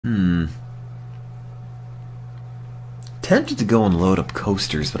tempted to go and load up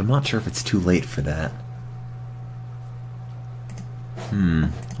coasters, but I'm not sure if it's too late for that.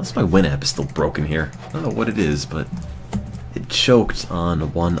 Unless my Winamp is still broken here. I don't know what it is, but it choked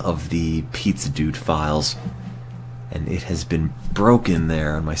on one of the Pizza Dude files, and it has been broken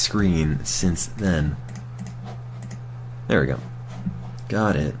there on my screen since then. There we go.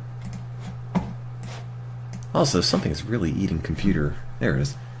 Got it. Also, something is really eating computer. There it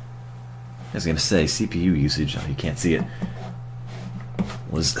is. I was going to say, CPU usage, oh, you can't see it,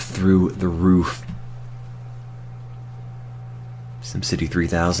 was through the roof. SimCity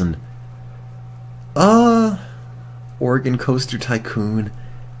 3000. Oregon Coaster Tycoon.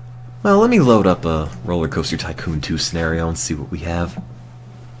 Well, let me load up a RollerCoaster Tycoon 2 scenario and see what we have.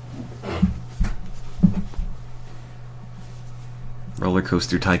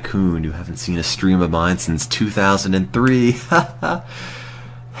 RollerCoaster Tycoon, you haven't seen a stream of mine since 2003. Ha ha.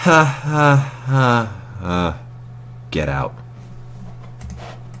 Ha ha ha. Get out.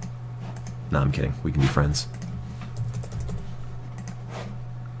 No, I'm kidding. We can be friends.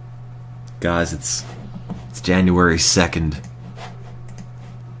 Guys, it's January 2nd.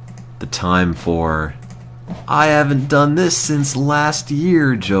 The time for "I haven't done this since last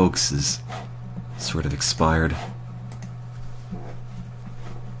year" jokes is sort of expired.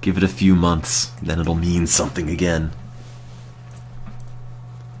 Give it a few months, then it'll mean something again.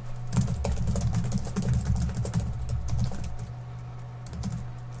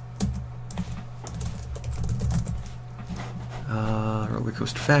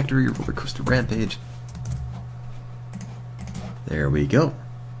 RollerCoaster Factory, RollerCoaster Rampage. There we go.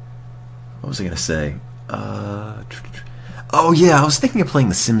 What was I gonna say? Oh yeah, I was thinking of playing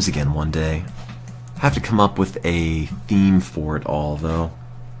The Sims again one day. I have to come up with a theme for it all, though.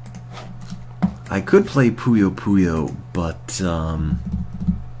 I could play Puyo Puyo, but I'm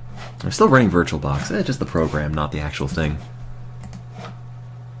still running VirtualBox. Just the program, not the actual thing.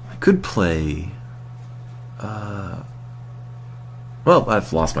 I could play... well,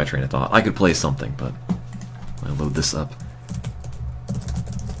 I've lost my train of thought. I could play something, but I'll load this up.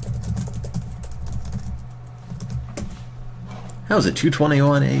 How is it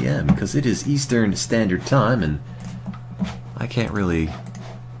 2:21 a.m.? Because it is Eastern Standard Time, and I can't really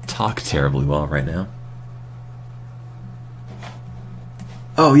talk terribly well right now.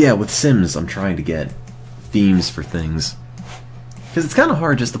 Oh yeah, with Sims, I'm trying to get themes for things. Because it's kind of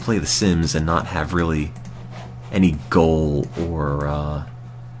hard just to play The Sims and not have really any goal or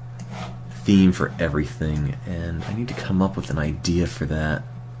theme for everything, and I need to come up with an idea for that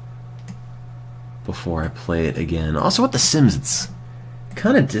before I play it again. Also with The Sims, it's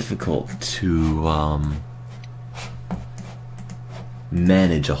kind of difficult to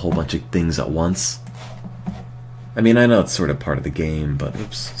manage a whole bunch of things at once. I mean, I know it's sort of part of the game, but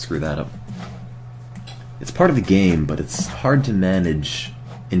oops, screw that up. It's part of the game, but it's hard to manage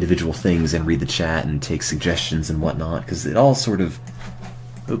individual things and read the chat and take suggestions and whatnot, because it all sort of,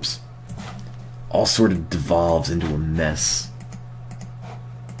 oops, all sort of devolves into a mess.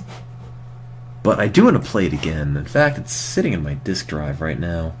 But I do want to play it again. In fact, it's sitting in my disk drive right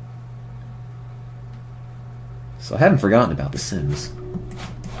now. So I haven't forgotten about The Sims.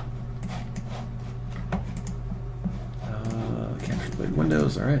 Capture played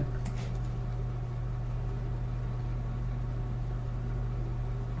Windows, alright.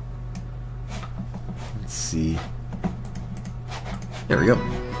 Let's see. There we go.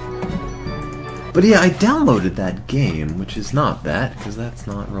 But yeah, I downloaded that game, which is not that, because that's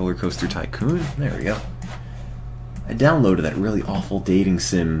not RollerCoaster Tycoon. There we go. I downloaded that really awful dating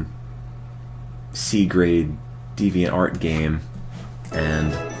sim C-grade DeviantArt game,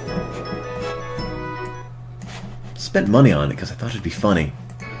 and spent money on it because I thought it'd be funny.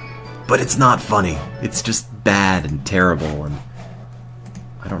 But it's not funny. It's just bad and terrible, and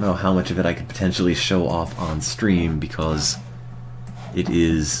I don't know how much of it I could potentially show off on stream because it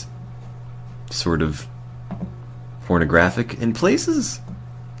is sort of pornographic in places.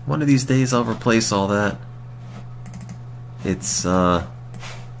 One of these days I'll replace all that. It's let's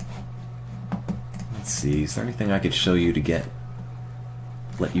see, is there anything I could show you to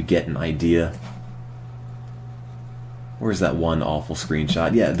let you get an idea? Where's that one awful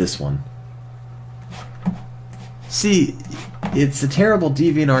screenshot? Yeah, this one. See, it's a terrible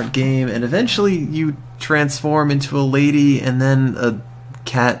DeviantArt game, and eventually you transform into a lady and then a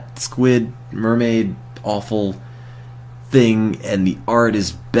cat, squid, mermaid, awful thing, and the art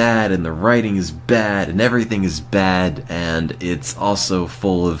is bad, and the writing is bad, and everything is bad, and it's also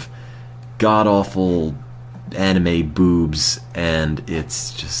full of god-awful anime boobs, and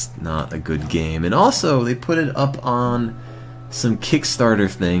it's just not a good game. And also, they put it up on some Kickstarter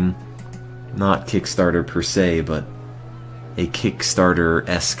thing, not Kickstarter per se, but a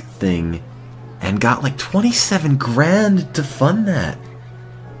Kickstarter-esque thing and got like 27 grand to fund that.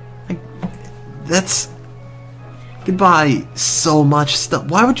 Like, that's... You could buy so much stuff.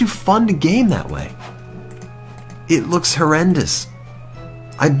 Why would you fund a game that way? It looks horrendous.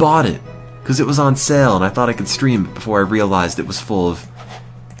 I bought it because it was on sale and I thought I could stream it before I realized it was full of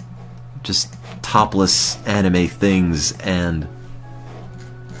just topless anime things, and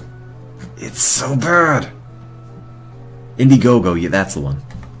it's so bad. Indiegogo, yeah, that's the one.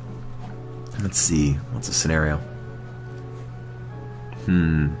 Let's see, what's the scenario?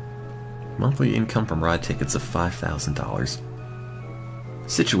 Monthly income from ride tickets of $5,000.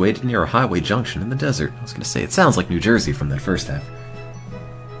 Situated near a highway junction in the desert. I was going to say, it sounds like New Jersey from that first half.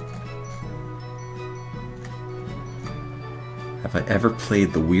 Have I ever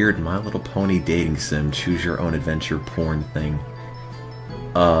played the weird My Little Pony dating sim, choose your own adventure porn thing?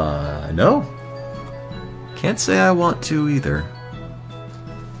 No. Can't say I want to either.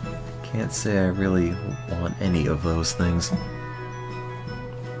 Can't say I really want any of those things.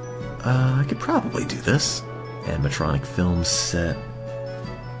 I could probably do this. Animatronic film set.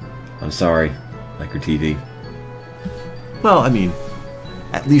 I'm sorry, like your TV. Well, I mean,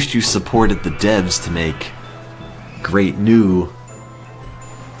 at least you supported the devs to make great new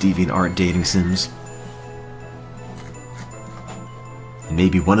DeviantArt dating sims. And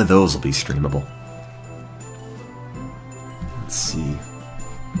maybe one of those will be streamable. Let's see.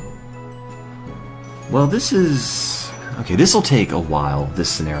 Well, this is... Okay, this will take a while, this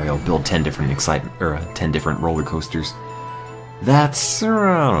scenario. Build 10 different 10 different roller coasters. That's, I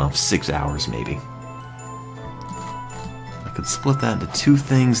don't know, 6 hours maybe. I could split that into two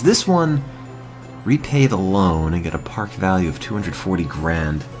things. This one, repay the loan and get a park value of 240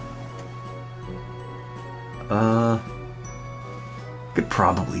 grand. Could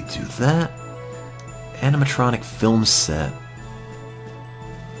probably do that. Animatronic film set.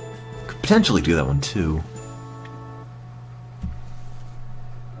 Could potentially do that one too.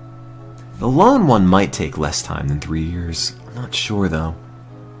 The loan one might take less time than 3 years. I'm not sure though.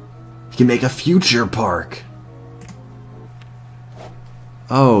 You can make a future park.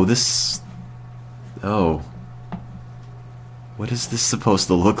 Oh, this... Oh. What is this supposed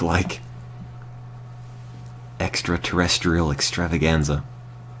to look like? Extraterrestrial Extravaganza.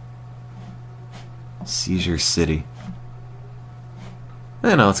 Seizure City.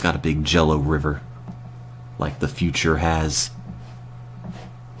 I know it's got a big jello river. Like the future has.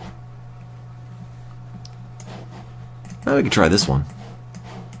 Oh, we could try this one.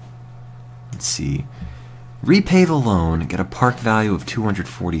 Let's see. Repay the loan, get a park value of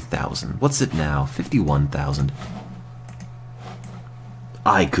 240,000. What's it now? 51,000.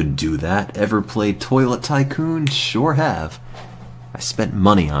 I could do that. Ever played Toilet Tycoon? Sure have. I spent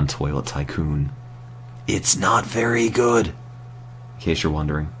money on Toilet Tycoon. It's not very good, in case you're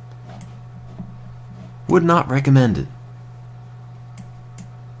wondering. Would not recommend it.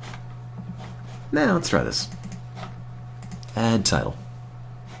 Now, let's try this. Add title.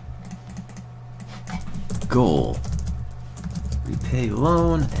 Goal. Repay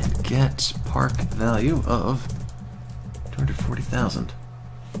loan and get park value of 240,000.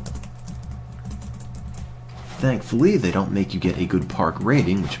 Thankfully, they don't make you get a good park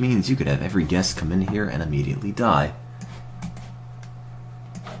rating, which means you could have every guest come in here and immediately die.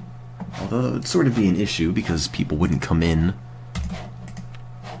 Although it would sort of be an issue because people wouldn't come in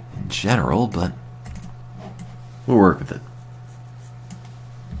general, but we'll work with it.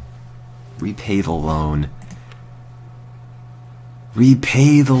 Repay the loan.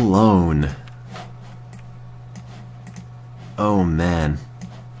 Repay the loan. Oh man.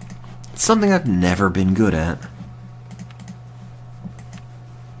 It's something I've never been good at.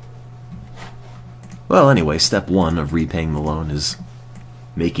 Well, anyway, step one of repaying the loan is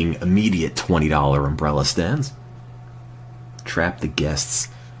making immediate $20 umbrella stands. Trap the guests.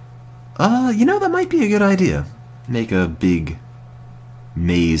 You know, that might be a good idea. Make a big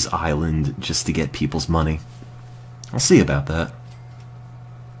maze island just to get people's money. I'll see about that.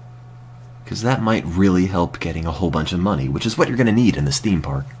 Because that might really help getting a whole bunch of money, which is what you're going to need in this theme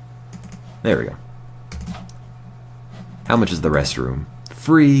park. There we go. How much is the restroom?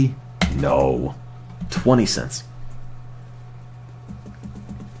 Free? No. 20 cents.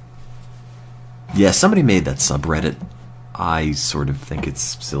 Yeah, somebody made that subreddit. I sort of think it's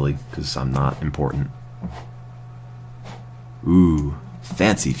silly, because I'm not important. Ooh,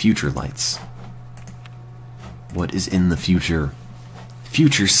 fancy future lights. What is in the future?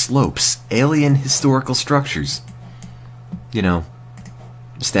 Future slopes, alien historical structures. You know,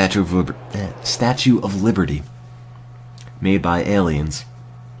 Statue of Liberty. Made by aliens.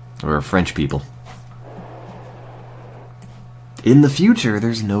 Or French people. In the future,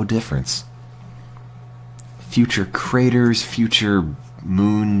 there's no difference. Future craters, future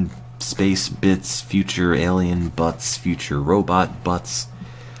moon space bits, future alien butts, future robot butts,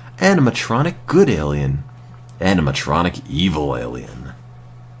 animatronic good alien, animatronic evil alien,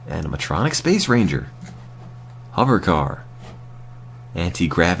 animatronic space ranger, hover car,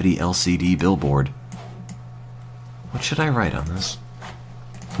 anti-gravity LCD billboard. What should I write on this?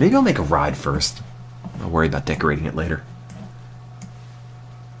 Maybe I'll make a ride first. I'll worry about decorating it later.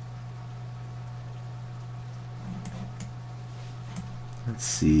 Let's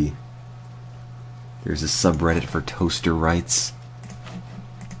see. There's a subreddit for toaster rights.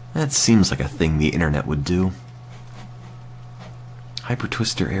 That seems like a thing the internet would do. Hyper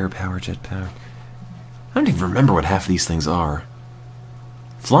Twister, air power, jet power. I don't even remember what half of these things are.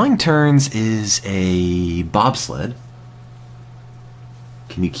 Flying Turns is a bobsled.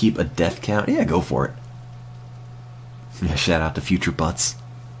 Can you keep a death count? Yeah, go for it. Yeah, shout out to Future Butts.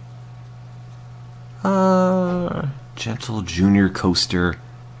 Gentle Junior Coaster.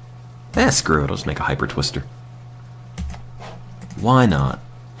 Screw it, I'll just make a Hyper Twister. Why not?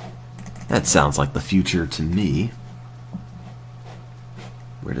 That sounds like the future to me.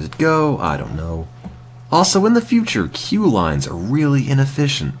 Where does it go? I don't know. Also, in the future, queue lines are really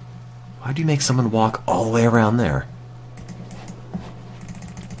inefficient. Why do you make someone walk all the way around there?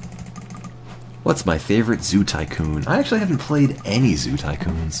 What's my favorite Zoo Tycoon? I actually haven't played any Zoo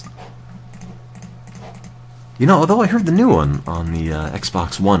Tycoons. You know, although I heard the new one on the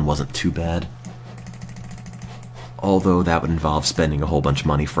Xbox One wasn't too bad. Although that would involve spending a whole bunch of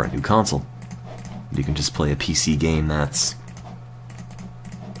money for a new console. You can just play a PC game that's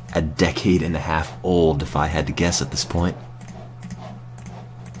a decade and a half old, if I had to guess at this point.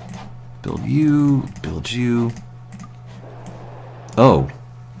 Build you, build you. Oh.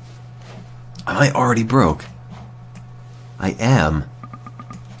 Am I already broke? I am.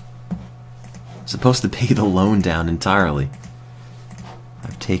 Supposed to pay the loan down entirely.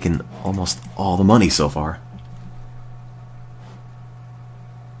 I've taken almost all the money so far.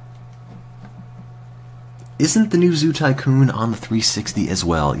 Isn't the new Zoo Tycoon on the 360 as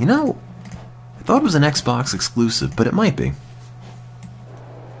well? You know, I thought it was an Xbox exclusive, but it might be.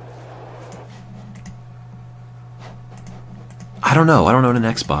 I don't know. I don't own an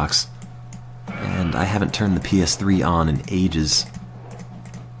Xbox. And I haven't turned the PS3 on in ages.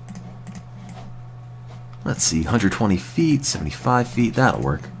 Let's see, 120 feet, 75 feet, that'll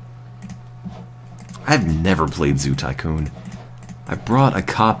work. I've never played Zoo Tycoon. I brought a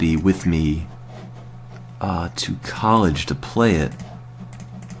copy with me to college to play it.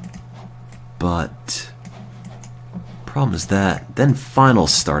 But problem is that then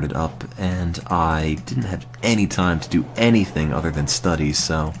finals started up and I didn't have any time to do anything other than study,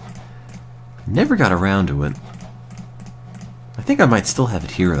 so never got around to it. I think I might still have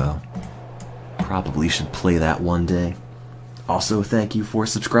it here though. Probably should play that one day. Also, thank you for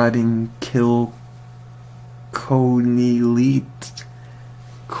subscribing, Kill Konilit.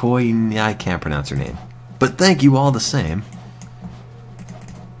 I can't pronounce her name. But thank you all the same.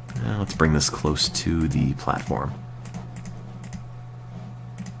 Now let's bring this close to the platform.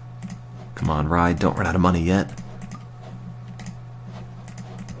 Come on, ride, don't run out of money yet.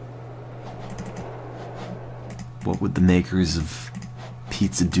 What would the makers of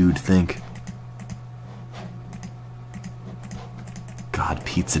Pizza Dude think? God,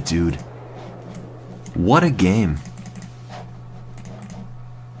 Pizza Dude. What a game.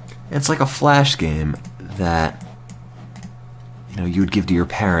 It's like a Flash game that, you know, you would give to your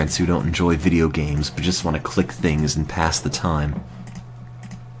parents who don't enjoy video games but just want to click things and pass the time.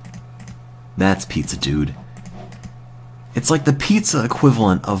 That's Pizza Dude. It's like the pizza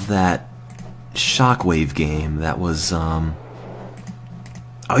equivalent of that Shockwave game that was, oh,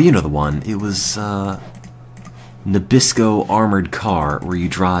 you know the one. It was, Nabisco Armored Car, where you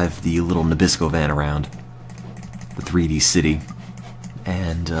drive the little Nabisco van around the 3D city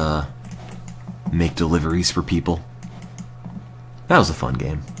and make deliveries for people. That was a fun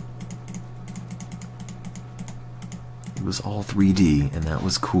game. It was all 3D, and that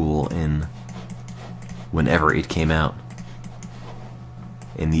was cool in whenever it came out.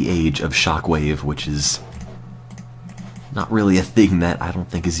 In the age of Shockwave, which is not really a thing that I don't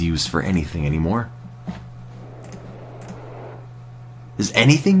think is used for anything anymore. Does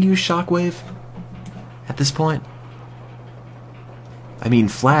anything use Shockwave at this point? I mean,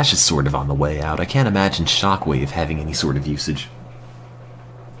 Flash is sort of on the way out. I can't imagine Shockwave having any sort of usage.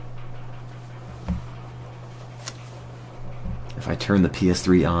 If I turned the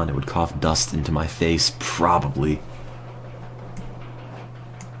PS3 on, it would cough dust into my face, probably.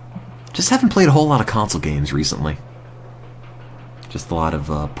 Just haven't played a whole lot of console games recently. Just a lot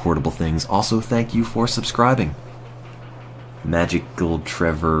of portable things. Also, thank you for subscribing. Magical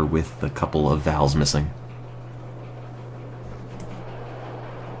Trevor with a couple of vowels missing.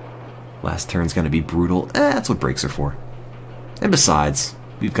 Last turn's gonna be brutal. That's what brakes are for. And besides,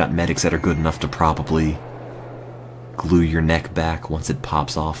 we've got medics that are good enough to probably glue your neck back once it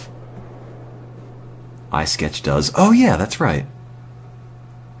pops off. iSketch does. Oh yeah, that's right.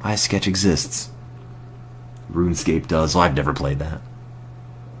 iSketch exists. RuneScape does. Well, I've never played that.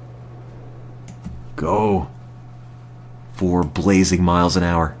 Go. 4 blazing miles an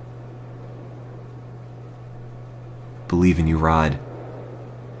hour. Believe in you, ride.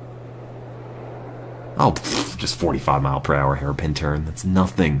 Oh, just 45-mile-per-hour hairpin turn. That's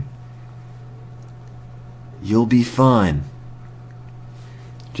nothing. You'll be fine.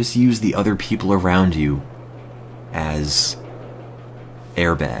 Just use the other people around you as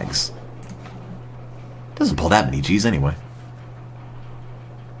airbags. Doesn't pull that many G's anyway.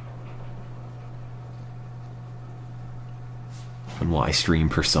 When will I stream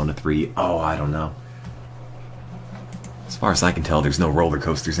Persona 3? Oh, I don't know. As far as I can tell, there's no roller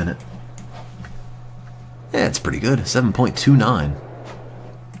coasters in it. Yeah, it's pretty good. 7.29.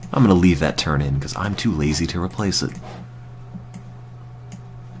 I'm gonna leave that turn in because I'm too lazy to replace it.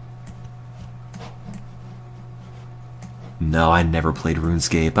 No, I never played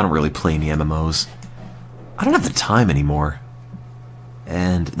RuneScape. I don't really play any MMOs. I don't have the time anymore.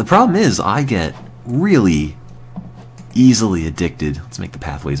 And the problem is, I get really easily addicted, let's make the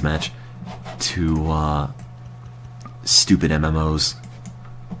Pathways match, to stupid MMOs.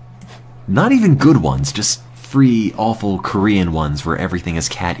 Not even good ones, just free, awful Korean ones where everything has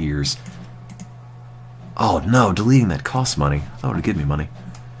cat ears. Oh no, deleting that costs money. I thought it would give me money.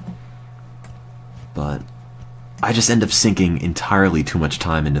 But I just end up sinking entirely too much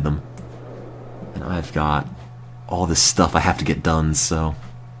time into them. And I've got all this stuff I have to get done, so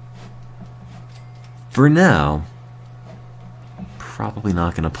for now, probably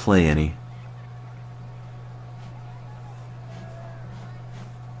not going to play any.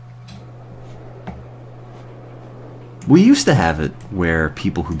 We used to have it where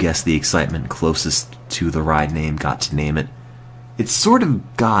people who guessed the excitement closest to the ride name got to name it. It sort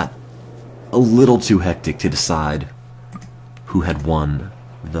of got a little too hectic to decide who had won,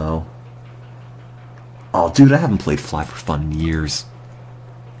 though. Oh, dude, I haven't played Fly for Fun in years.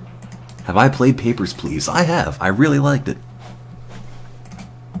 Have I played Papers, Please? I have. I really liked it.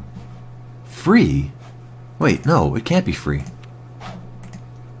 Free? Wait, no, it can't be free.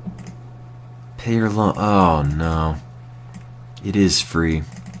 Pay your loan. Oh, no. It is free.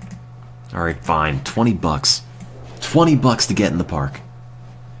 Alright, fine. 20 bucks. 20 bucks to get in the park.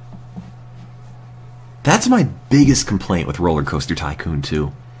 That's my biggest complaint with RollerCoaster Tycoon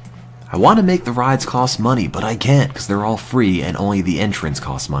 2. I want to make the rides cost money, but I can't because they're all free and only the entrance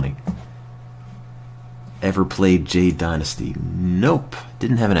costs money. Ever played Jade Dynasty? Nope.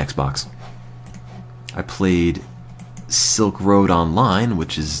 Didn't have an Xbox. I played Silk Road Online,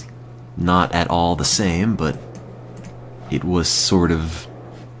 which is not at all the same, but it was sort of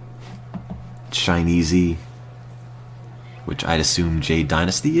Chinesey, which I'd assume Jade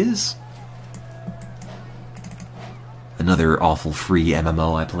Dynasty is. Another awful free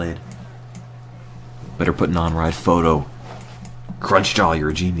MMO I played. Better put an on-ride photo. Crunchjaw, you're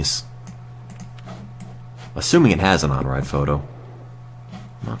a genius. Assuming it has an on-ride photo.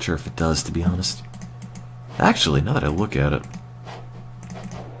 I'm not sure if it does, to be honest. Actually, now that I look at it,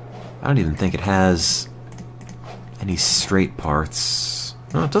 I don't even think it has any straight parts.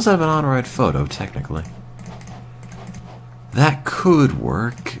 No, it does have an on-ride photo, technically. That could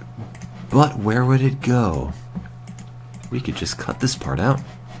work, but where would it go? We could just cut this part out.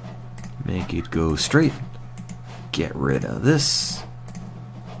 Make it go straight. Get rid of this.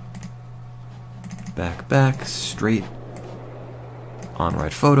 Back, straight.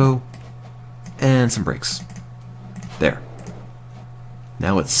 On-ride photo. And some brakes. There.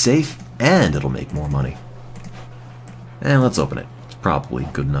 Now it's safe, and it'll make more money. And let's open it. It's probably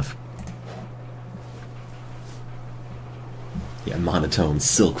good enough. Yeah, monotone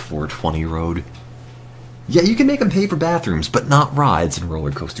Silk 420 Road. Yeah, you can make them pay for bathrooms, but not rides in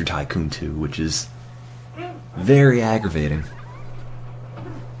RollerCoaster Tycoon 2, which is very aggravating.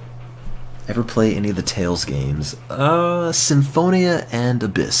 Ever play any of the Tales games? Symphonia and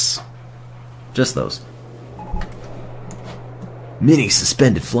Abyss. Just those. Mini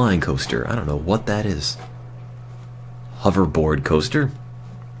suspended flying coaster. I don't know what that is. Hoverboard coaster.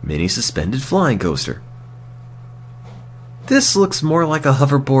 Mini suspended flying coaster. This looks more like a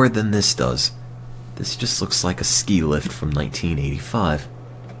hoverboard than this does. This just looks like a ski lift from 1985.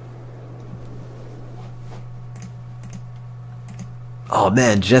 Oh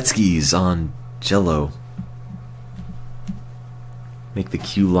man, jet skis on Jello. Make the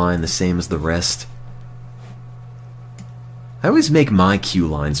queue line the same as the rest. I always make my queue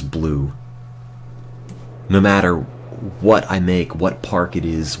lines blue. No matter what I make, what park it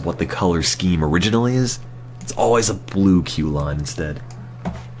is, what the color scheme originally is, it's always a blue queue line instead.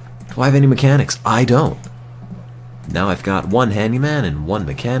 Do I have any mechanics? I don't. Now I've got one handyman and one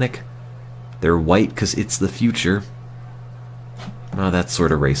mechanic. They're white because it's the future. Oh, that's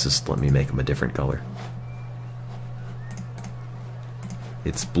sort of racist. Let me make them a different color.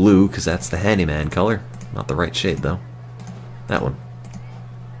 It's blue because that's the handyman color. Not the right shade though. That one.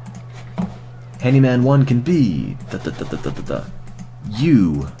 Handyman 1 can be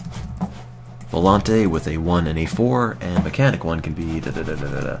U. Volante with a 1 and a 4, and mechanic 1 can be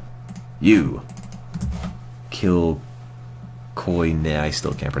U. Kill Koi. Nah, I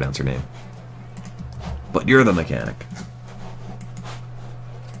still can't pronounce her name. But you're the mechanic.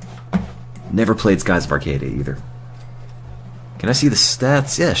 Never played Skies of Arcadia either. Can I see the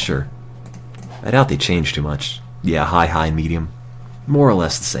stats? Yeah, sure. I doubt they changed too much. Yeah, high, high, medium. More or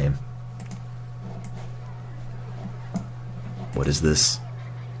less the same. What is this?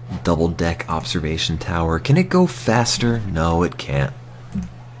 Double deck observation tower. Can it go faster? No, it can't.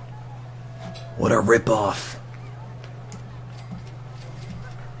 What a ripoff.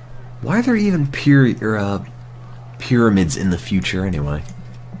 Why are there even pyramids in the future anyway?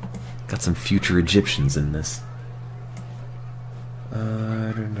 Got some future Egyptians in this.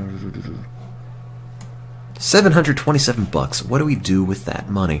 I don't know. 727 bucks. What do we do with that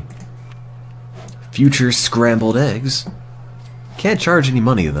money? Future scrambled eggs. Can't charge any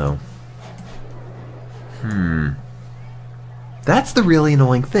money though. That's the really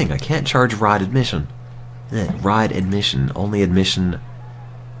annoying thing. I can't charge ride admission. Ride admission. Only admission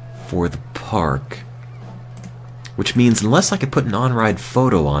for the park. Which means unless I could put an on-ride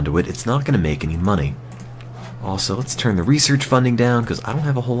photo onto it, it's not going to make any money. Also, let's turn the research funding down because I don't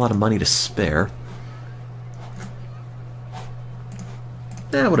have a whole lot of money to spare.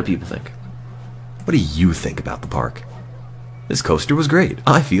 What do people think? What do you think about the park? This coaster was great.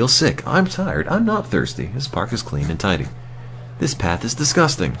 I feel sick. I'm tired. I'm not thirsty. This park is clean and tidy. This path is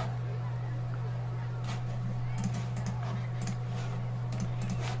disgusting.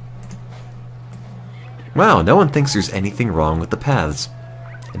 Wow, no one thinks there's anything wrong with the paths.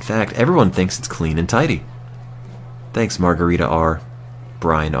 In fact, everyone thinks it's clean and tidy. Thanks, Margarita R.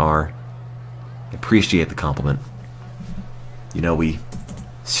 Brian R. I appreciate the compliment. You know, we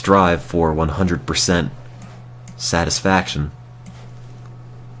strive for 100% satisfaction.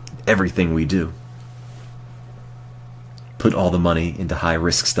 Everything we do. Put all the money into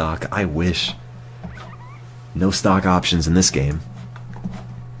high-risk stock. I wish. No stock options in this game.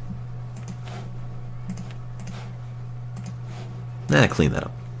 Clean that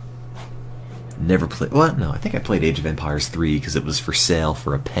up. Never played... What? No, I think I played Age of Empires 3 because it was for sale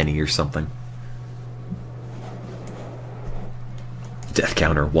for a penny or something. Death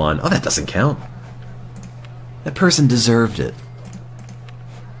counter 1. Oh, that doesn't count. That person deserved it.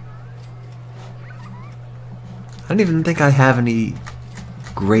 I don't even think I have any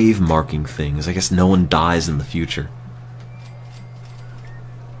grave marking things. I guess no one dies in the future.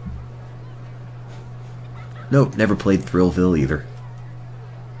 Nope, never played Thrillville either.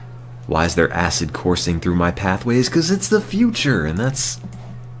 Why is there acid coursing through my pathways? Because it's the future, and it's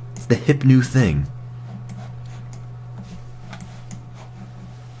the hip new thing.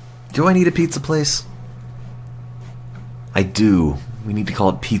 Do I need a pizza place? I do. We need to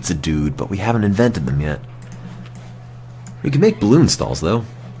call it Pizza Dude, but we haven't invented them yet. We can make balloon stalls, though.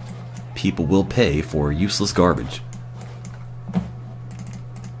 People will pay for useless garbage.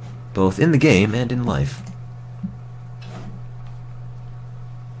 Both in the game and in life.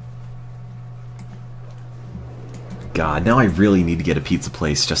 God, now I really need to get a pizza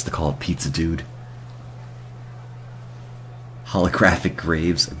place just to call it Pizza Dude. Holographic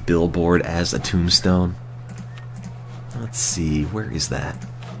graves, a billboard as a tombstone. Let's see, where is that?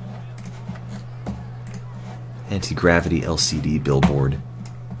 Anti-gravity LCD billboard.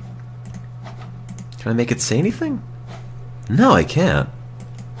 Can I make it say anything? No, I can't.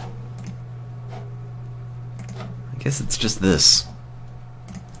 I guess it's just this.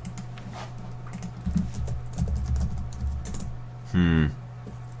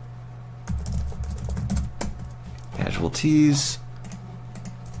 Casualties.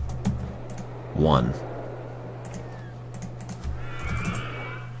 1.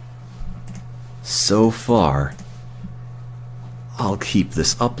 So far, I'll keep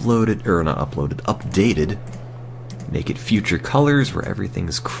this uploaded, or not uploaded, updated. Make it future colors where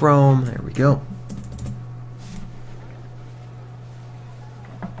everything's chrome. There we go.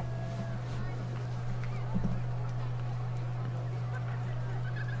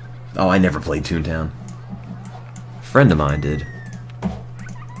 Oh, I never played Toontown. A friend of mine did.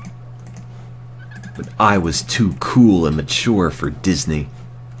 But I was too cool and mature for Disney.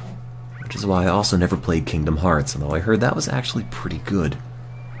 Which is why I also never played Kingdom Hearts, although I heard that was actually pretty good.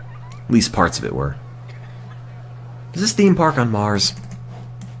 At least parts of it were. Is this theme park on Mars?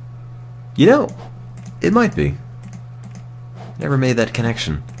 You know, it might be. Never made that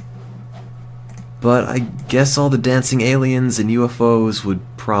connection. But I guess all the dancing aliens and UFOs would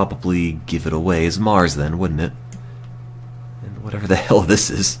probably give it away as Mars then, wouldn't it? And whatever the hell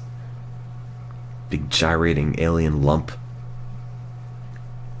this is. Big gyrating alien lump.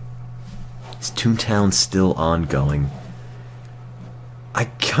 Is Toontown still ongoing? I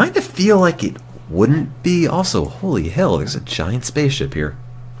kind of feel like it wouldn't be. Also, holy hell, there's a giant spaceship here.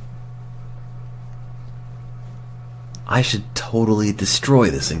 I should totally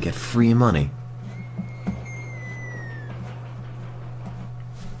destroy this and get free money.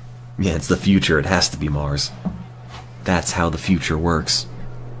 Yeah, it's the future. It has to be Mars. That's how the future works.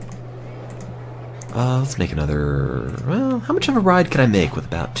 Let's make another... Well, how much of a ride can I make with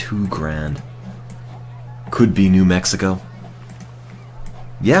about $2 grand? Could be New Mexico.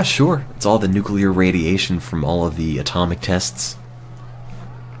 Yeah, sure. It's all the nuclear radiation from all of the atomic tests.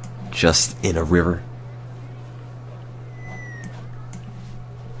 Just in a river.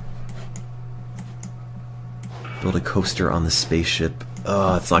 Build a coaster on the spaceship.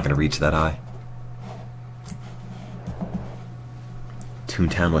 Oh, it's not going to reach that high.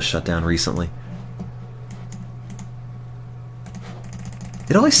 Toontown was shut down recently.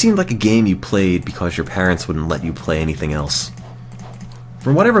 It always seemed like a game you played because your parents wouldn't let you play anything else.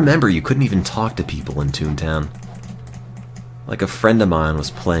 From what I remember, you couldn't even talk to people in Toontown. Like, a friend of mine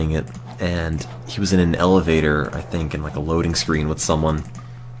was playing it, and he was in an elevator, I think, in like a loading screen with someone,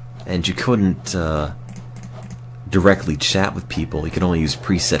 and you couldn't directly chat with people. You could only use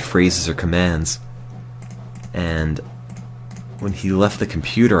preset phrases or commands. And when he left the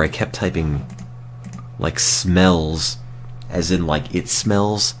computer, I kept typing like smells, as in like it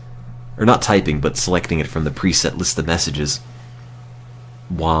smells, or not typing, but selecting it from the preset list of messages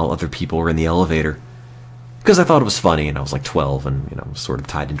while other people were in the elevator, because I thought it was funny, and I was like 12 and, you know, sort of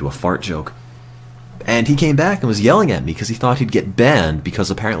tied into a fart joke. And he came back and was yelling at me because he thought he'd get banned, because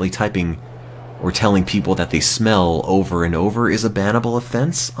apparently typing or telling people that they smell over and over is a bannable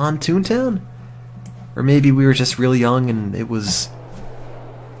offense on Toontown. Or maybe we were just really young and it was,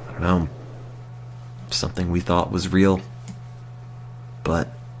 I don't know, something we thought was real. But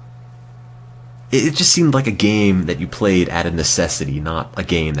it just seemed like a game that you played out of necessity, not a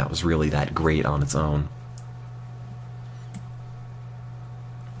game that was really that great on its own.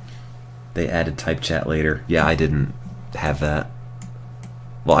 They added type chat later. Yeah, I didn't have that.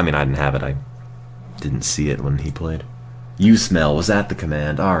 Well, I mean, I didn't have it. I didn't see it when he played. You smell. Was that the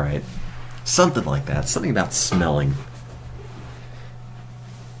command? Alright. Something like that. Something about smelling.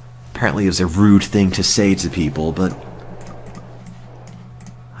 Apparently it was a rude thing to say to people, but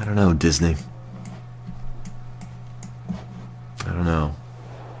I don't know, Disney. I don't know.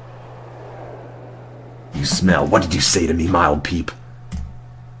 You smell. What did you say to me, mild peep?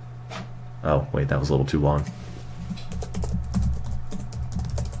 Oh, wait, that was a little too long.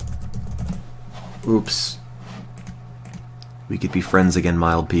 Oops. We could be friends again,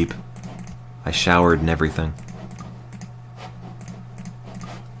 mild peep. I showered and everything.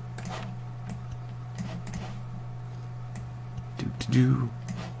 Do-do-do.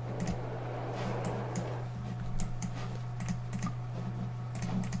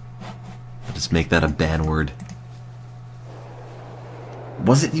 I'll just make that a ban word.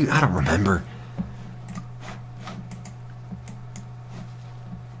 Was it you? I don't remember.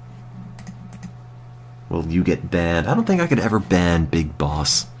 Will you get banned? I don't think I could ever ban Big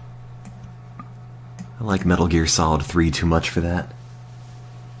Boss. I like Metal Gear Solid 3 too much for that.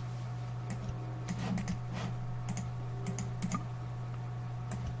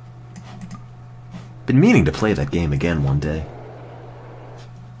 Been meaning to play that game again one day.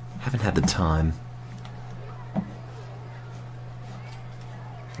 Haven't had the time.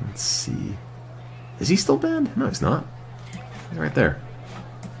 Let's see. Is he still banned? No, he's not. He's right there.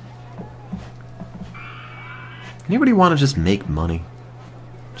 Anybody want to just make money?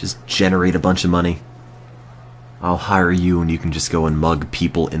 Just generate a bunch of money? I'll hire you and you can just go and mug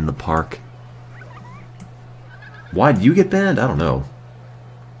people in the park. Why did you get banned? I don't know.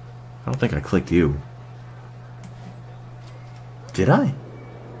 I don't think I clicked you. Did I?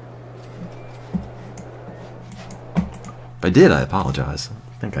 If I did, I apologize.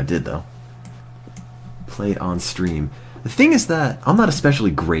 I think I did, though. Played on stream. The thing is that I'm not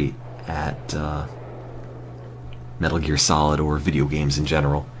especially great at Metal Gear Solid or video games in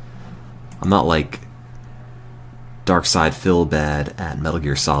general. I'm not like Darkside Phil bad at Metal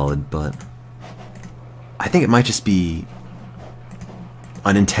Gear Solid, but I think it might just be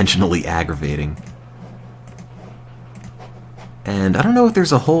unintentionally aggravating. And I don't know if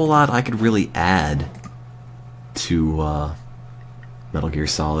there's a whole lot I could really add to Metal Gear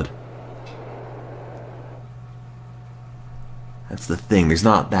Solid. That's the thing, there's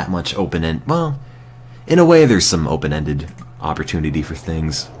not that much open-end... Well, in a way there's some open-ended opportunity for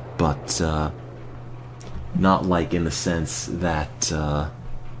things, but not like in the sense that,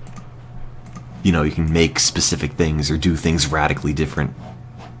 you know, you can make specific things or do things radically different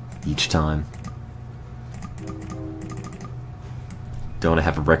each time. Don't I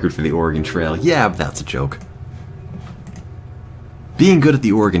have a record for the Oregon Trail? Yeah, but that's a joke. Being good at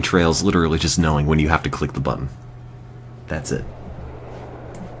the Oregon Trail is literally just knowing when you have to click the button. That's it.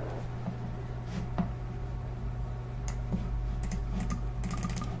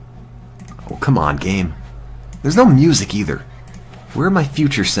 Oh, come on, game. There's no music either. Where are my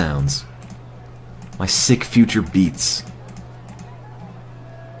future sounds? My sick future beats.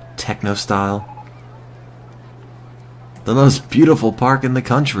 Techno style. The most beautiful park in the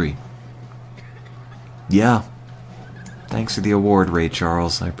country. Yeah. Thanks for the award, Ray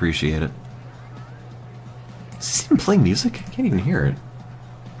Charles. I appreciate it. Is this even playing music? I can't even hear it.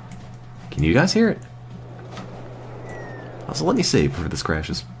 Can you guys hear it? Also, let me save before this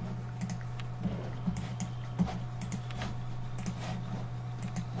crashes.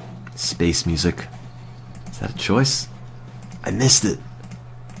 Space music. Is that a choice? I missed it.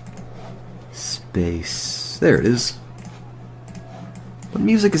 Space. There it is. What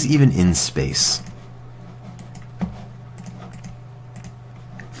music is even in space?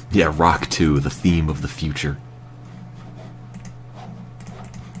 Yeah, Rock 2, the theme of the future.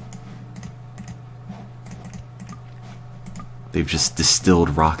 They've just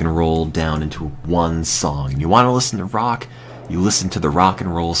distilled rock and roll down into one song. You want to listen to rock? You listen to the rock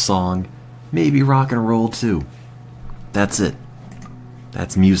and roll song. Maybe rock and roll too. That's it.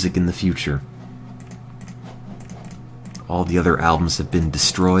 That's music in the future. All the other albums have been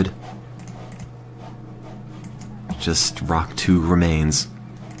destroyed. Just Rock 2 remains.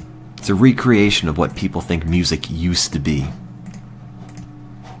 It's a recreation of what people think music used to be.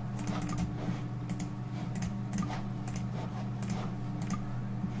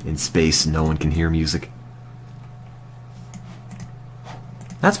 In space, no one can hear music.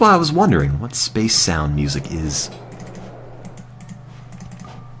 That's why I was wondering what space sound music is.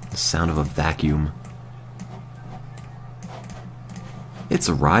 The sound of a vacuum. It's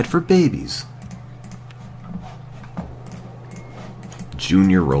a ride for babies.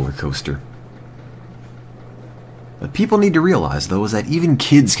 Junior roller coaster. What people need to realize, though, is that even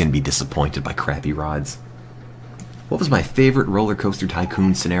kids can be disappointed by crappy rides. What was my favorite RollerCoaster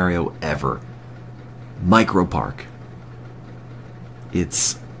Tycoon scenario ever? Micro Park.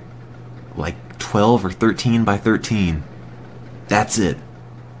 It's like 12 or 13 by 13. That's it.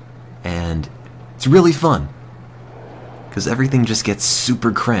 And it's really fun. Because everything just gets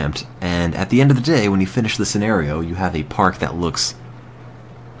super cramped, and at the end of the day, when you finish the scenario, you have a park that looks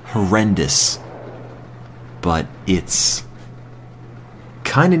horrendous. But it's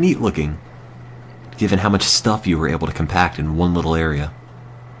kind of neat looking, given how much stuff you were able to compact in one little area.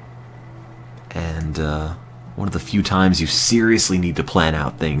 And one of the few times you seriously need to plan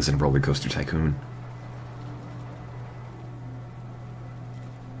out things in RollerCoaster Tycoon.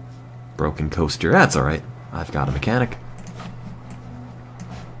 Broken coaster, that's alright. I've got a mechanic.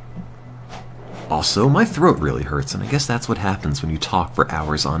 Also, my throat really hurts, and I guess that's what happens when you talk for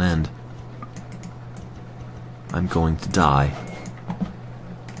hours on end. I'm going to die.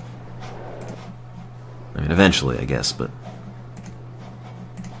 I mean, eventually, I guess, but...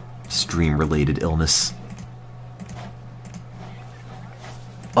 stream-related illness.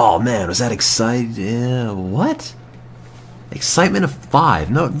 Oh man, was that exciting? What? Excitement of 5.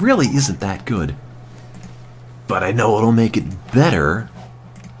 No, it really isn't that good. But I know it'll make it better.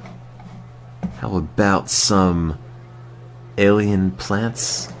 How about some alien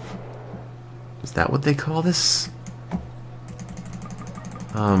plants? Is that what they call this?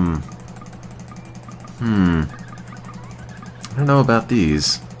 I don't know about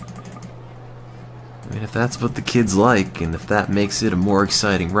these. I mean, if that's what the kids like, and if that makes it a more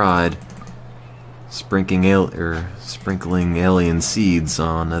exciting ride, sprinkling alien seeds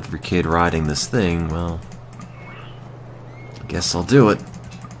on every kid riding this thing, well, I guess I'll do it.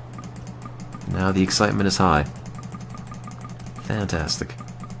 Now the excitement is high. Fantastic.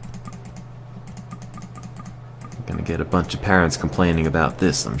 I'm gonna get a bunch of parents complaining about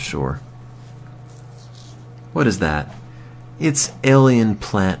this, I'm sure. What is that? It's alien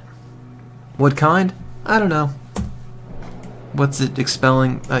plant What kind? I don't know. What's it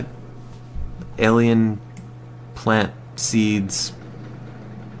expelling? Alien plant seeds.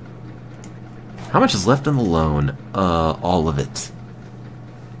 How much is left on the loan? All of it.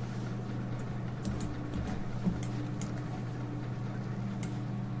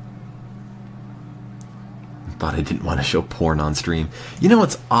 Thought I didn't want to show porn on stream. You know,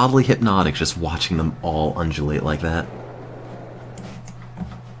 it's oddly hypnotic just watching them all undulate like that.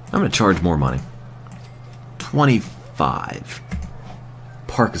 I'm gonna charge more money. 25.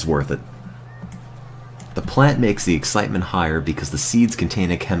 Park is worth it. The plant makes the excitement higher because the seeds contain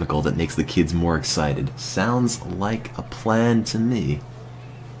a chemical that makes the kids more excited. Sounds like a plan to me.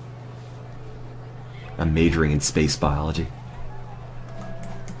 I'm majoring in space biology.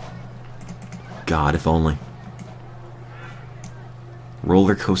 God, if only.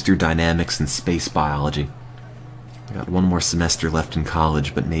 Roller coaster dynamics and space biology. I got one more semester left in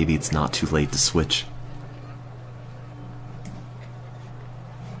college, but maybe it's not too late to switch.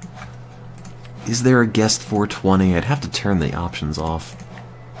 Is there a guest 420? I'd have to turn the options off.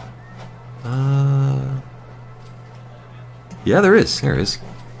 Yeah, there is. There is.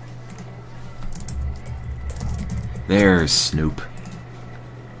 There's Snoop.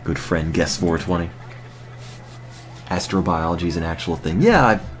 Good friend, guest 420. Astrobiology is an actual thing. Yeah,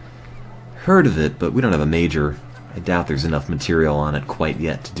 I've heard of it, but we don't have a major. I doubt there's enough material on it quite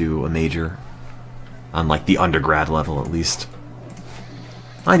yet to do a major. On, like, the undergrad level, at least.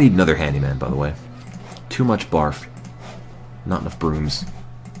 I need another handyman, by the way. Too much barf. Not enough brooms.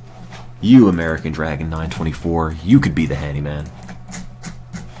 You, American Dragon 924, you could be the handyman.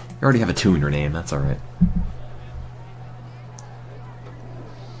 You already have a 2 in your name, that's alright.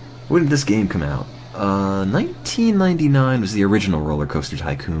 When did this game come out? 1999 was the original RollerCoaster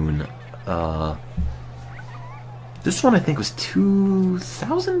Tycoon. This one I think was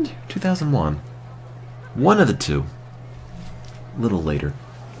 2000? 2001. One of the two. A little later.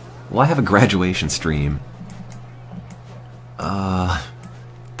 Will I have a graduation stream?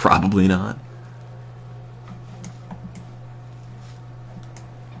 Probably not.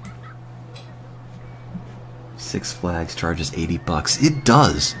 Six Flags charges $80. It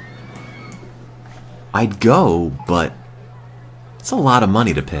does. I'd go, but it's a lot of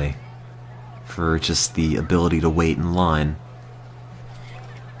money to pay for just the ability to wait in line.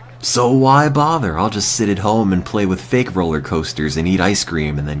 So why bother? I'll just sit at home and play with fake roller coasters and eat ice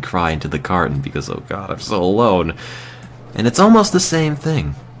cream and then cry into the carton because, oh god, I'm so alone. And it's almost the same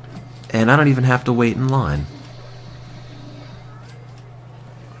thing. And I don't even have to wait in line.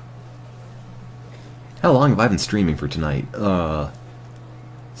 How long have I been streaming for tonight? About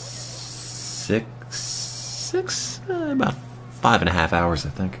 5.5 hours, I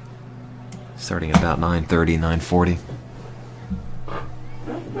think. Starting at about 9:30, 9:40.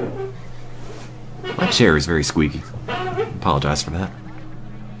 My chair is very squeaky. Apologize for that.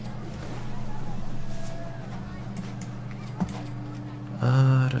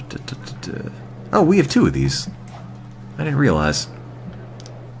 Oh, we have 2 of these. I didn't realize.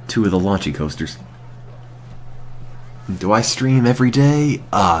 2 of the launchy coasters. Do I stream every day?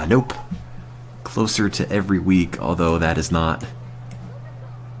 Nope. Closer to every week, although that is not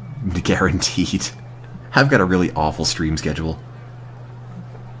guaranteed. I've got a really awful stream schedule.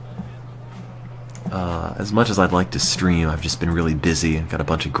 As much as I'd like to stream, I've just been really busy. I've got a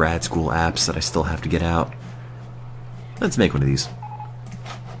bunch of grad school apps that I still have to get out. Let's make one of these.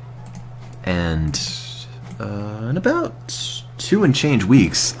 And in about 2 and change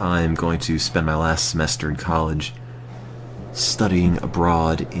weeks, I'm going to spend my last semester in college studying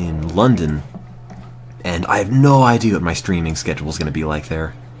abroad in London. And I have no idea what my streaming schedule is going to be like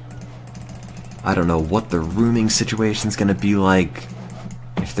there. I don't know what the rooming situation is going to be like.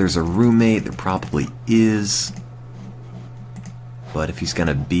 If there's a roommate, there probably is. But if he's going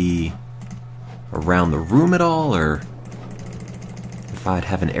to be around the room at all, or if I'd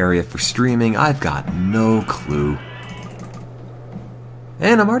have an area for streaming, I've got no clue.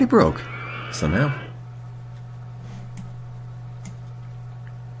 And I'm already broke, somehow.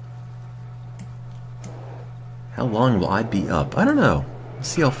 How long will I be up? I don't know. Let's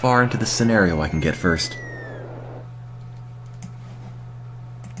see how far into the scenario I can get first.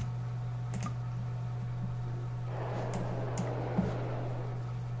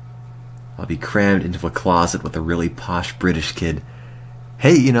 I'll be crammed into a closet with a really posh British kid.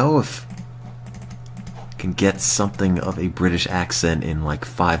 Hey, you know, if I can get something of a British accent in like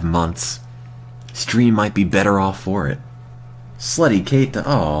 5 months, stream might be better off for it. Slutty Kate to...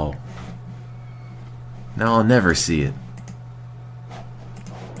 Oh. Now I'll never see it.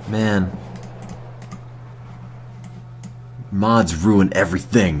 Man. Mods ruin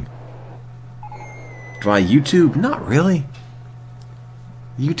everything. Do I YouTube? Not really.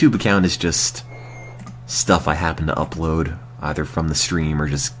 The YouTube account is just stuff I happen to upload, either from the stream or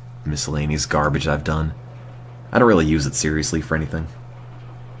just miscellaneous garbage I've done. I don't really use it seriously for anything.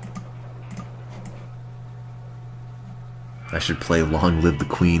 I should play Long Live the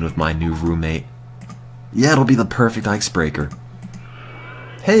Queen with my new roommate. Yeah, it'll be the perfect icebreaker.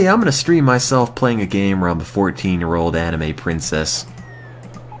 Hey, I'm gonna stream myself playing a game where I'm a 14-year-old anime princess.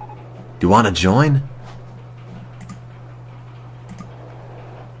 Do you wanna join?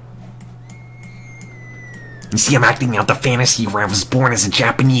 You see, I'm acting out the fantasy where I was born as a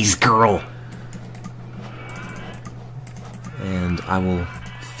Japanese girl. And I will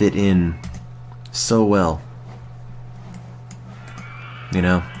fit in so well. You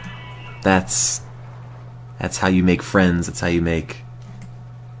know, that's how you make friends, that's how you make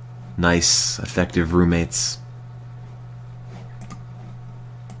nice, effective roommates.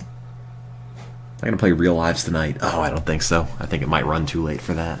 I'm gonna play Real Lives tonight. Oh, I don't think so. I think it might run too late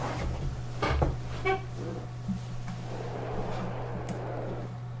for that.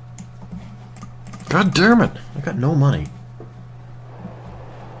 God damn it! I got no money.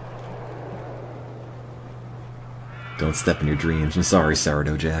 Don't step in your dreams. I'm sorry,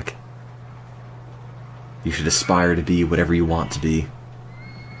 Sourdough Jack. You should aspire to be whatever you want to be.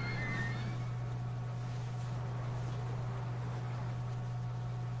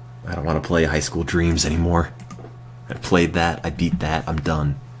 I don't want to play High School Dreams anymore. I played that, I beat that, I'm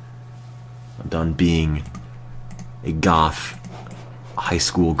done. I'm done being a goth high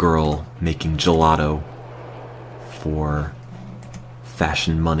school girl making gelato for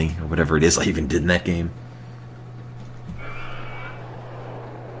fashion money, or whatever it is I even did in that game.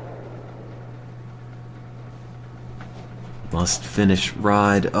 Must finish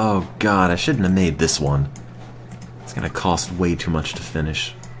ride. Oh god, I shouldn't have made this one. It's gonna cost way too much to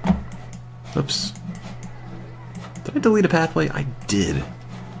finish. Oops. Did I delete a pathway? I did.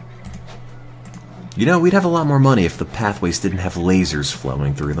 You know, we'd have a lot more money if the pathways didn't have lasers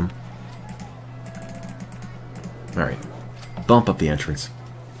flowing through them. Alright. Bump up the entrance.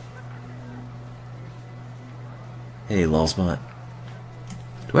 Hey, Lulzbot.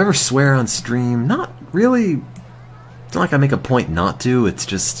 Do I ever swear on stream? Not really. It's not like I make a point not to, it's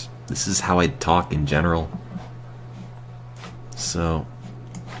just, this is how I talk in general. So,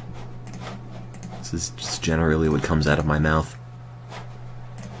 this is just generally what comes out of my mouth.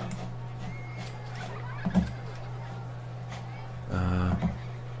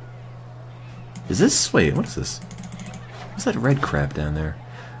 Is this, wait, what is this? What's that red crap down there?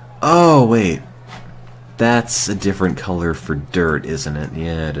 Oh, wait. That's a different color for dirt, isn't it?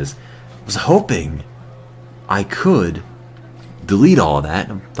 Yeah, it is. I was hoping I could delete all of that.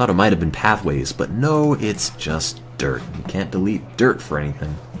 I thought it might have been pathways, but no, it's just dirt. You can't delete dirt for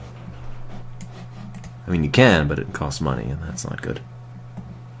anything. I mean, you can, but it costs money, and that's not good.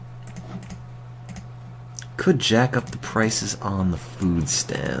 Could jack up the prices on the food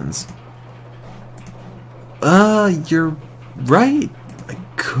stands. You're right. I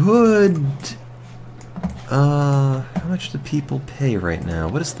could. How much do people pay right now?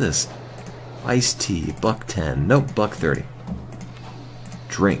 What is this? Iced tea, $1.10. Nope, $1.30.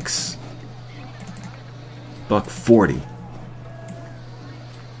 Drinks, $1.40.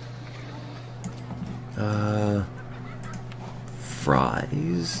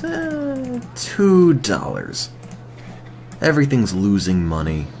 Fries, $2. Everything's losing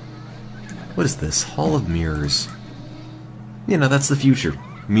money. What is this? Hall of Mirrors. You know, that's the future.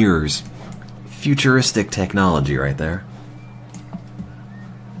 Mirrors. Futuristic technology right there.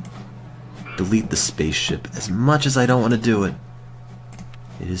 Delete the spaceship. As much as I don't want to do it,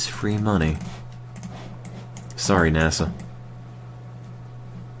 it is free money. Sorry, NASA.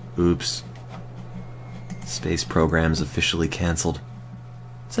 Oops. Space program's officially cancelled.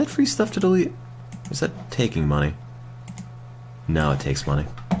 Is that free stuff to delete? Or is that taking money? No, it takes money.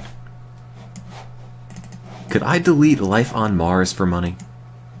 Could I delete life on Mars for money?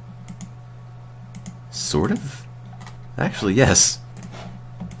 Sort of? Actually, yes.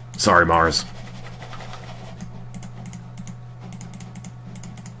 Sorry, Mars.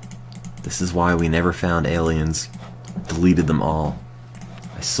 This is why we never found aliens. Deleted them all.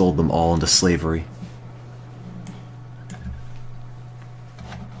 I sold them all into slavery.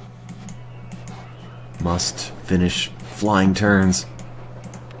 Must finish flying turns.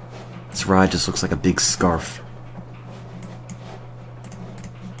 This ride just looks like a big scarf.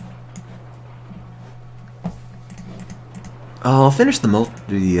 I'll finish the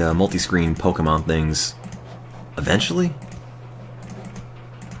multi-screen Pokemon things eventually.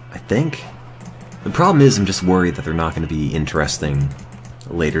 I think. The problem is I'm just worried that they're not going to be interesting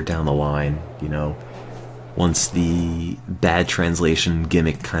later down the line, you know. once the bad translation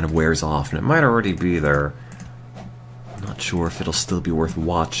gimmick kind of wears off, and it might already be there. I'm not sure if it'll still be worth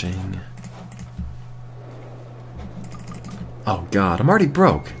watching. Oh god, I'm already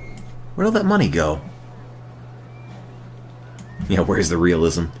broke. Where'd all that money go? Yeah, where's the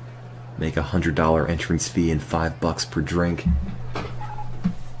realism? Make a $100 entrance fee and $5 per drink.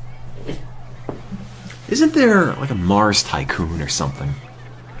 Isn't there like a Mars Tycoon or something?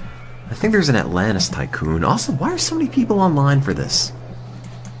 I think there's an Atlantis Tycoon. Also, why are so many people online for this?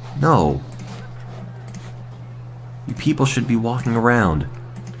 No. You people should be walking around,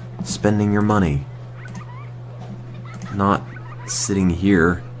 spending your money. Not sitting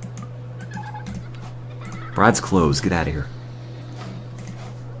here. Ride's closed. Get out of here.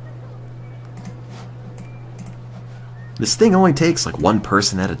 This thing only takes like one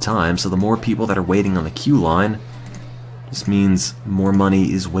person at a time, so the more people that are waiting on the queue line, this means more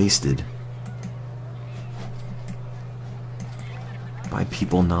money is wasted by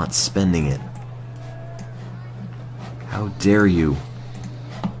people not spending it. How dare you?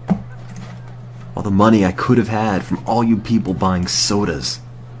 All the money I could have had from all you people buying sodas.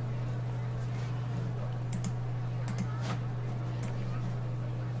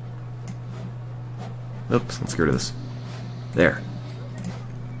 Oops, let's get rid of this. There.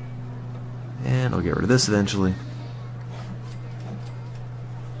 And I'll get rid of this eventually.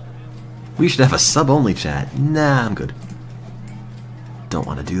 We should have a sub-only chat. Nah, I'm good. Don't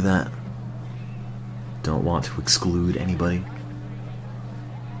want to do that. Don't want to exclude anybody.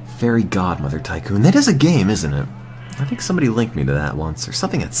 Fairy Godmother Tycoon. That is a game, isn't it? I think somebody linked me to that once, or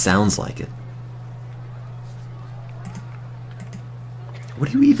something that sounds like it. What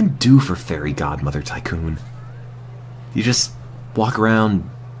do you even do for Fairy Godmother Tycoon? You just walk around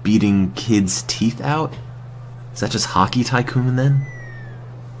beating kids' teeth out? Is that just Hockey Tycoon then?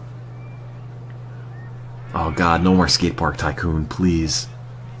 Oh god, no more Skate Park Tycoon, please.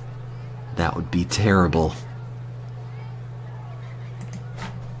 That would be terrible.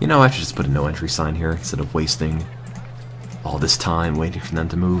 You know, I should just put a no entry sign here instead of wasting all this time waiting for them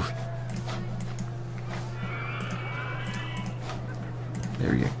to move.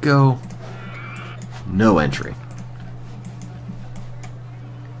 There you go. No entry.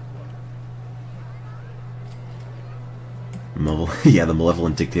 Yeah, the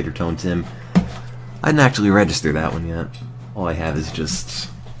Malevolent Dictator MonotoneTim. I didn't actually register that one yet. All I have is just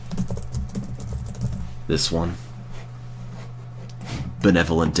this one.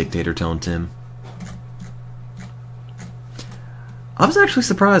 Benevolent Dictator MonotoneTim. I was actually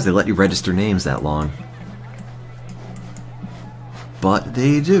surprised they let you register names that long. But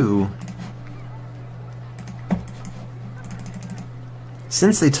they do.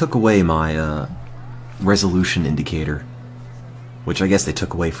 Since they took away my resolution indicator, which I guess they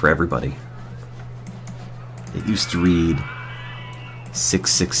took away for everybody. It used to read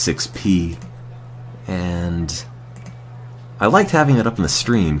 666p, and I liked having it up in the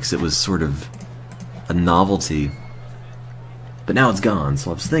stream because it was sort of a novelty. But now it's gone, so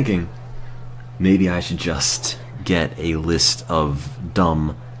I was thinking maybe I should just get a list of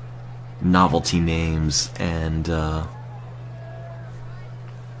dumb novelty names and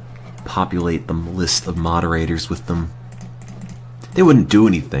populate the list of moderators with them. They wouldn't do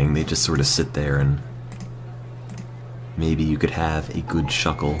anything, they just sort of sit there and maybe you could have a good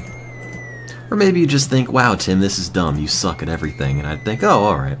chuckle. Or maybe you just think, wow, Tim, this is dumb, you suck at everything. And I'd think, oh,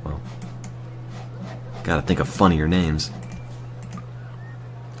 alright, well, gotta think of funnier names.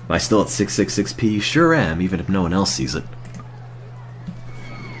 Am I still at 666p? Sure am, even if no one else sees it.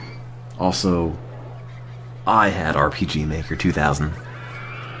 Also, I had RPG Maker 2000.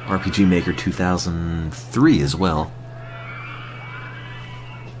 RPG Maker 2003 as well.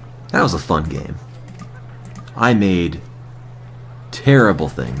 That was a fun game. I made terrible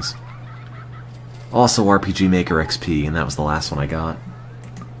things. Also RPG Maker XP, and that was the last one I got.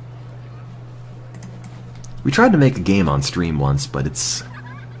 We tried to make a game on stream once, but it's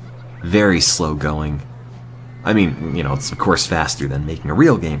very slow going. I mean, you know, it's of course faster than making a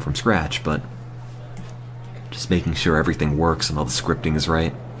real game from scratch, but just making sure everything works and all the scripting is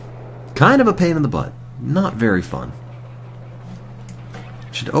right. Kind of a pain in the butt. Not very fun.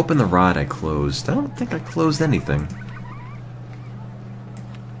 Should open the ride I closed. I don't think I closed anything.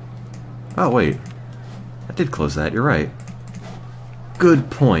 Oh, wait. I did close that, you're right.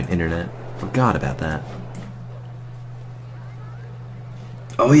 Good point, Internet. Forgot about that.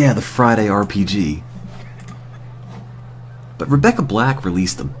 Oh yeah, the Friday RPG. But Rebecca Black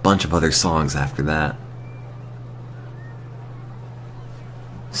released a bunch of other songs after that.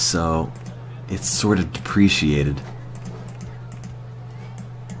 So, it's sort of depreciated.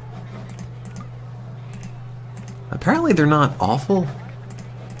 Apparently they're not awful.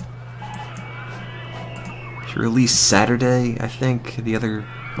 She released Saturday, I think,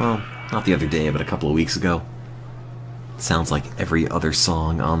 well, not the other day, but a couple of weeks ago. Sounds like every other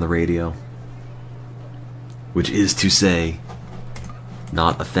song on the radio. Which is to say,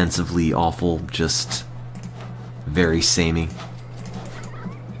 not offensively awful, just very samey.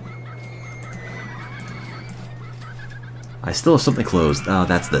 I still have something closed. Oh,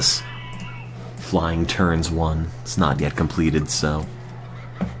 that's this. Flying Turns 1. It's not yet completed, so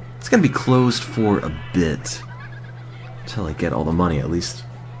it's gonna be closed for a bit. Until I get all the money, at least.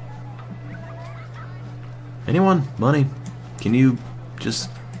 Anyone? Money? Can you just...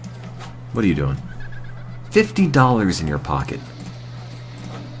 What are you doing? $50 in your pocket.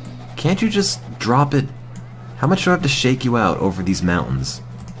 Can't you just drop it? How much do I have to shake you out over these mountains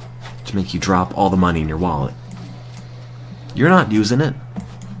to make you drop all the money in your wallet? You're not using it.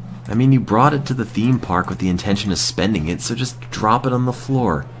 I mean, you brought it to the theme park with the intention of spending it, so just drop it on the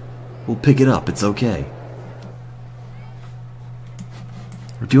floor. We'll pick it up, it's okay.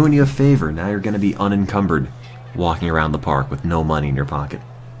 We're doing you a favor, now you're gonna be unencumbered, walking around the park with no money in your pocket.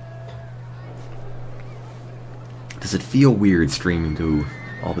 Does it feel weird streaming to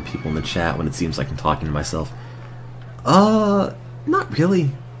all the people in the chat when it seems like I'm talking to myself? Not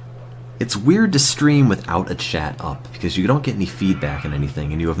really. It's weird to stream without a chat up, because you don't get any feedback on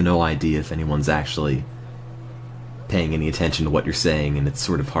anything, and you have no idea if anyone's actually paying any attention to what you're saying, and it's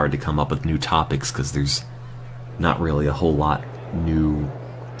sort of hard to come up with new topics, because there's not really a whole lot new,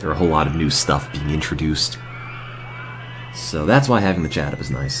 or a whole lot of new stuff being introduced. So that's why having the chat up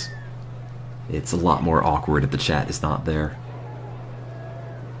is nice. It's a lot more awkward if the chat is not there.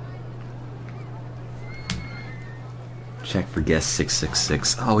 Check for guest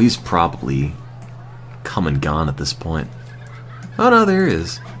 666. Oh, he's probably come and gone at this point. Oh no, there he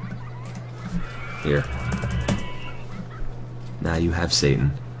is. Here. Now you have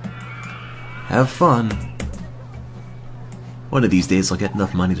Satan. Have fun. One of these days I'll get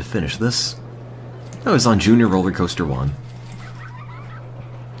enough money to finish this. I was on Junior Roller Coaster 1.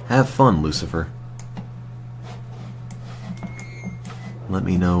 Have fun, Lucifer. Let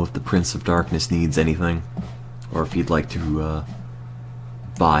me know if the Prince of Darkness needs anything. Or if you'd like to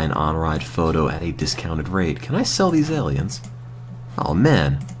buy an on-ride photo at a discounted rate. Can I sell these aliens? Oh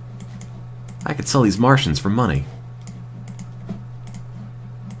man. I could sell these Martians for money.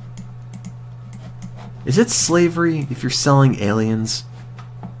 Is it slavery if you're selling aliens?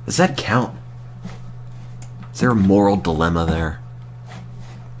 Does that count? Is there a moral dilemma there?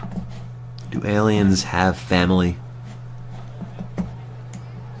 Do aliens have family?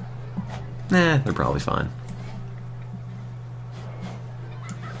 Nah, they're probably fine.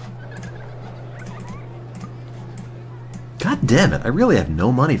 God damn it, I really have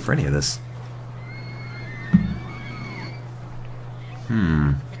no money for any of this.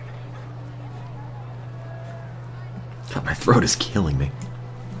 God, my throat is killing me.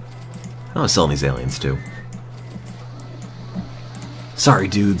 I was selling these aliens too. Sorry,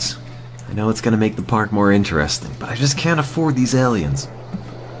 dudes. I know it's gonna make the park more interesting, but I just can't afford these aliens.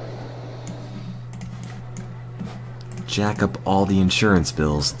 Jack up all the insurance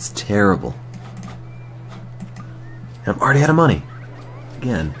bills. It's terrible. And I'm already out of money.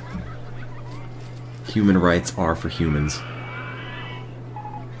 Again. Human rights are for humans.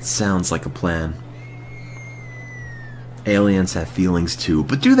 Sounds like a plan. Aliens have feelings too,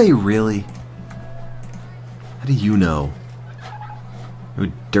 but do they really? How do you know? You're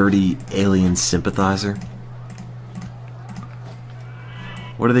a dirty alien sympathizer?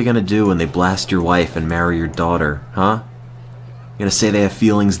 What are they gonna do when they blast your wife and marry your daughter, huh? You gonna say they have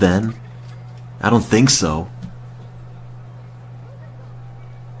feelings then? I don't think so.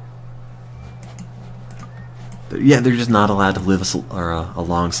 Yeah, they're just not allowed to live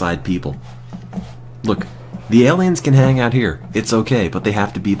alongside people. Look, the aliens can hang out here. It's okay, but they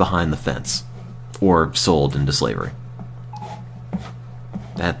have to be behind the fence. Or sold into slavery.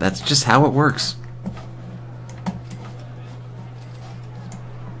 That's just how it works.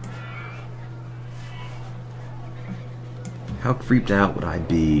 How creeped out would I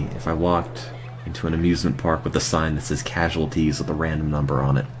be if I walked into an amusement park with a sign that says casualties with a random number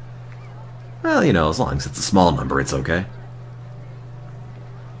on it? Well, you know, as long as it's a small number, it's okay.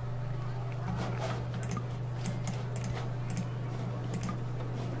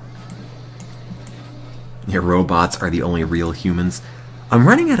 Your robots are the only real humans. I'm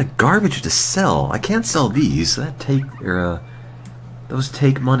running out of garbage to sell. I can't sell these. Those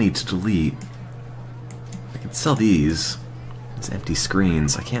take money to delete. I can sell these. It's empty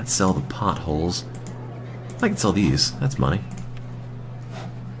screens. I can't sell the potholes. I can sell these. That's money.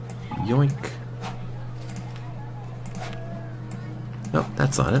 Yoink. Nope,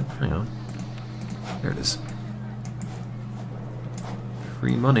 that's not it. Hang on. There it is.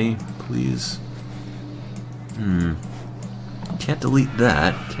 Free money, please. Can't delete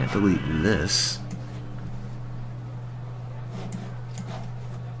that. Can't delete this.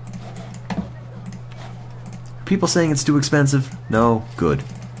 People saying it's too expensive? No? Good.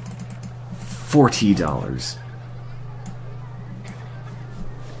 $40.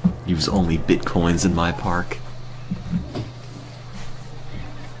 Use only bitcoins in my park.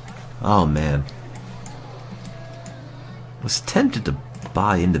 Oh man. Was tempted to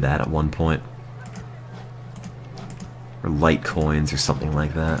buy into that at one point. Or Litecoins or something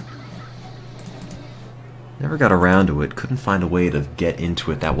like that. Never got around to it. Couldn't find a way to get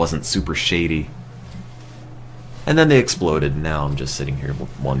into it that wasn't super shady. And then they exploded, and now I'm just sitting here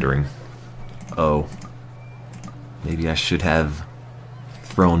wondering, oh, maybe I should have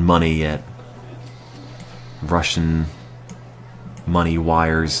thrown money at Russian money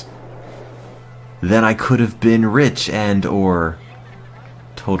wires. Then I could have been rich and or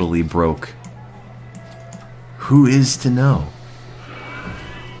totally broke. Who is to know?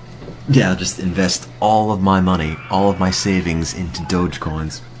 Yeah, I'll just invest all of my money, all of my savings into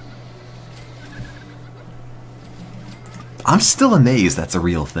Dogecoins. I'm still amazed that's a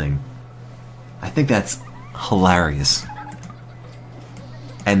real thing. I think that's hilarious.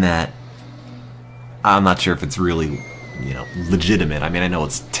 And that I'm not sure if it's really, you know, legitimate. I mean, I know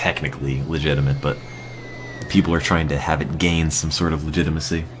it's technically legitimate, but people are trying to have it gain some sort of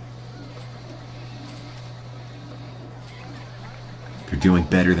legitimacy. They're doing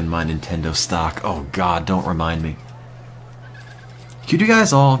better than my Nintendo stock. Oh god, don't remind me. Could you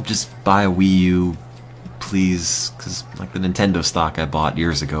guys all just buy a Wii U, please? Because like the Nintendo stock I bought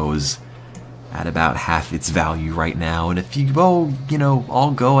years ago is at about half its value right now. And if you all, you know,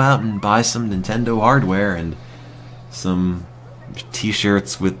 all go out and buy some Nintendo hardware and some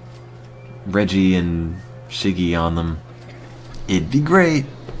t-shirts with Reggie and Shiggy on them, it'd be great.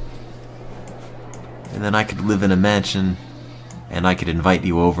 And then I could live in a mansion, and I could invite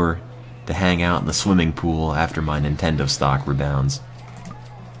you over to hang out in the swimming pool after my Nintendo stock rebounds.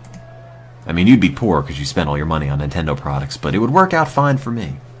 I mean, you'd be poor because you spent all your money on Nintendo products, but it would work out fine for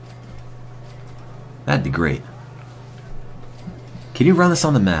me. That'd be great. Can you run this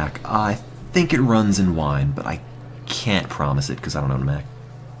on the Mac? I think it runs in Wine, but I can't promise it because I don't own a Mac.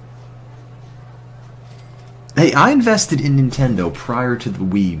 Hey, I invested in Nintendo prior to the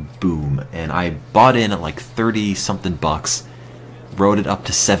Wii boom, and I bought in at like 30-something bucks, rode it up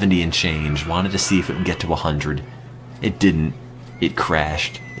to 70 and change, wanted to see if it would get to 100. It didn't. It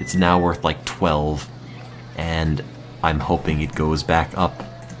crashed. It's now worth like 12, and I'm hoping it goes back up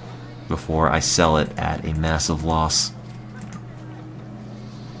before I sell it at a massive loss.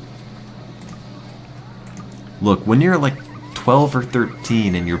 Look, when you're like 12 or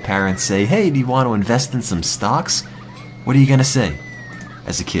 13 and your parents say, hey, do you want to invest in some stocks? What are you gonna say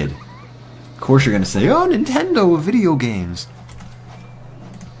as a kid? Of course you're gonna say, oh, Nintendo video games.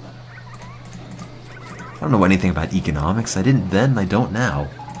 I don't know anything about economics. I didn't then, I don't now.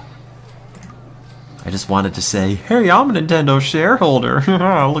 I just wanted to say, hey, I'm a Nintendo shareholder.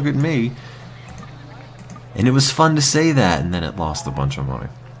 Look at me. And it was fun to say that, and then it lost a bunch of money.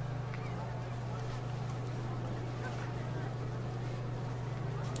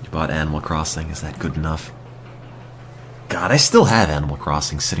 You bought Animal Crossing. Is that good enough? God, I still have Animal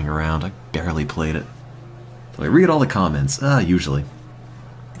Crossing sitting around. I barely played it. So I read all the comments. Usually.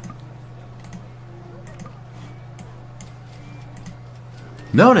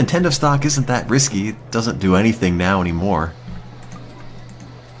 No, Nintendo stock isn't that risky. It doesn't do anything now anymore.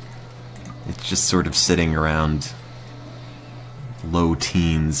 It's just sort of sitting around low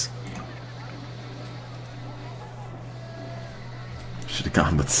teens. Should have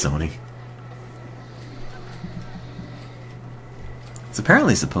gone with Sony. It's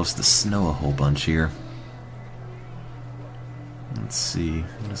apparently supposed to snow a whole bunch here. Let's see,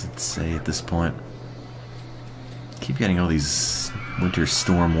 what does it say at this point? Keep getting all these winter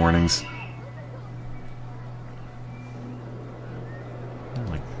storm warnings.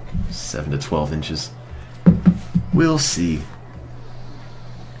 Like 7 to 12 inches. We'll see.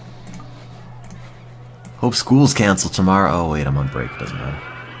 Hope school's canceled tomorrow. Oh wait, I'm on break. Doesn't matter.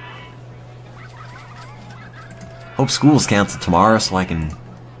 Hope school's canceled tomorrow so I can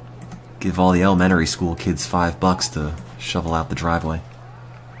give all the elementary school kids $5 to shovel out the driveway.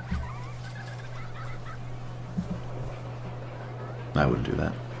 I wouldn't do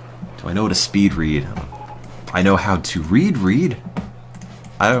that. Do I know how to speed read? I know how to read.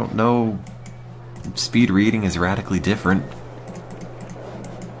 I don't know. Speed reading is radically different.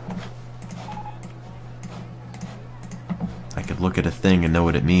 I could look at a thing and know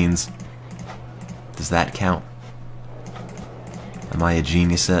what it means. Does that count? Am I a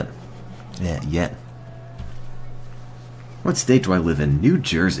genius yet? Yeah, yet. What state do I live in? New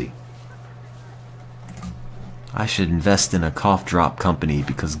Jersey. I should invest in a cough drop company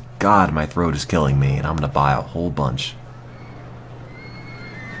because, God, my throat is killing me and I'm gonna buy a whole bunch.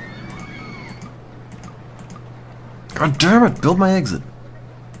 God damn it! Build my exit!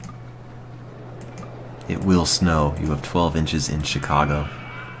 It will snow. You have 12 inches in Chicago.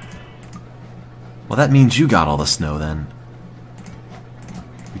 Well, that means you got all the snow then.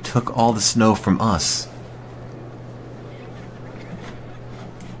 You took all the snow from us.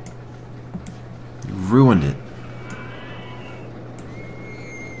 You ruined it.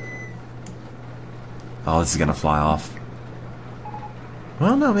 Oh, this is gonna fly off.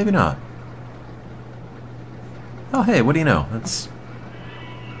 Well, no, maybe not. Oh, hey, what do you know? That's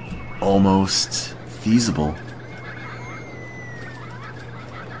almost feasible.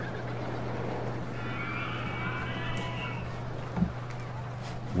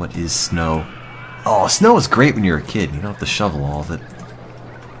 What is snow? Oh, snow is great when you're a kid. You don't have to shovel all of it.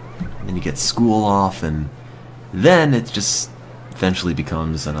 And then you get school off, and then it just eventually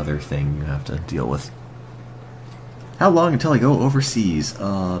becomes another thing you have to deal with. How long until I go overseas?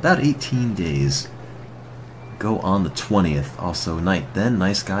 About 18 days. Go on the 20th. Also night. Then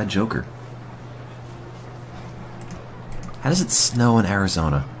nice guy Joker. How does it snow in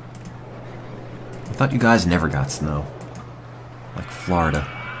Arizona? I thought you guys never got snow. Like Florida.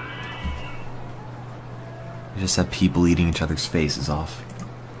 You just have people eating each other's faces off.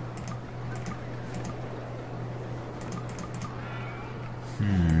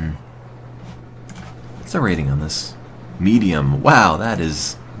 What's the rating on this? Medium. Wow, that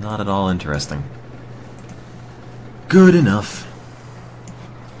is not at all interesting. Good enough.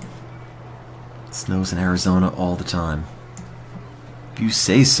 It snows in Arizona all the time. If you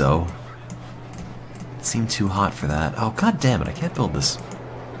say so. It seemed too hot for that. Oh, god damn it, I can't build this.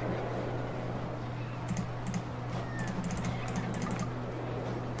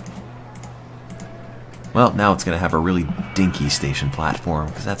 Well, now it's going to have a really dinky station platform,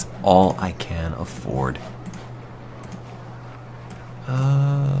 because that's all I can afford.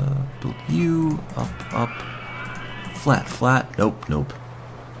 Build you, up, flat, flat, nope, nope.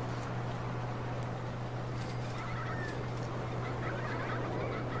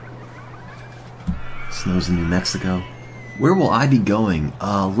 Snows in New Mexico. Where will I be going?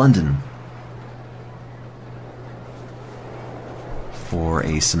 London. For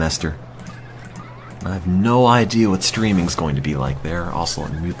a semester. I have no idea what streaming's going to be like there. Also,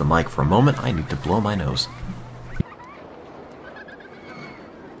 let me mute the mic for a moment. I need to blow my nose.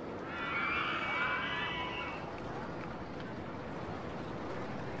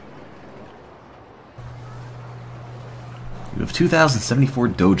 You have 2,074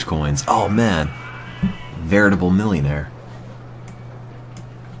 Dogecoins. Oh man. Veritable millionaire.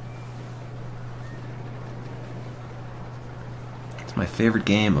 It's my favorite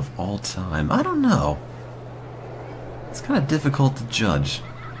game of all time. I don't know. It's kind of difficult to judge.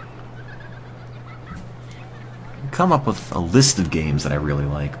 I come up with a list of games that I really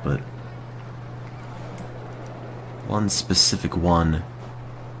like, but one specific one,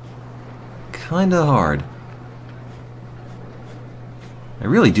 kinda hard. I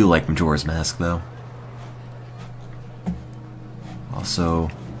really do like Majora's Mask, though. Also,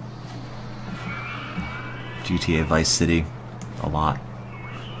 GTA Vice City, a lot.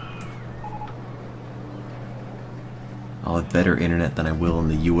 I'll have better internet than I will in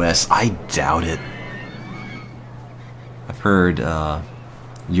the US. I doubt it. I've heard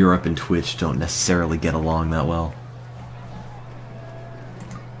Europe and Twitch don't necessarily get along that well.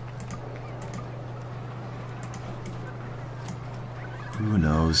 Who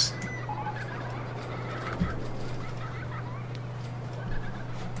knows?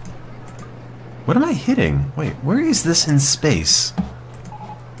 What am I hitting? Wait, where is this in space?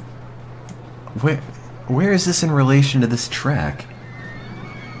 Where is this in relation to this track?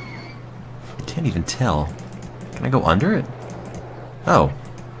 I can't even tell. Can I go under it? Oh.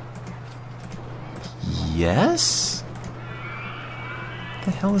 Yes? What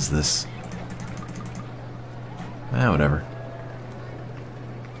the hell is this? Ah, whatever.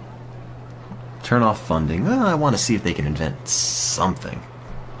 Turn off funding. Well, I want to see if they can invent something.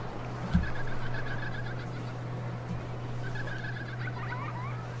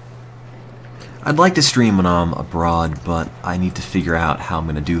 I'd like to stream when I'm abroad, but I need to figure out how I'm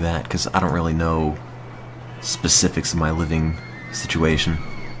going to do that, because I don't really know specifics of my living situation.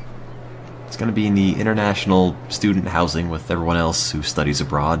 It's going to be in the international student housing with everyone else who studies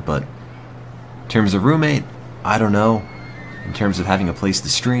abroad, but in terms of roommate, I don't know. In terms of having a place to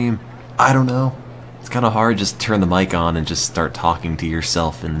stream, I don't know. It's kind of hard just to turn the mic on and just start talking to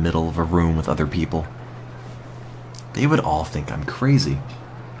yourself in the middle of a room with other people. They would all think I'm crazy.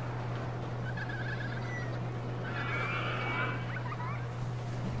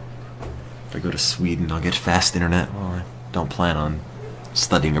 If I go to Sweden, I'll get fast internet. Well, I don't plan on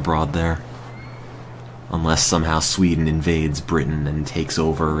studying abroad there. Unless somehow Sweden invades Britain and takes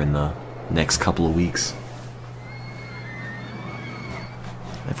over in the next couple of weeks.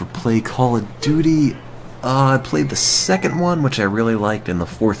 Ever play Call of Duty? I played the second one, which I really liked, and the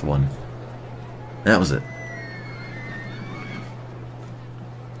fourth one. That was it.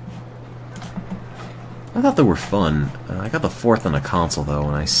 I thought they were fun. I got the fourth on a console, though,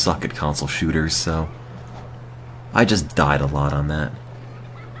 and I suck at console shooters, so I just died a lot on that.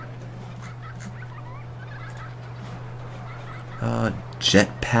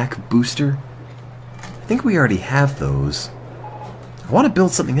 Jetpack booster? I think we already have those. I want to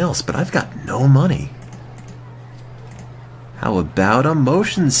build something else, but I've got no money. How about a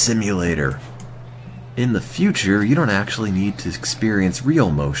motion simulator? In the future, you don't actually need to experience real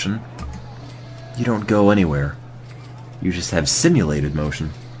motion. You don't go anywhere. You just have simulated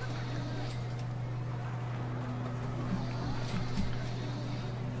motion.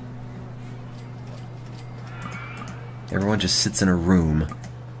 Everyone just sits in a room.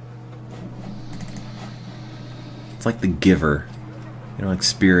 It's like The Giver. You don't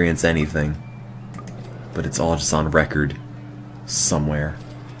experience anything. But it's all just on record. Somewhere.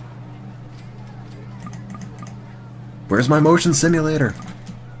 Where's my motion simulator?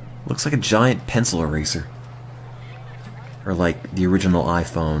 Looks like a giant pencil eraser. Or like the original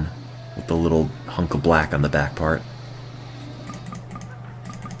iPhone with the little hunk of black on the back part.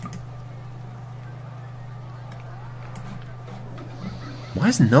 Why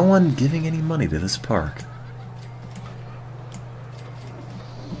is no one giving any money to this park?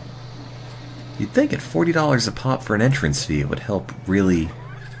 You'd think at $40 a pop for an entrance fee it would help really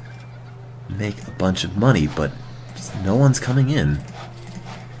make a bunch of money, but just no one's coming in.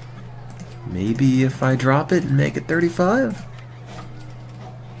 Maybe if I drop it and make it 35?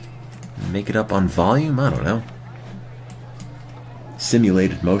 Make it up on volume? I don't know.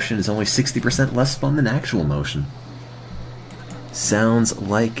 Simulated motion is only 60% less fun than actual motion. Sounds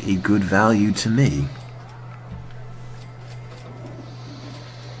like a good value to me.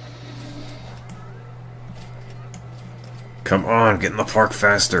 Come on, get in the park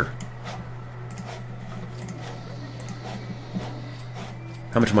faster.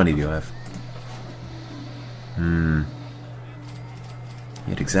 How much money do you have? You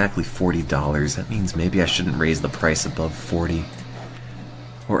had exactly $40. That means maybe I shouldn't raise the price above 40.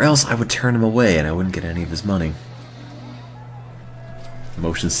 Or else I would turn him away and I wouldn't get any of his money.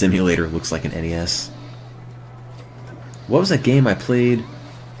 Motion simulator looks like an NES. What was that game I played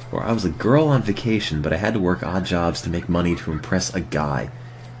where I was a girl on vacation, but I had to work odd jobs to make money to impress a guy?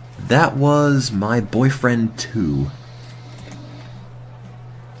 That was My Boyfriend 2.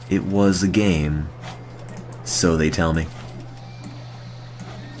 It was a game, so they tell me.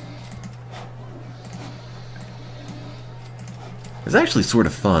 It was actually sort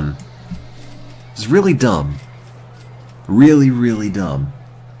of fun. It was really dumb. Really, really dumb.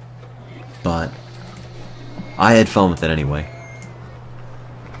 But I had fun with it anyway.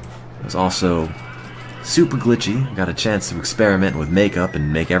 It was also super glitchy. I got a chance to experiment with makeup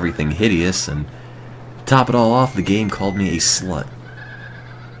and make everything hideous, and to top it all off, the game called me a slut.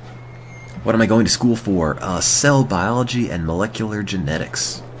 What am I going to school for? Cell biology and molecular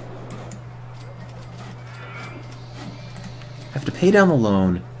genetics. I have to pay down the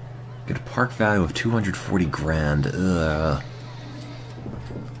loan, get a park value of 240 grand. Ugh.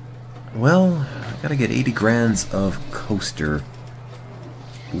 Well, I gotta get 80 grands of coaster.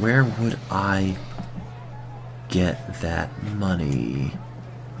 Where would I get that money?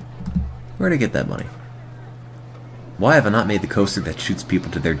 Where'd I get that money? Why have I not made the coaster that shoots people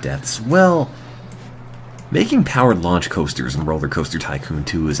to their deaths? Well, making powered launch coasters in RollerCoaster Tycoon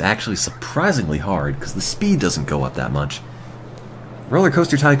 2 is actually surprisingly hard because the speed doesn't go up that much.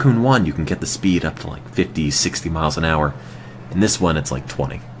 RollerCoaster Tycoon 1, you can get the speed up to like 50, 60 miles an hour. In this one, it's like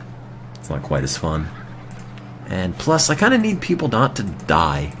 20. It's not quite as fun. And plus, I kind of need people not to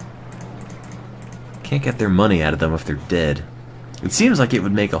die. Can't get their money out of them if they're dead. It seems like it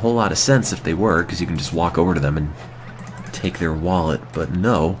would make a whole lot of sense if they were, because you can just walk over to them and take their wallet, but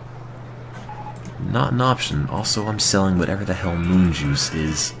no. Not an option. Also, I'm selling whatever the hell moon juice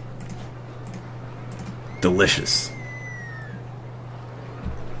is. Delicious.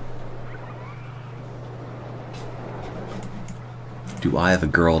 Do I have a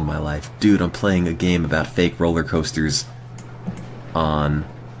girl in my life? Dude, I'm playing a game about fake roller coasters on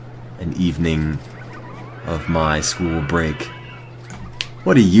an evening of my school break.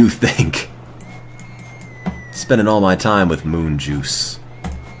 What do you think? Spending all my time with moon juice.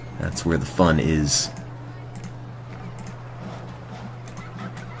 That's where the fun is.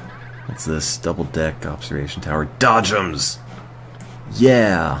 What's this? Double deck observation tower. Dodgems!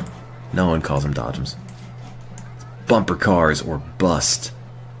 Yeah! No one calls them Dodgems. Bumper cars or bust.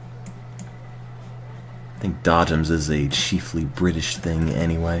 I think Dodgems is a chiefly British thing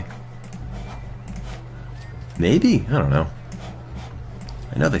anyway. Maybe? I don't know.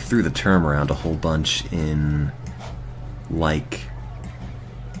 I know they threw the term around a whole bunch in, like,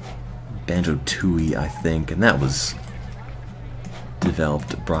 Banjo-Tooie, I think, and that was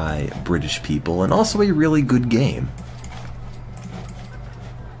developed by British people, and also a really good game.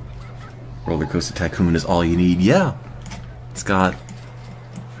 RollerCoaster Tycoon is all you need. Yeah, it's got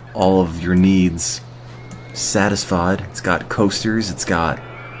all of your needs satisfied. It's got coasters, it's got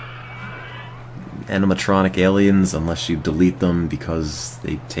animatronic aliens, unless you delete them because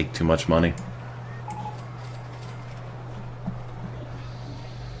they take too much money.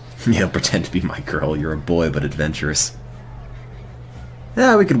 Yeah, pretend to be my girl. You're a boy, but adventurous.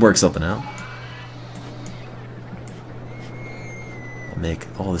 Yeah, we could work something out. I'll make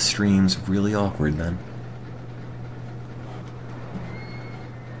all the streams really awkward then.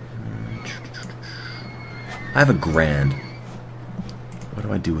 I have a grand. What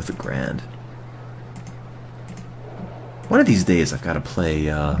do I do with a grand? One of these days I've got to play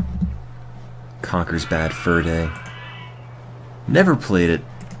Conker's Bad Fur Day. Never played it.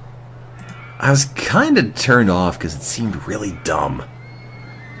 I was kind of turned off because it seemed really dumb.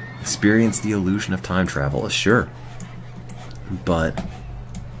 Experience the illusion of time travel, sure. But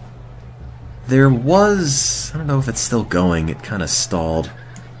there was, I don't know if it's still going, it kind of stalled,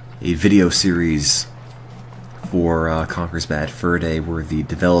 a video series for Conker's Bad Fur Day where the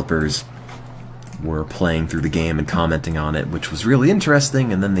developers were playing through the game and commenting on it, which was really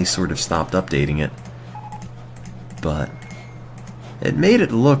interesting, and then they sort of stopped updating it. But it made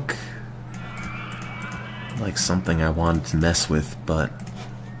it look like something I wanted to mess with, but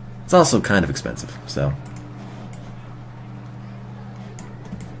it's also kind of expensive, so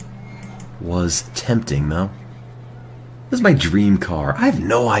was tempting though. This is my dream car. I have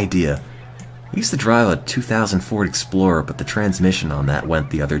no idea. I used to drive a 2000 Ford Explorer, but the transmission on that went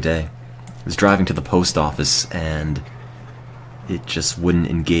the other day. I was driving to the post office and it just wouldn't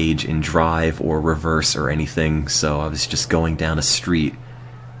engage in drive or reverse or anything, so I was just going down a street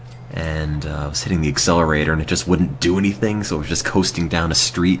and I was hitting the accelerator and it just wouldn't do anything, so it was just coasting down a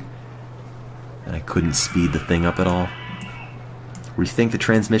street and I couldn't speed the thing up at all. Rethink the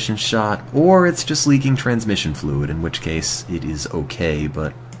transmission shot, or it's just leaking transmission fluid, in which case it is okay,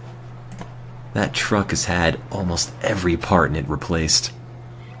 but that truck has had almost every part in it replaced.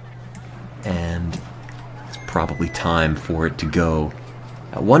 And it's probably time for it to go.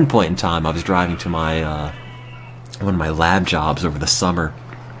 At one point in time, I was driving to my one of my lab jobs over the summer,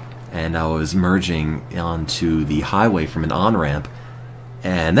 and I was merging onto the highway from an on-ramp,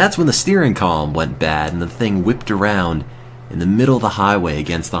 and that's when the steering column went bad, and the thing whipped around in the middle of the highway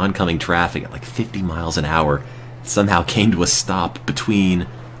against the oncoming traffic at like 50 miles an hour. It somehow came to a stop between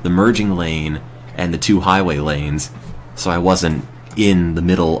the merging lane and the two highway lanes, so I wasn't in the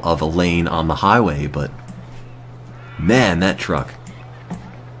middle of a lane on the highway, but man, that truck,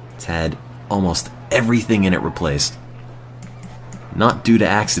 it's had almost everything in it replaced. Not due to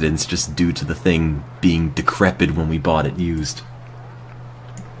accidents, just due to the thing being decrepit when we bought it used.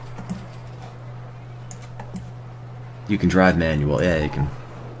 You can drive manual. Yeah, you can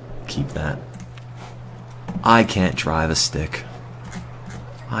keep that. I can't drive a stick.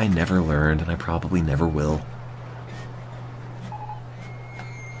 I never learned, and I probably never will.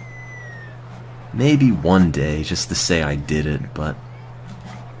 Maybe one day, just to say I did it, but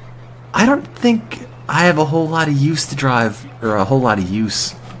I don't think I have a whole lot of use to drive, or a whole lot of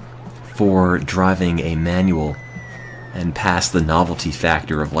use for driving a manual and past the novelty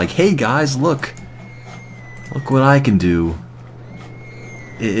factor of like, hey guys, look what I can do.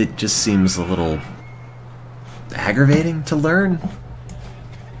 It just seems a little aggravating to learn.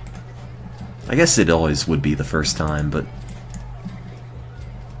 I guess it always would be the first time, but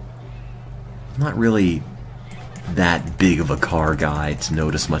I'm not really that big of a car guy to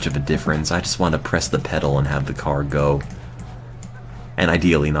notice much of a difference. I just want to press the pedal and have the car go. And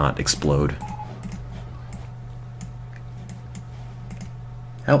ideally not explode.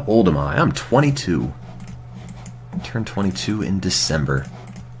 How old am I? I'm 22. I turned 22 in December.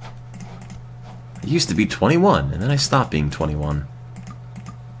 I used to be 21, and then I stopped being 21.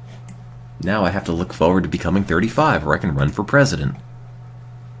 Now I have to look forward to becoming 35, where I can run for president.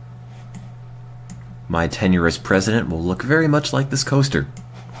 My tenure as president will look very much like this coaster.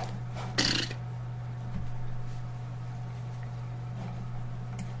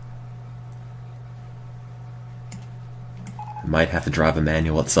 I might have to drive a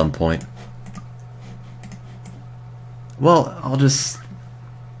manual at some point. Well, I'll just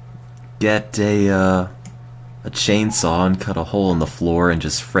get a chainsaw and cut a hole in the floor and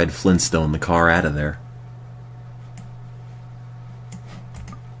just Fred Flintstone the car out of there.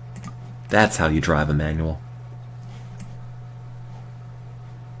 That's how you drive a manual.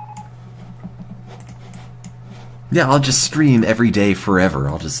 Yeah, I'll just stream every day forever.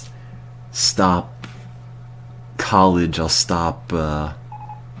 I'll just stop college, I'll stop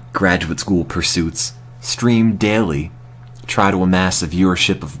graduate school pursuits, stream daily, try to amass a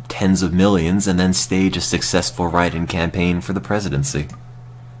viewership of tens of millions, and then stage a successful write-in campaign for the presidency.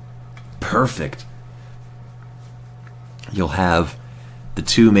 Perfect. You'll have the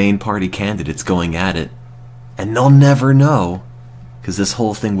two main party candidates going at it, and they'll never know, because this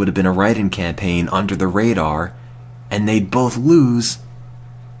whole thing would have been a write-in campaign under the radar, and they'd both lose,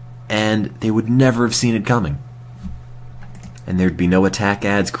 and they would never have seen it coming. And there'd be no attack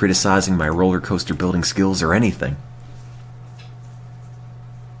ads criticizing my roller coaster building skills or anything.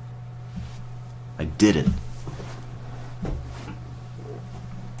 I did it.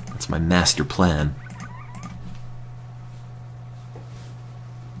 That's my master plan.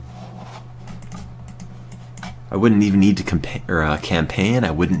 I wouldn't even need to campaign.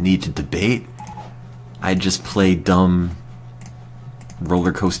 I wouldn't need to debate. I'd just play dumb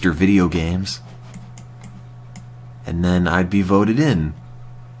roller coaster video games, and then I'd be voted in,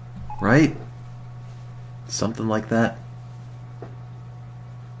 right? Something like that.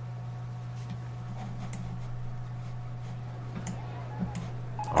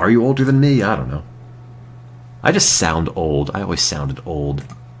 Are you older than me? I don't know. I just sound old. I always sounded old.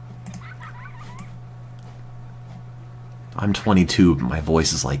 I'm 22, but my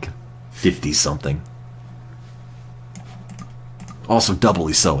voice is like 50-something. Also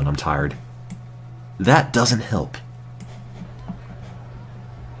doubly so, and I'm tired. That doesn't help.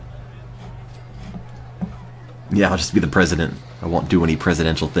 Yeah, I'll just be the president. I won't do any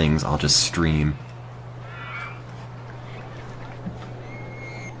presidential things. I'll just stream.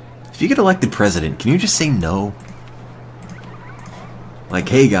 If you get elected president, can you just say no? Like,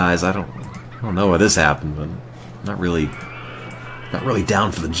 hey guys, I don't know why this happened, but not really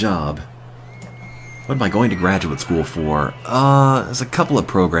down for the job. What am I going to graduate school for? There's a couple of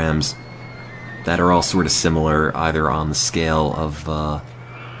programs that are all sort of similar, either on the scale of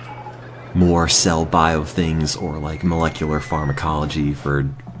more cell bio things or like molecular pharmacology for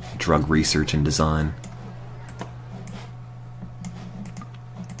drug research and design.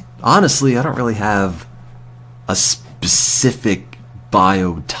 Honestly, I don't really have a specific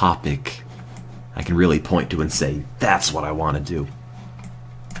bio topic I can really point to and say, that's what I want to do.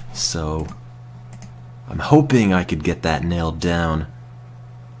 So, I'm hoping I could get that nailed down.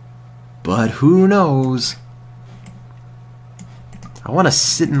 But who knows? I want to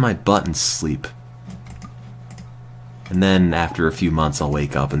sit in my butt and sleep. And then after a few months I'll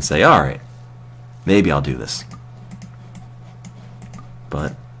wake up and say, alright, maybe I'll do this.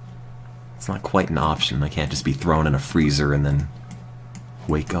 But it's not quite an option. I can't just be thrown in a freezer and then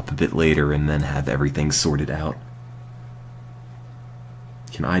wake up a bit later and then have everything sorted out.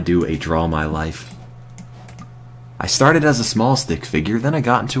 Can I do a draw my life? I started as a small stick figure, then I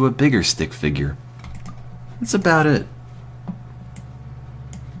got into a bigger stick figure. That's about it.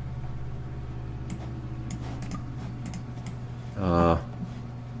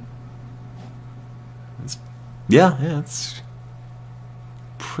 Yeah, that's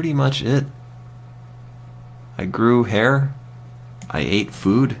pretty much it. I grew hair. I ate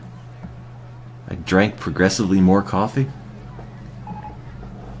food. I drank progressively more coffee.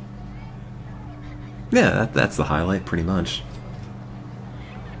 Yeah, that's the highlight, pretty much.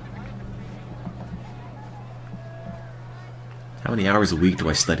 How many hours a week do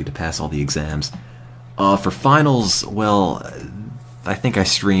I study to pass all the exams? For finals, well, I think I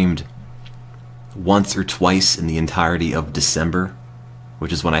streamed once or twice in the entirety of December,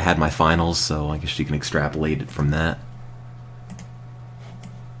 which is when I had my finals, so I guess you can extrapolate it from that.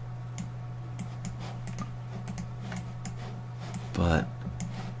 But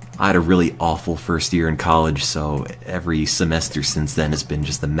I had a really awful first year in college, so every semester since then has been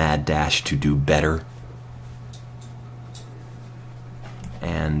just a mad dash to do better.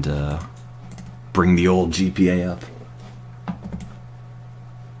 And bring the old GPA up.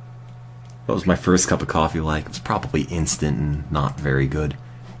 What was my first cup of coffee like? It was probably instant and not very good.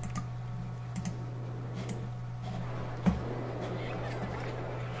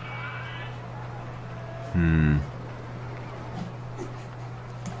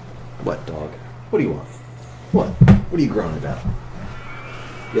 What, dog? What do you want? What? What are you groaning about?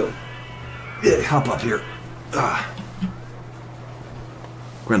 Yo. Yeah, hop up here.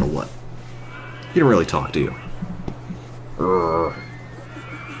 Grendel, what? You don't really talk, do you?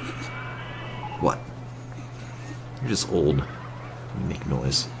 What? You're just old. You make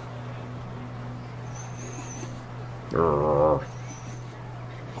noise.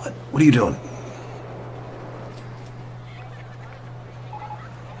 What? What are you doing?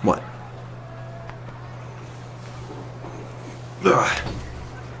 What?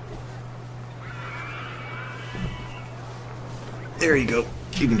 There you go.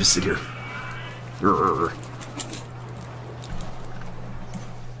 You can just sit here.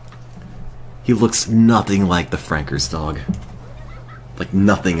 He looks nothing like the Frankers dog. Like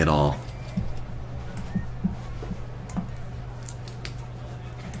nothing at all.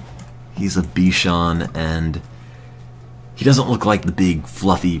 He's a Bichon, and he doesn't look like the big,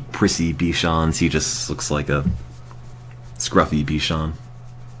 fluffy, prissy Bichons. He just looks like a scruffy Bichon.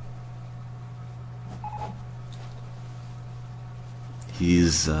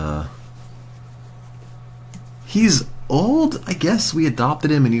 He's old, I guess. We adopted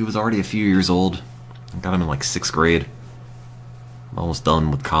him and he was already a few years old. I got him in like 6th grade. I'm almost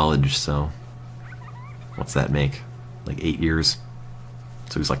done with college, so what's that make? Like 8 years?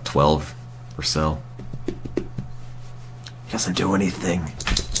 So he's like 12 or so. He doesn't do anything.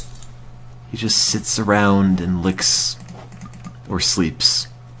 He just sits around and licks or sleeps.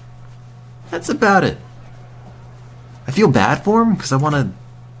 That's about it. I feel bad for him because I want to,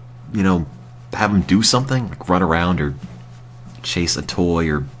 you know, have him do something, like run around or chase a toy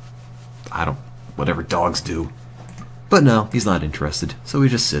or, I don't, whatever dogs do. But no, he's not interested, so he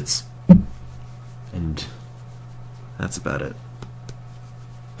just sits. And that's about it.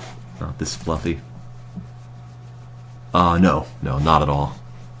 Not this fluffy. No, not at all.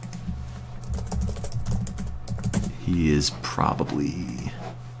 He is probably...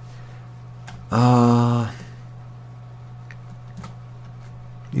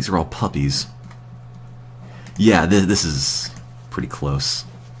 These are all puppies. Yeah, this is pretty close.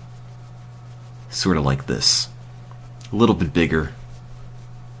 Sort of like this. A little bit bigger.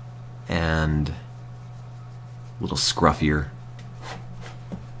 And a little scruffier.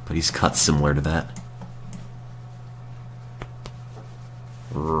 But he's cut similar to that.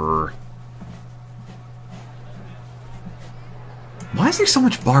 Why is there so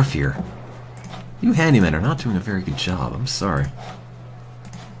much barf here? You handymen are not doing a very good job. I'm sorry.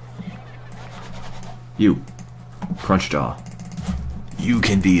 You, Crunchjaw. You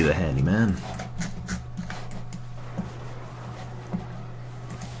can be the handyman.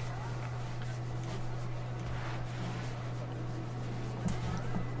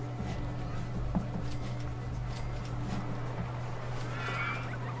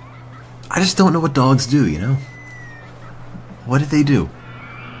 I just don't know what dogs do, you know? What do they do?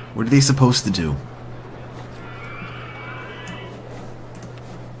 What are they supposed to do?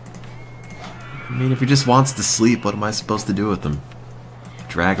 I mean, if he just wants to sleep, what am I supposed to do with him?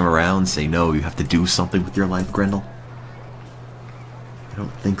 Drag him around, say, no, you have to do something with your life, Grendel? I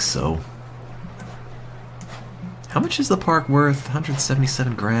don't think so. How much is the park worth?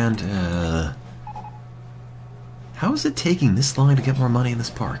 177 grand? How is it taking this long to get more money in this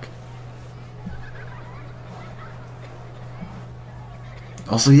park?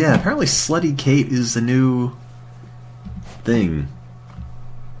 Also, yeah, apparently Slutty Kate is a new thing.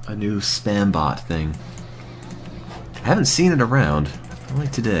 A new spam bot thing. I haven't seen it around. Only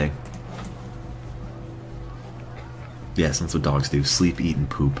today. Yes, that's what dogs do. Sleep, eat, and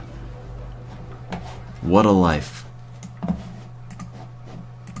poop. What a life. I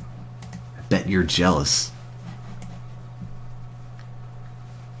bet you're jealous.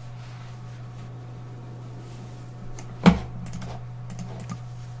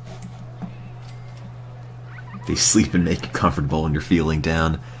 They sleep and make you comfortable when you're feeling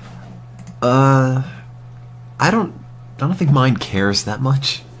down. I don't think mine cares that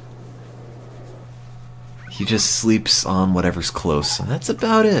much. He just sleeps on whatever's close, and that's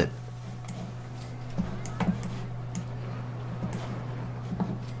about it.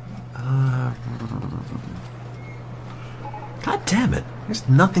 God damn it. There's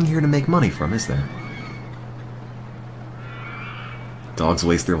nothing here to make money from, is there? Dogs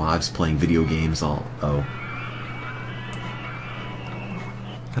waste their lives playing video games all... Oh.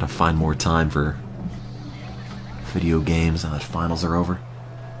 Gotta find more time for video games now that finals are over.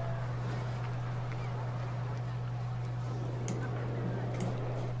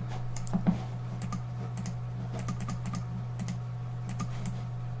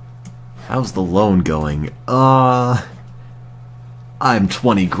 How's the loan going? I'm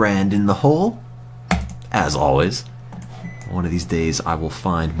 20 grand in the hole. As always. One of these days I will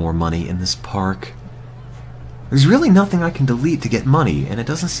find more money in this park. There's really nothing I can delete to get money, and it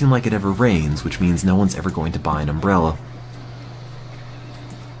doesn't seem like it ever rains, which means no one's ever going to buy an umbrella.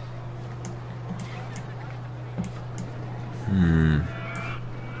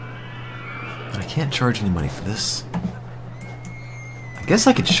 I can't charge any money for this. I guess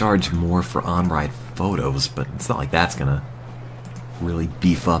I could charge more for on-ride photos, but it's not like that's gonna really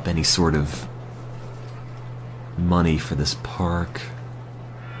beef up any sort of money for this park.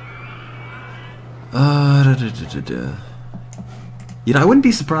 You know, I wouldn't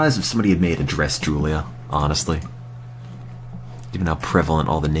be surprised if somebody had made a Dress Julia, honestly. Given how prevalent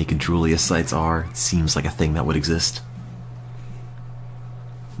all the Naked Julia sites are, it seems like a thing that would exist.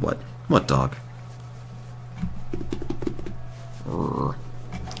 What? What dog?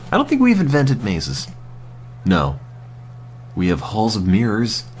 I don't think we've invented mazes. No. We have halls of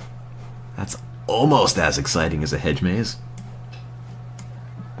mirrors. That's almost as exciting as a hedge maze.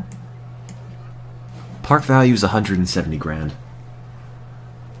 Park value is 170 grand.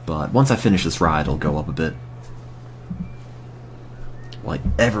 But once I finish this ride, it'll go up a bit. Will I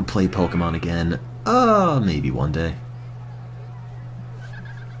ever play Pokemon again? Maybe one day.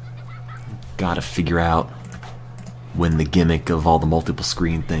 Gotta figure out when the gimmick of all the multiple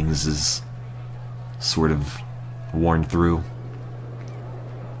screen things is sort of worn through.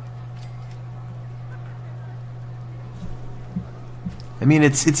 I mean,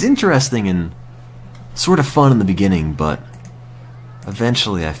 it's interesting and sort of fun in the beginning, but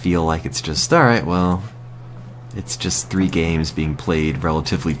eventually I feel like it's just, alright, well, it's just 3 games being played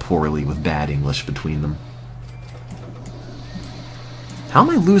relatively poorly with bad English between them. How am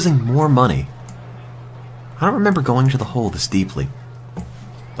I losing more money? I don't remember going to the hole this deeply.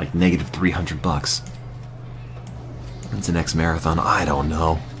 Like negative 300 bucks. When's the next marathon? I don't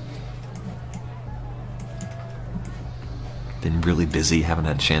know. Been really busy, haven't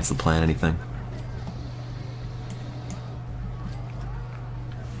had a chance to plan anything.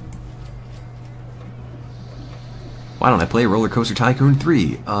 Why don't I play RollerCoaster Tycoon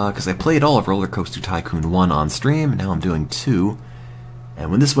 3? Because I played all of RollerCoaster Tycoon 1 on stream, now I'm doing 2.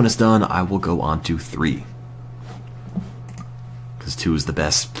 And when this one is done, I will go on to 3. Because 2 is the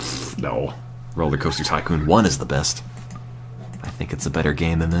best. Pfft, no. RollerCoaster Tycoon 1 is the best. I think it's a better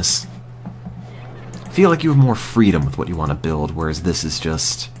game than this. I feel like you have more freedom with what you want to build, whereas this is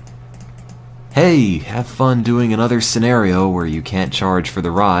just, hey, have fun doing another scenario where you can't charge for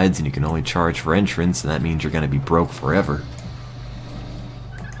the rides and you can only charge for entrance, and that means you're going to be broke forever.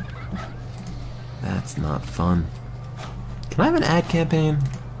 That's not fun. Can I have an ad campaign?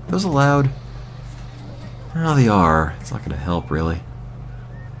 Are those allowed? Oh, they are. It's not going to help, really.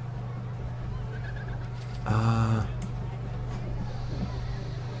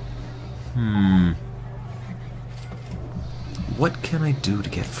 What can I do to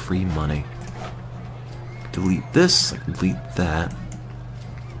get free money? Delete this, I can delete that.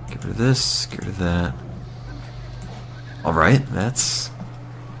 Get rid of this, get rid of that. Alright, that's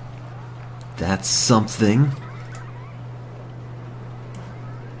something.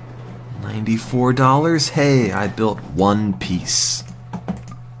 $94? Hey, I built one piece.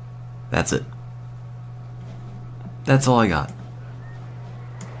 That's it. That's all I got.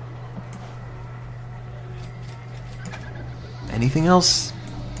 Anything else?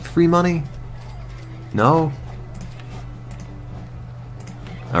 Free money? No?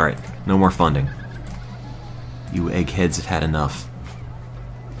 Alright, no more funding. You eggheads have had enough.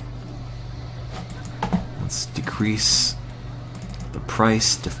 Let's decrease the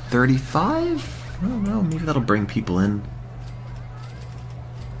price to 35? I don't know, maybe that'll bring people in.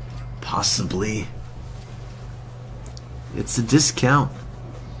 Possibly. It's a discount.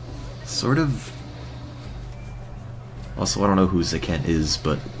 Sort of. Also, I don't know who Zaken is,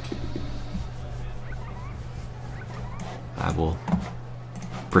 but I will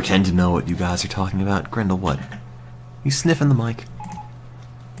pretend to know what you guys are talking about. Grendel, what? You sniffing the mic?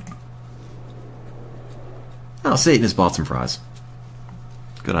 Oh, Satan has bought some fries.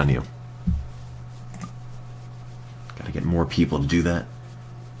 Good on you. Gotta get more people to do that.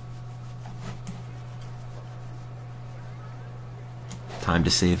 Time to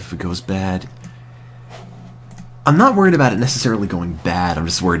save if it goes bad. I'm not worried about it necessarily going bad, I'm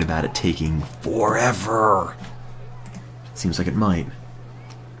just worried about it taking forever. It seems like it might.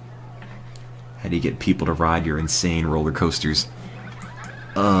 How do you get people to ride your insane roller coasters?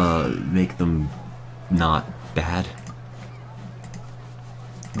 Make them not bad.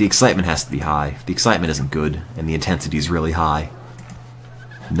 The excitement has to be high. If the excitement isn't good, and the intensity is really high,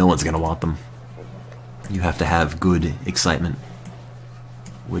 No one's gonna want them. You have to have good excitement,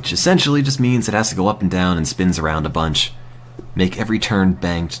 which essentially just means it has to go up and down and spins around a bunch. Make every turn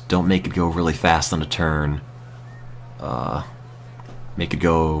banked. Don't make it go really fast on a turn. Make it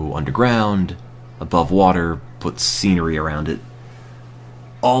go underground, above water, put scenery around it.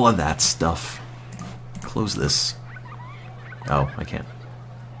 All of that stuff. Close this. Oh, I can't.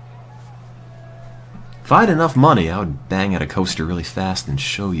 If I had enough money, I would bang out a coaster really fast and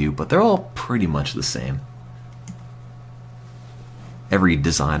show you, but they're all pretty much the same. Every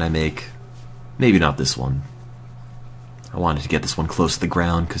design I make, maybe not this one. I wanted to get this one close to the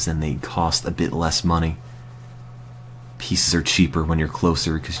ground because then they cost a bit less money. Pieces are cheaper when you're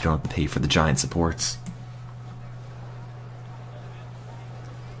closer because you don't have to pay for the giant supports.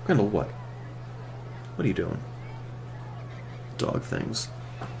 Randall, what? What are you doing? Dog things.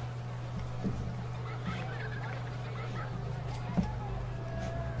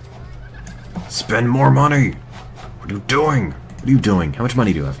 Spend more money! What are you doing? What are you doing? How much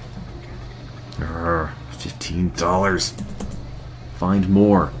money do you have? $15. Find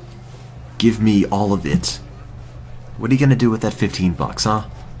more. Give me all of it. What are you gonna do with that 15 bucks, huh?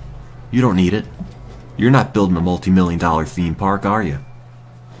 You don't need it. You're not building a multi-million-dollar theme park, are you?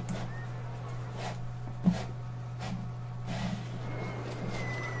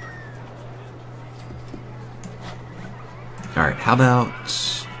 Alright, how about...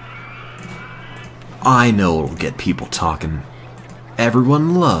 I know it'll get people talking.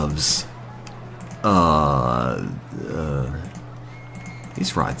 Everyone loves...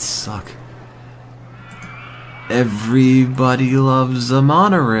 These rides suck. Everybody loves a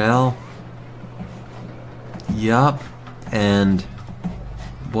monorail. Yup. And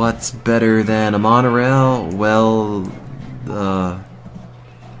what's better than a monorail? Well, I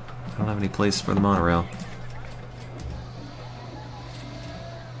don't have any place for the monorail.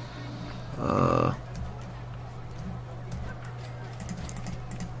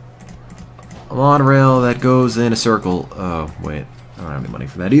 A monorail that goes in a circle. Oh, wait. I don't have any money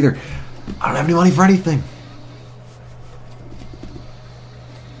for that either. I don't have any money for anything.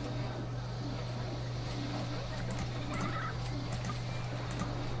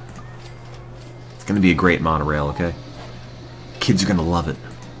 It's gonna be a great monorail, okay? Kids are gonna love it.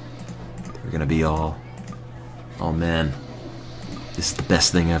 They're gonna be all... Oh man. This is the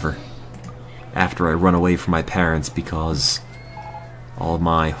best thing ever. After I run away from my parents because... all of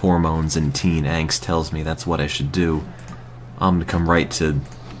my hormones and teen angst tells me that's what I should do, I'm gonna come right to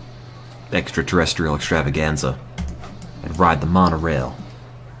Extraterrestrial Extravaganza and ride the monorail.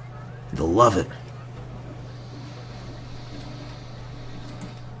 They'll love it.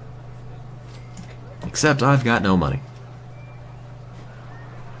 Except I've got no money.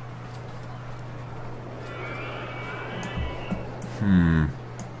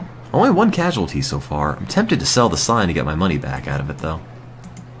 Only one casualty so far. I'm tempted to sell the sign to get my money back out of it, though.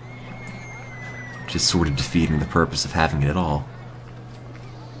 Just sort of defeating the purpose of having it at all.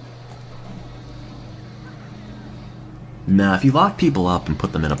 Nah, if you lock people up and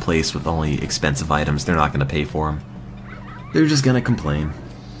put them in a place with only expensive items, they're not going to pay for them. They're just going to complain.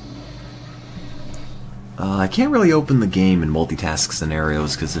 I can't really open the game in multitask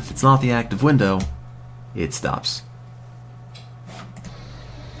scenarios, because if it's not the active window, it stops.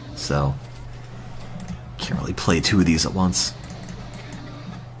 So, can't really play two of these at once.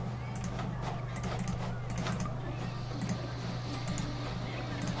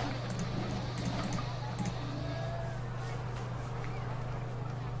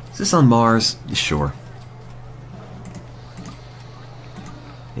 Is this on Mars? Sure.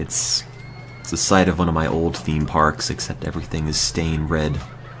 It's the site of one of my old theme parks, except everything is stained red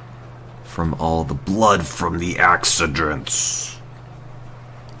from all the blood from the accidents.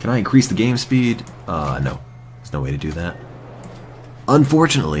 Can I increase the game speed? No. There's no way to do that.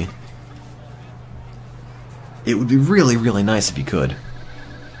 Unfortunately, it would be really, really nice if you could.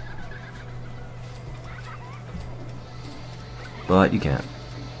 But you can't.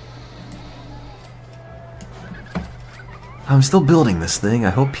 I'm still building this thing. I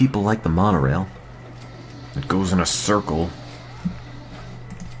hope people like the monorail. It goes in a circle.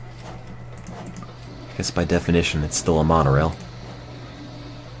 I guess by definition it's still a monorail.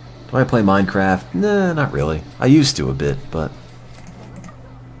 Do I play Minecraft? Nah, not really. I used to a bit, but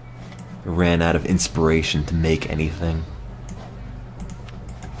I ran out of inspiration to make anything.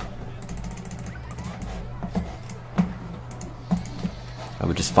 I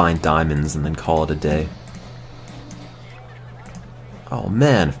would just find diamonds and then call it a day. Oh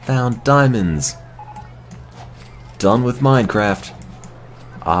man, found diamonds! Done with Minecraft.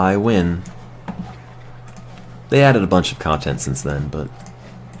 I win. They added a bunch of content since then, but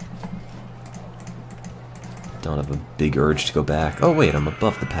Don't have a big urge to go back. Oh wait, I'm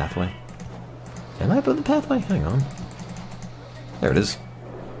above the pathway. Am I above the pathway? Hang on. There it is.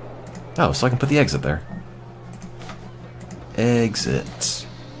 Oh, so I can put the exit there. Exit.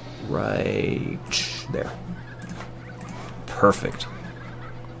 Right there. Perfect.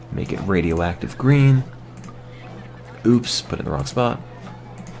 Make it radioactive green. Oops, put it in the wrong spot.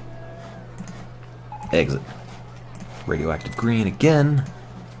 Exit. Radioactive green again.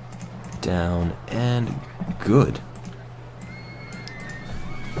 Down and good.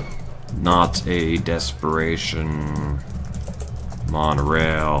 Not a desperation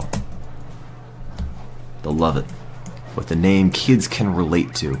monorail. They'll love it. With a name kids can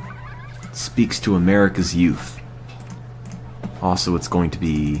relate to. It speaks to America's youth. Also, it's going to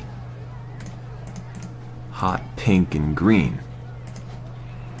be hot pink and green.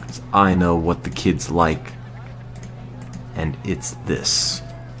 Because I know what the kids like. And it's this.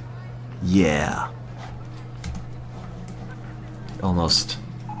 Yeah. Almost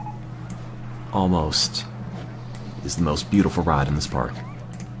is the most beautiful ride in this park.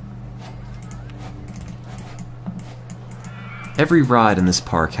 Every ride in this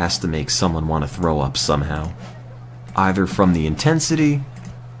park has to make someone want to throw up somehow. Either from the intensity,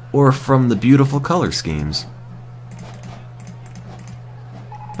 or from the beautiful color schemes.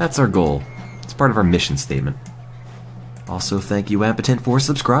 That's our goal. It's part of our mission statement. Also, thank you, Ampetent, for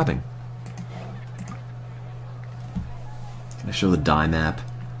subscribing. Can I show the die map?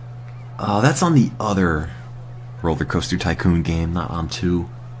 That's on the other RollerCoaster Tycoon game, not on 2.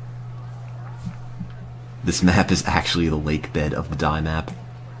 This map is actually the lake bed of the die map.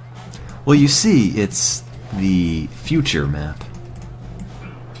 Well, you see, it's the future map.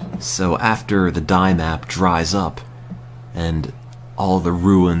 So after the die map dries up, and all the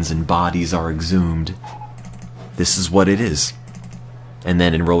ruins and bodies are exhumed, this is what it is. And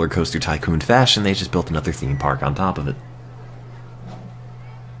then in RollerCoaster Tycoon fashion, they just built another theme park on top of it.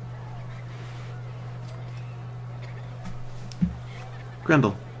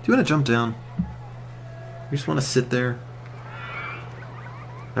 Grendel, do you want to jump down? You just want to sit there?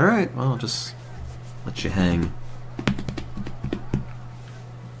 Alright, well, I'll just let you hang.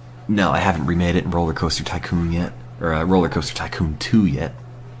 No, I haven't remade it in RollerCoaster Tycoon yet. Or RollerCoaster Tycoon 2 yet.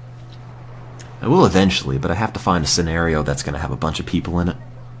 I will eventually, but I have to find a scenario that's going to have a bunch of people in it.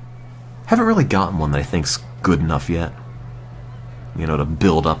 Haven't really gotten one that I think's good enough yet. You know, to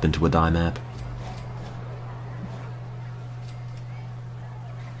build up into a die map.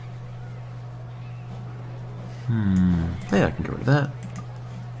 Yeah, I can get rid of that.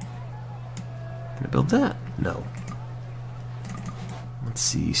 Can I build that? No. Let's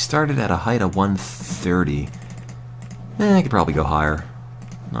see, started at a height of 130. I could probably go higher.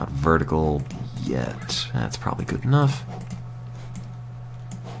 Not vertical yet. That's probably good enough.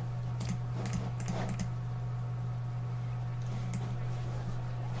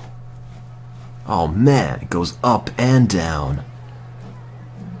 Oh man, it goes up and down.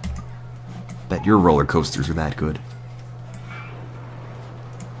 Bet your roller coasters are that good.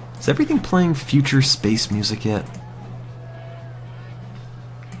 Is everything playing future space music yet?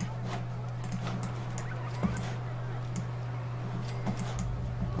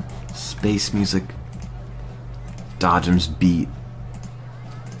 Space music. Dodgem's beat.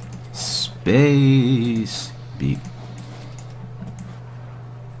 Space beat.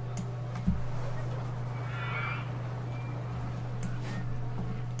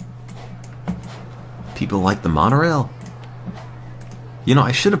 People like the monorail? You know,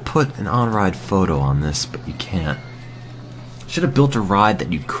 I should have put an on-ride photo on this, but you can't. Should have built a ride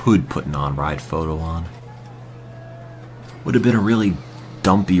that you could put an on-ride photo on. Would have been a really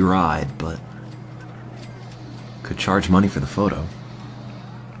dumpy ride, but could charge money for the photo.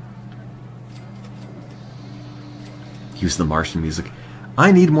 Use the Martian music.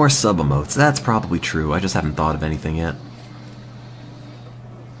 I need more sub-emotes. That's probably true. I just haven't thought of anything yet.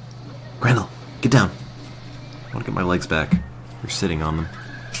 Grendel, get down. I want to get my legs back. You're sitting on them.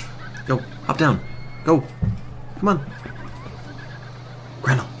 Go, hop down. Go. Come on.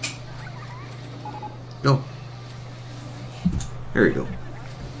 Grendel. Go. There you go.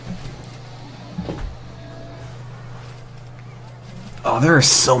 Oh, there are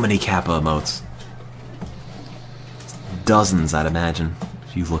so many Kappa emotes. Dozens, I'd imagine,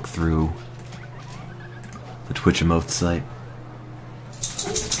 if you look through the Twitch emote site.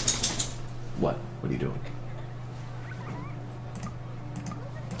 What? What are you doing?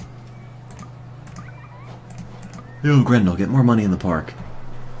 Yo, Grendel, get more money in the park.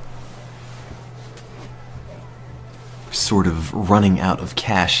 We're sort of running out of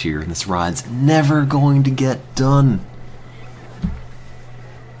cash here, and this ride's never going to get done.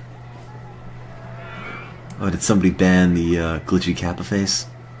 Oh, did somebody ban the glitchy Kappa face?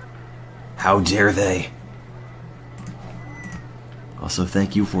 How dare they? Also,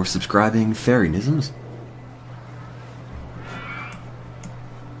 thank you for subscribing, Fairynisms.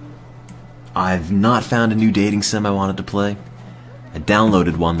 I've not found a new dating sim I wanted to play. I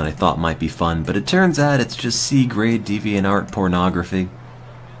downloaded one that I thought might be fun, but it turns out it's just C-grade DeviantArt pornography.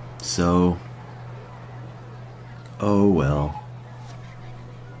 So... oh well.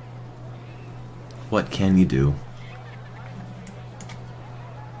 What can you do?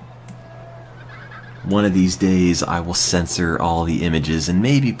 One of these days I will censor all the images and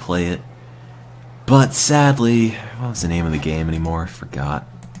maybe play it. But sadly, what was the name of the game anymore? I forgot.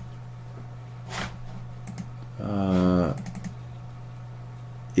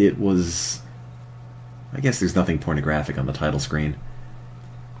 It was... I guess there's nothing pornographic on the title screen.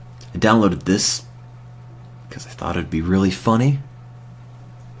 I downloaded this because I thought it'd be really funny.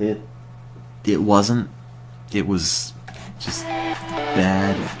 It wasn't. It was just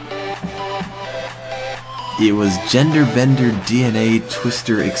bad. It was Gender Bender DNA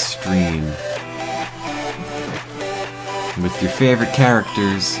Twister Extreme. With your favorite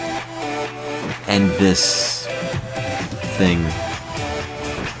characters and this thing.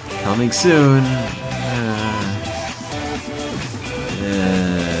 Coming soon.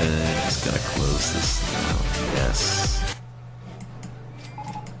 Just gotta close this now. Yes.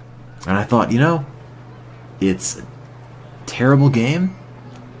 And I thought, you know, it's a terrible game,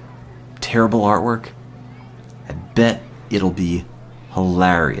 terrible artwork. I bet it'll be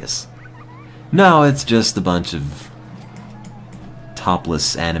hilarious. No, it's just a bunch of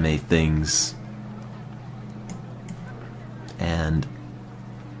topless anime things. And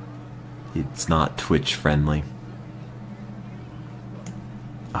it's not Twitch friendly.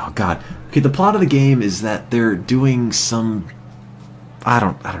 Oh god. Okay, the plot of the game is that they're doing some... I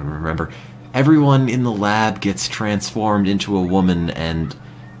don't remember. Everyone in the lab gets transformed into a woman and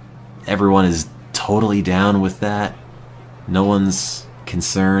everyone is totally down with that. No one's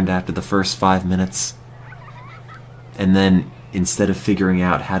concerned after the first 5 minutes. And then instead of figuring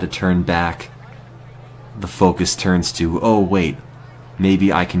out how to turn back, the focus turns to, oh wait,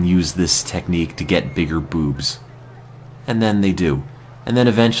 maybe I can use this technique to get bigger boobs. And then they do. And then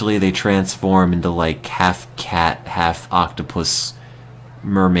eventually they transform into like half cat, half octopus,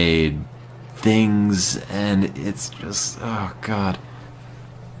 mermaid things, and it's just, oh god.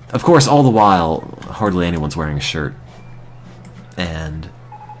 Of course, all the while, hardly anyone's wearing a shirt. And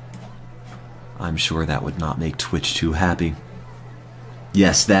I'm sure that would not make Twitch too happy.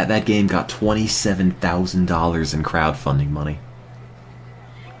 Yes, that game got $27,000 in crowdfunding money.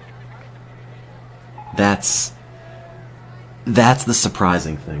 That's the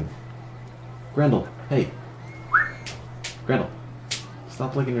surprising thing. Grendel, hey. Grendel,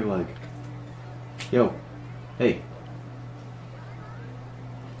 stop licking your leg. Yo, hey.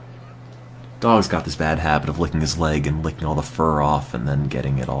 Dog's got this bad habit of licking his leg and licking all the fur off and then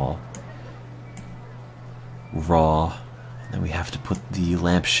getting it all raw. And then we have to put the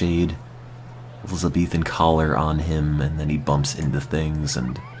lampshade Elizabethan collar on him, and then he bumps into things,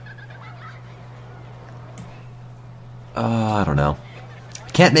 and I don't know. I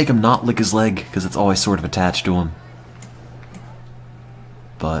can't make him not lick his leg because it's always sort of attached to him.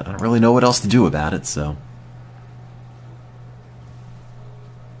 But I don't really know what else to do about it, so.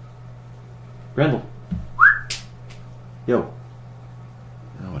 Grendel. Yo.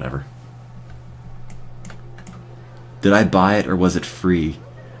 Oh, whatever. Did I buy it or was it free?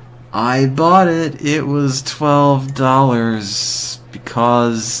 I bought it. It was $12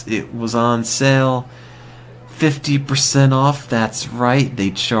 because it was on sale. 50% off, that's right. They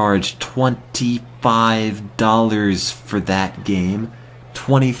charge $25 for that game.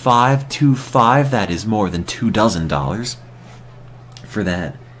 25, that is more than $24 for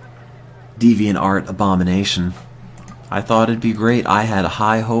that DeviantArt abomination. I thought it'd be great. I had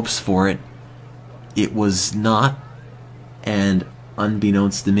high hopes for it. It was not, and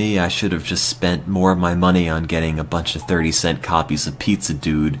unbeknownst to me, I should have just spent more of my money on getting a bunch of 30-cent copies of Pizza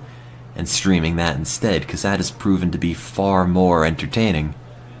Dude and streaming that instead, because that has proven to be far more entertaining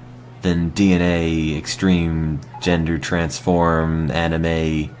than DNA, Extreme, Gender Transform,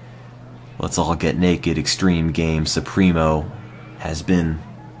 Anime, Let's All Get Naked, Extreme Game, Supremo has been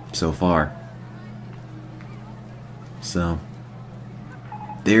so far. So,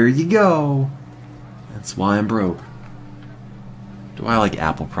 there you go. That's why I'm broke. Do I like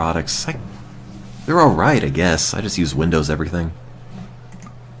Apple products? They're alright, I guess. I just use Windows everything.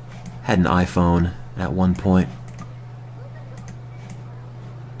 Had an iPhone at one point,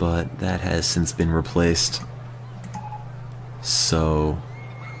 but that has since been replaced. So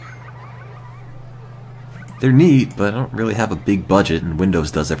They're neat, but I don't really have a big budget, and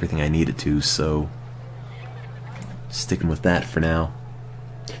Windows does everything I need it to, so sticking with that for now.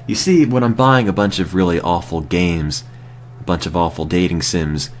 You see, when I'm buying a bunch of really awful games, a bunch of awful dating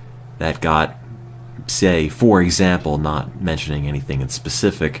sims that got, say, for example, not mentioning anything in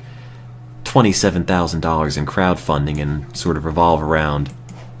specific, $27,000 in crowdfunding and sort of revolve around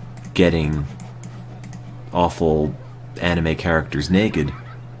getting awful anime characters naked,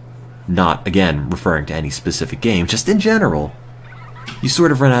 not, again, referring to any specific game, just in general, you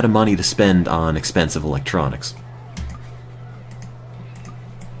sort of run out of money to spend on expensive electronics.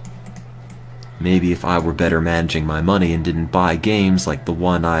 Maybe if I were better managing my money and didn't buy games like the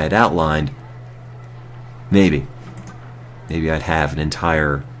one I had outlined, maybe I'd have an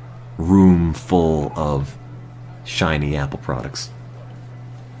entire room full of shiny Apple products.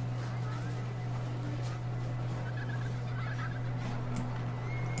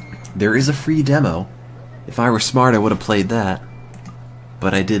 There is a free demo. If I were smart, I would have played that.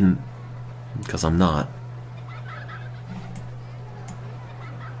 But I didn't, because I'm not.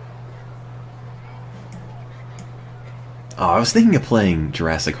 Oh, I was thinking of playing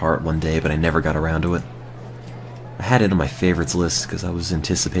Jurassic Heart one day, but I never got around to it. I had it on my favorites list because I was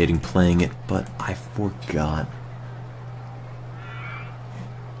anticipating playing it, but I forgot.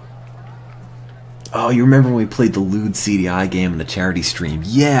 Oh, you remember when we played the lewd CDI game in the charity stream?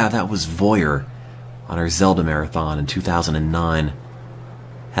 Yeah, that was Voyeur on our Zelda marathon in 2009.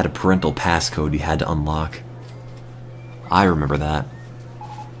 Had a parental passcode you had to unlock. I remember that.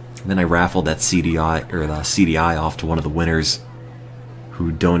 And then I raffled that CDI off to one of the winners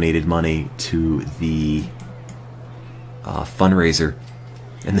who donated money to the fundraiser,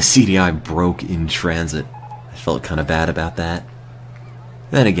 and the CDI broke in transit. I felt kind of bad about that.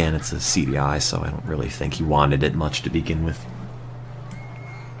 Then again, it's a CDI, so I don't really think he wanted it much to begin with.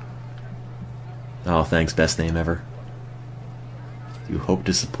 Oh, thanks, best name ever. You hope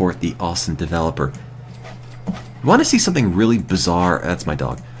to support the awesome developer. You want to see something really bizarre? That's my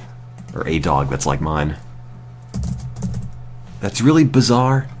dog. Or a dog that's like mine. That's really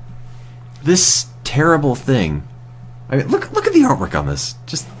bizarre. This terrible thing. I mean, look at the artwork on this.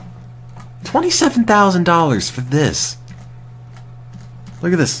 Just $27,000 for this.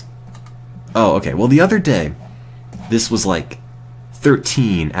 Look at this. Oh, okay. Well, the other day, this was like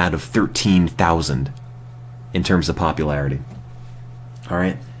 13 out of 13,000 in terms of popularity.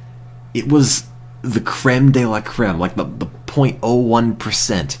 Alright? It was the creme de la creme, like the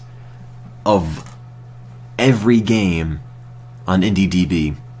 0.01% of every game on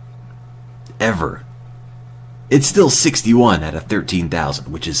IndieDB ever. It's still 61 out of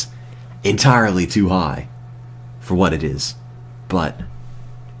 13,000, which is entirely too high for what it is. But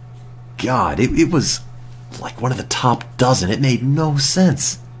God, it was like one of the top dozen. It made no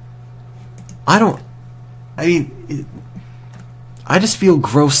sense. I just feel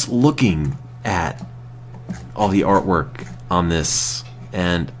gross looking at all the artwork on this,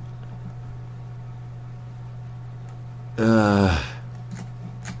 and I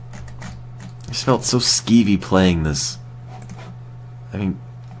just felt so skeevy playing this. I mean,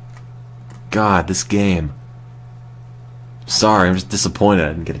 God, this game. Sorry, I'm just disappointed I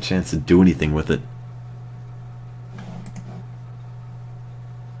didn't get a chance to do anything with it.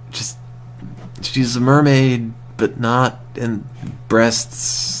 Just, she's a mermaid, but not, and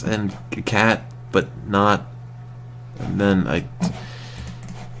breasts, and a cat, but not. And then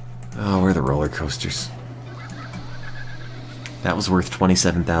oh, where are the roller coasters? That was worth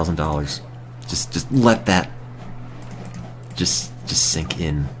 $27,000. Just let that just sink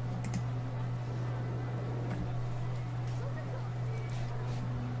in.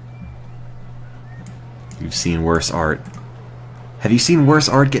 You've seen worse art. Have you seen worse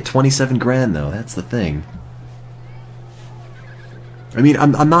art get 27 grand though? That's the thing. I mean,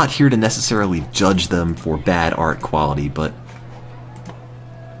 I'm not here to necessarily judge them for bad art quality, but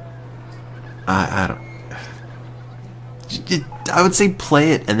I don't. I would say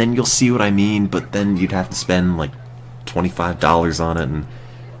play it and then you'll see what I mean, but then you'd have to spend like $25 on it, and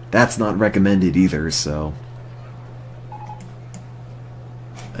that's not recommended either, so.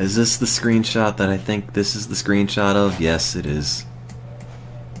 Is this the screenshot that I think this is the screenshot of? Yes, it is.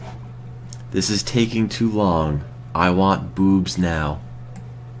 This is taking too long. I want boobs now.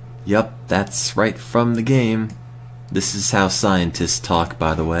 Yep, that's right from the game. This is how scientists talk,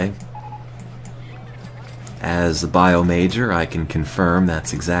 by the way. As a bio major, I can confirm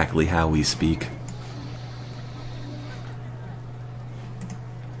that's exactly how we speak.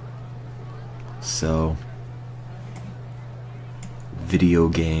 So, video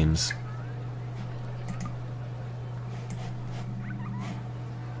games.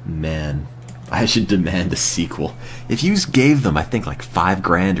 Man, I should demand a sequel. If you gave them, I think, like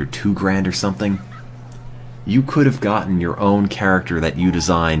 $5,000 or $2,000 or something, you could have gotten your own character that you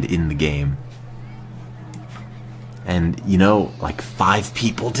designed in the game. And, you know, like 5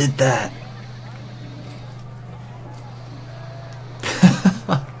 people did that.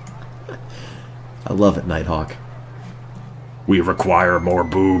 I love it, Nighthawk. We require more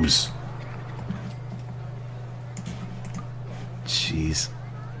boobs. Jeez.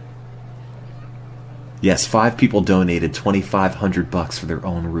 Yes, 5 people donated $2,500 for their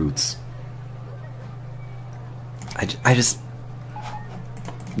own roots. I just...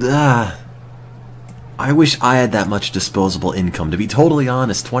 I wish I had that much disposable income. To be totally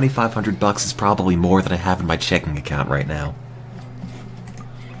honest, $2,500 is probably more than I have in my checking account right now.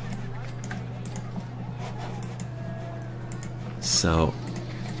 So,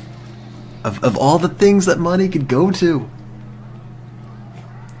 of all the things that money could go to,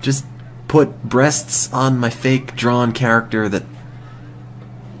 just put breasts on my fake drawn character that...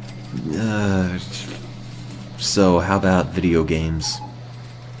 So, how about video games?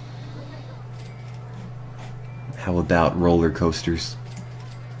 How about roller coasters?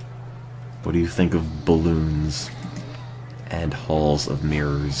 What do you think of balloons and halls of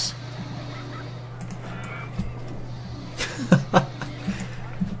mirrors?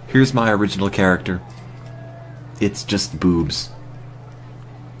 Here's my original character. It's just boobs.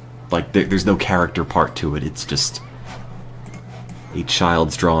 Like, there's no character part to it. It's just a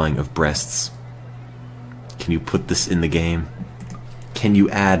child's drawing of breasts. Can you put this in the game? Can you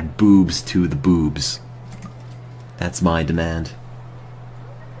add boobs to the boobs? That's my demand.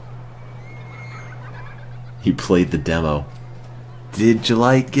 You played the demo. Did you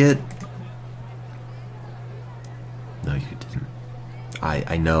like it? No, you didn't.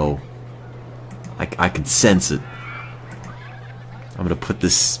 I know. I can sense it. I'm gonna put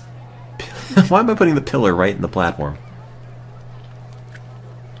this... Why am I putting the pillar right in the platform?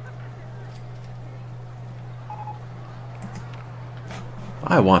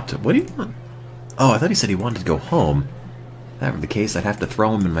 I want to... What do you want? Oh, I thought he said he wanted to go home. If that were the case, I'd have to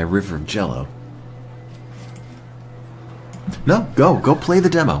throw him in my river of jello. No, go play the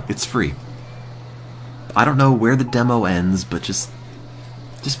demo. It's free. I don't know where the demo ends, but just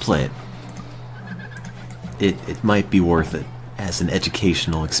play it. It might be worth it as an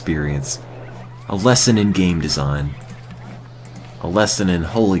educational experience. A lesson in game design. A lesson in,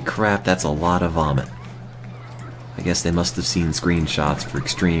 holy crap, that's a lot of vomit. I guess they must have seen screenshots for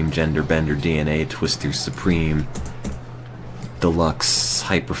Extreme, Gender Bender, DNA, Twister Supreme, Deluxe,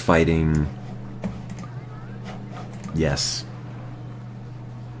 Hyper Fighting. Yes.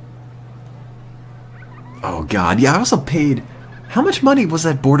 Oh god, yeah, I also paid... How much money was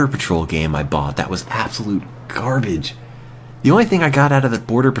that Border Patrol game I bought? That was absolute garbage. The only thing I got out of that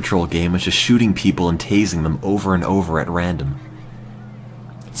Border Patrol game was just shooting people and tasing them over and over at random.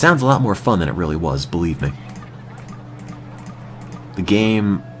 It sounds a lot more fun than it really was, believe me. The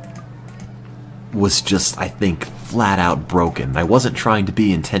game was just, I think, flat out broken. I wasn't trying to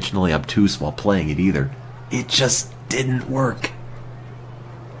be intentionally obtuse while playing it either. It just didn't work.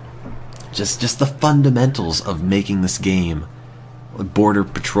 Just the fundamentals of making this game. Border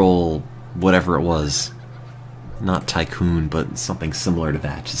Patrol, whatever it was. Not Tycoon, but something similar to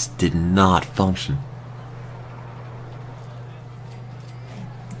that. Just did not function.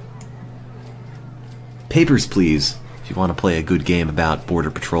 Papers, Please. If you want to play a good game about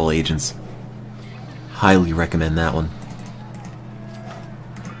Border Patrol agents. Highly recommend that one.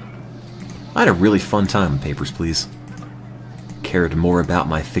 I had a really fun time with Papers, Please. Cared more about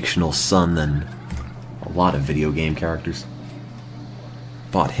my fictional son than a lot of video game characters.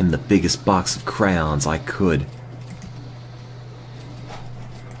 Bought him the biggest box of crayons I could.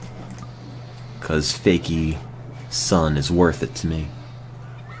 'Cause fakey son is worth it to me.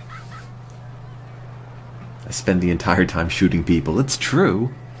 I spend the entire time shooting people. It's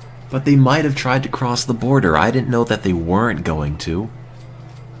true, but they might have tried to cross the border. I didn't know that they weren't going to.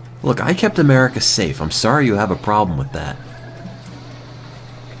 Look, I kept America safe. I'm sorry you have a problem with that.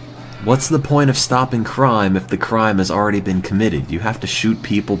 What's the point of stopping crime if the crime has already been committed? You have to shoot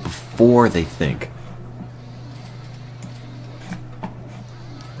people before they think.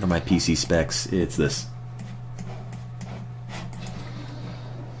 What are my PC specs? It's this.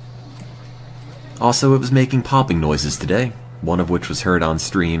 Also, it was making popping noises today, one of which was heard on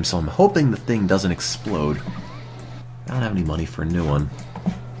stream, so I'm hoping the thing doesn't explode. I don't have any money for a new one.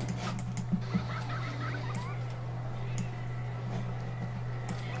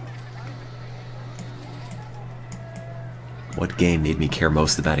 What game made me care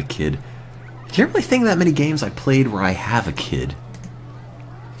most about a kid? I can't really think of that many games I played where I have a kid.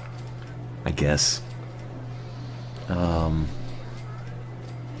 I guess.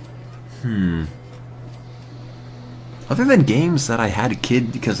 Other than games that I had a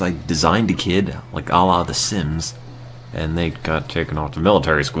kid because I designed a kid, like a la The Sims, and they got taken off to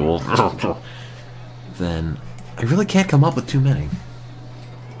military school, then I really can't come up with too many.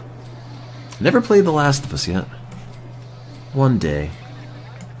 Never played The Last of Us yet. One day.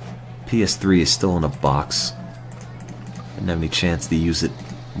 PS3 is still in a box. I didn't have any chance to use it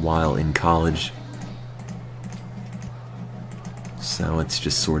while in college. So it's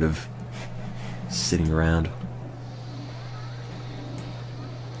just sort of sitting around.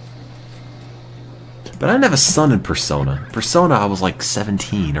 But I didn't have a son in Persona. Persona, I was like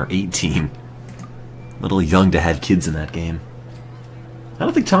 17 or 18. A little young to have kids in that game. I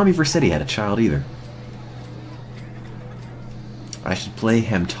don't think Tommy Vercetti had a child either. I should play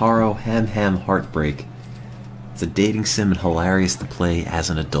Hamtaro Ham Ham Heartbreak. It's a dating sim and hilarious to play as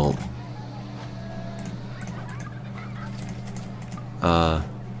an adult.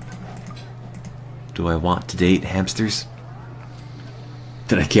 Do I want to date hamsters?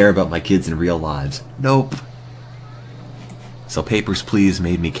 Did I care about my kids in real lives? Nope. So Papers, Please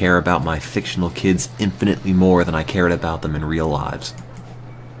made me care about my fictional kids infinitely more than I cared about them in real lives.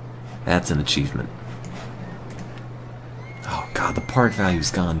 That's an achievement. Oh god, the park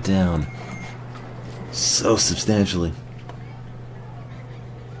value's gone down so substantially.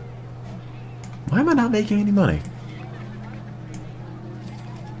 Why am I not making any money?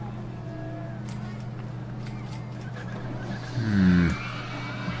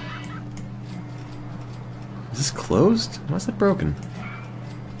 Is this closed? Why is it broken?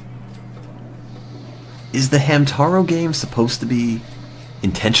 Is the Hamtaro game supposed to be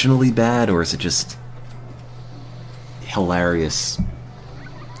intentionally bad, or is it just hilarious?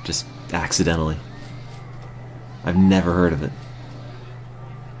 Just accidentally? I've never heard of it.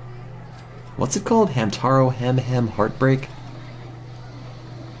 What's it called? Hamtaro Ham Ham Heartbreak?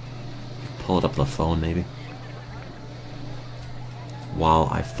 Pull it up on the phone, maybe. While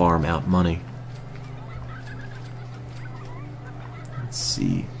I farm out money. Let's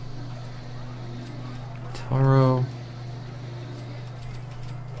see. Taro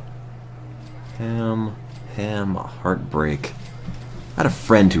Ham Heartbreak. I had a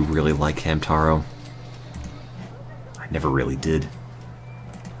friend who really liked Hamtaro. I never really did.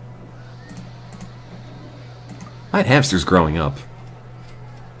 I had hamsters growing up.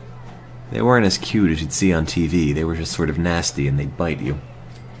 They weren't as cute as you'd see on TV. They were just sort of nasty and they'd bite you.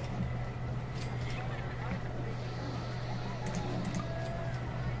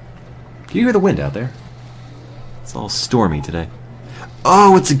 Can you hear the wind out there? It's all stormy today.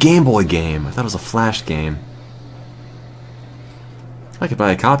 Oh, it's a Game Boy game. I thought it was a Flash game. I could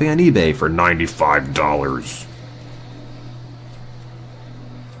buy a copy on eBay for $95.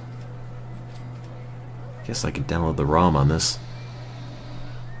 Guess I could download the ROM on this.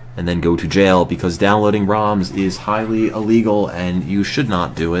 And then go to jail because downloading ROMs is highly illegal and you should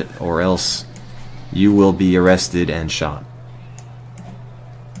not do it, or else you will be arrested and shot.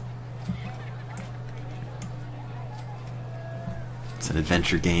 It's an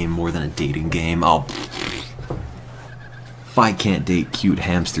adventure game more than a dating game. Oh, if I can't date cute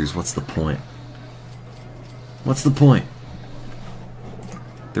hamsters, what's the point? What's the point?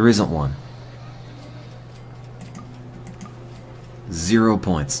 There isn't one. 0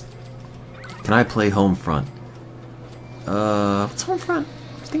 points. Can I play Homefront? What's Homefront?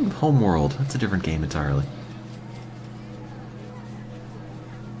 I was thinking of Homeworld. That's a different game entirely.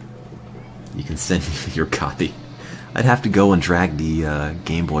 You can send me your copy. I'd have to go and drag the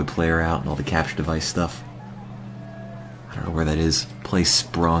Game Boy player out and all the capture device stuff. I don't know where that is. Play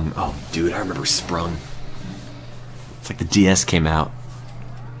Sprung. Oh, dude, I remember Sprung. It's like the DS came out.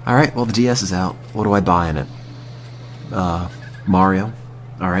 Alright, well, the DS is out. What do I buy in it? Mario.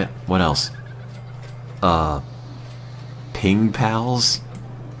 Alright, what else? Ping Pals?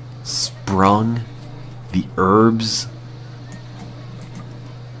 Sprung? The Herbs?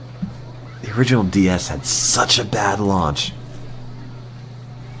 The original DS had such a bad launch.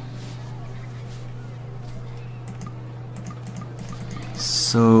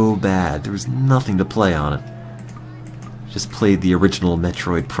 So bad. There was nothing to play on it. Just played the original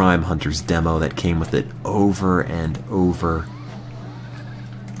Metroid Prime Hunters demo that came with it over and over.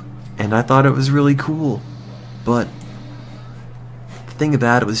 And I thought it was really cool. But the thing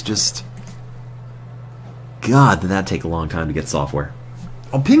about it was just... God, did that take a long time to get software.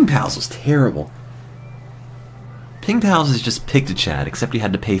 Oh, Ping Pals was terrible. Ping Pals is just Pictochat, except you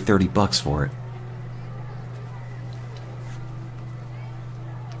had to pay $30 for it.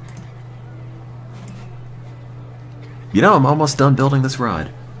 You know, I'm almost done building this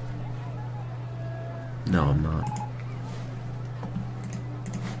ride. No, I'm not.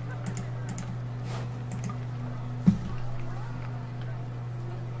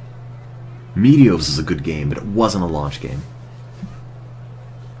 Meteos is a good game, but it wasn't a launch game.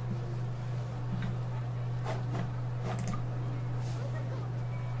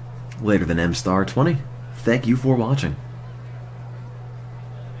 Later than M-Star20, thank you for watching.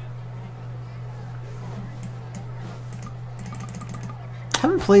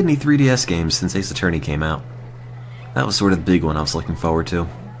 Haven't played any 3DS games since Ace Attorney came out. That was sort of the big one I was looking forward to.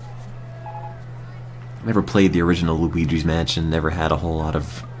 Never played the original Luigi's Mansion, never had a whole lot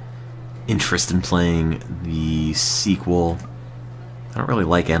of interest in playing the sequel. I don't really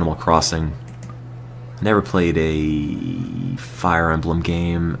like Animal Crossing. Never played a Fire Emblem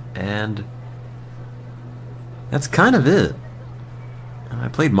game, and that's kind of it. I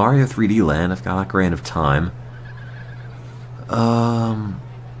played Mario 3D Land, I've got Ocarina of Time.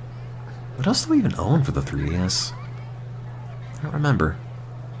 What else do we even own for the 3DS? I don't remember.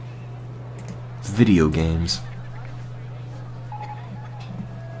 Video games.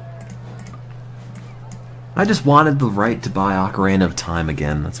 I just wanted the right to buy Ocarina of Time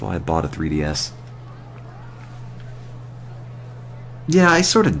again. That's why I bought a 3DS. Yeah, I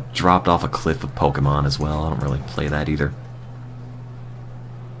sort of dropped off a cliff with Pokemon as well. I don't really play that either.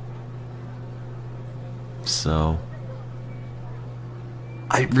 So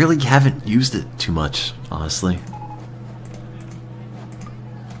I really haven't used it too much, honestly.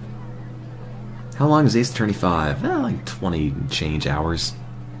 How long is Ace Attorney 5? Like 20 and change hours.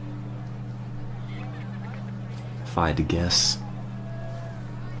 If I had to guess.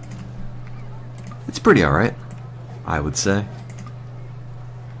 It's pretty alright, I would say.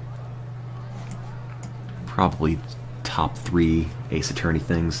 Probably top 3 Ace Attorney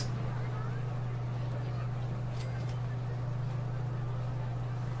things.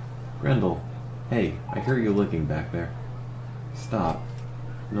 Grendel, hey, I hear you licking back there. Stop.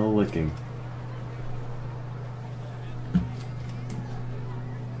 No licking.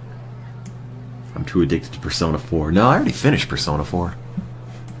 I'm too addicted to Persona 4. No, I already finished Persona 4.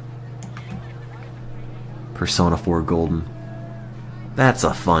 Persona 4 Golden. That's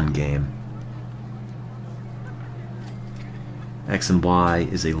a fun game. X and Y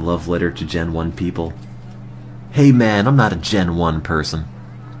is a love letter to Gen 1 people. Hey man, I'm not a Gen 1 person.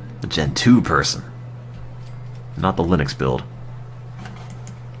 I'm a Gen 2 person. Not the Linux build.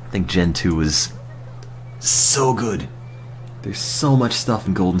 I think Gen 2 is so good. There's so much stuff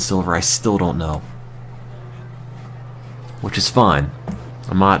in Gold and Silver I still don't know. Which is fine.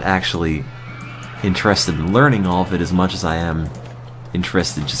 I'm not actually interested in learning all of it as much as I am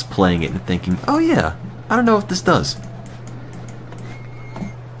interested in just playing it and thinking, oh yeah, I don't know what this does.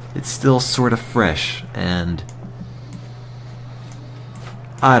 It's still sort of fresh, and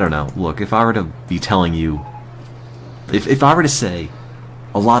I don't know. Look, if I were to be telling you, if I were to say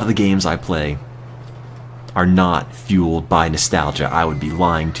a lot of the games I play are not fueled by nostalgia, I would be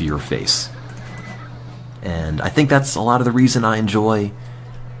lying to your face. And I think that's a lot of the reason I enjoy,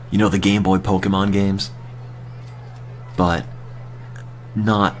 you know, the Game Boy Pokemon games. But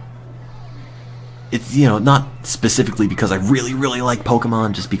not, it's, you know, not specifically because I really, really like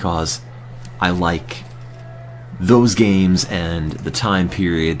Pokemon, just because I like those games and the time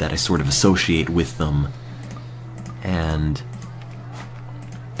period that I sort of associate with them. And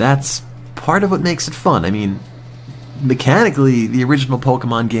that's part of what makes it fun. I mean, mechanically, the original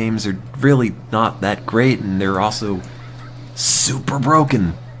Pokemon games are really not that great, and they're also super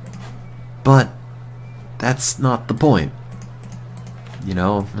broken. But that's not the point. You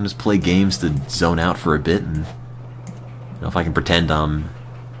know, I just play games to zone out for a bit, and you know, if I can pretend I'm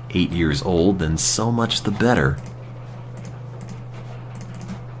 8 years old, then so much the better.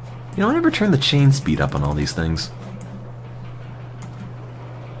 You know, I never turn the chain speed up on all these things.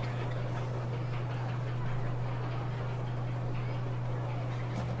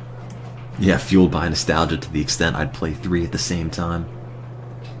 Yeah, fueled by nostalgia to the extent I'd play 3 at the same time.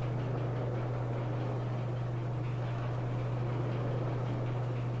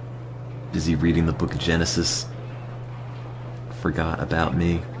 Busy reading the book of Genesis. Forgot about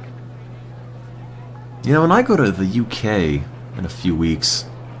me. You know, when I go to the UK in a few weeks,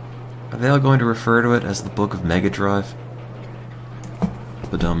 are they all going to refer to it as the Book of Mega Drive?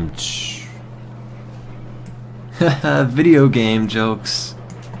 Badum-tsh. Video game jokes.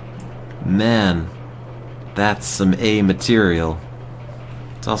 Man, that's some A material.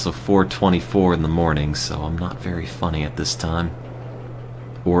 It's also 4:24 in the morning, so I'm not very funny at this time.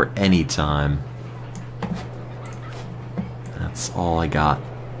 Or any time. That's all I got.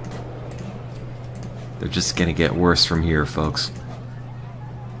 They're just gonna get worse from here, folks.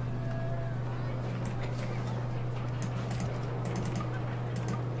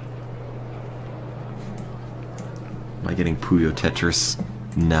 I getting Puyo Tetris?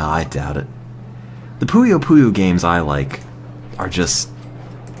 No, I doubt it. The Puyo Puyo games I like are just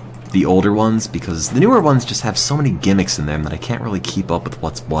the older ones, because the newer ones just have so many gimmicks in them that I can't really keep up with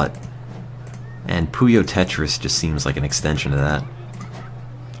what's what. And Puyo Tetris just seems like an extension of that.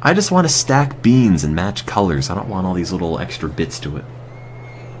 I just want to stack beans and match colors. I don't want all these little extra bits to it.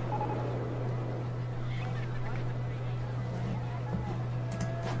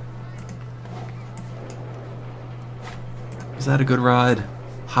 Is that a good ride?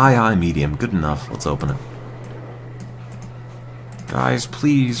 High, medium. Good enough. Let's open it. Guys,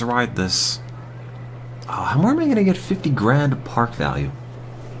 please ride this. Oh, how more am I going to get 50 grand of park value?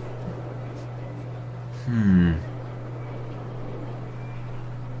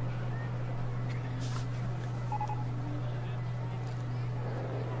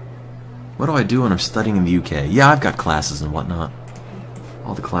 What do I do when I'm studying in the UK? Yeah, I've got classes and whatnot.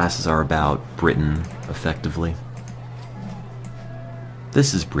 All the classes are about Britain, effectively.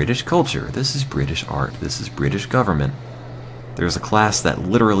 This is British culture, this is British art, this is British government. There's a class that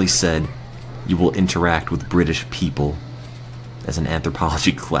literally said you will interact with British people as an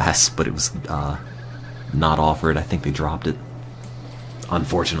anthropology class, but it was not offered. I think they dropped it,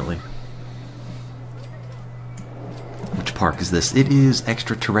 unfortunately. Which park is this? It is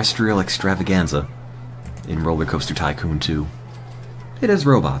Extraterrestrial Extravaganza in RollerCoaster Tycoon 2. It has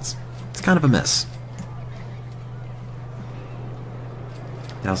robots. It's kind of a mess.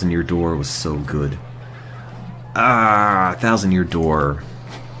 Thousand Year Door was so good. Thousand Year Door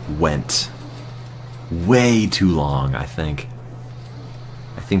went way too long, I think.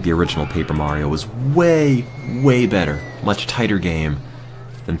 I think the original Paper Mario was way, way better. Much tighter game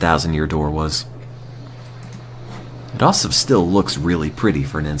than Thousand Year Door was. It also still looks really pretty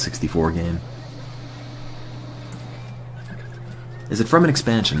for an N64 game. Is it from an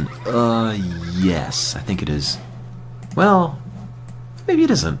expansion? Yes, I think it is. Well, maybe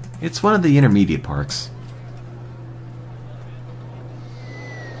it isn't. It's one of the intermediate parks.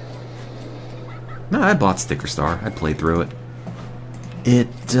 No, I bought Sticker Star. I played through it.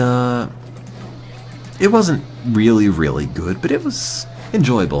 It wasn't really, really good, but it was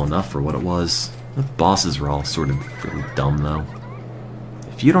enjoyable enough for what it was. The bosses were all sort of really dumb, though.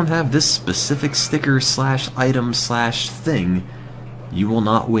 If you don't have this specific sticker slash item slash thing, you will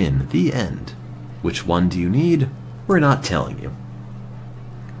not win. The end. Which one do you need? We're not telling you.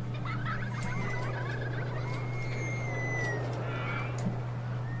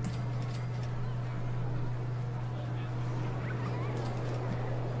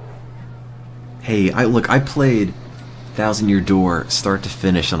 Hey, I played Thousand Year Door start to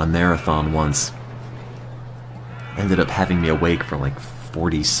finish on a marathon once. Ended up having me awake for like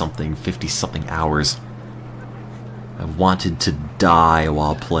 40-something, 50-something hours. I wanted to die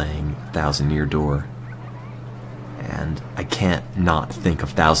while playing Thousand Year Door. And I can't not think of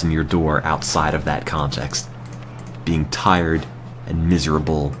Thousand Year Door outside of that context. Being tired and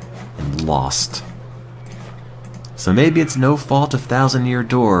miserable and lost. So maybe it's no fault of Thousand Year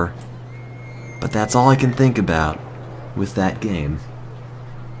Door, but that's all I can think about with that game.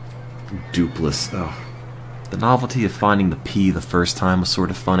 Dupless. Oh. The novelty of finding the P the first time was sort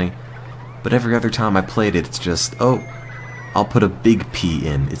of funny, but every other time I played it, it's just, oh, I'll put a big P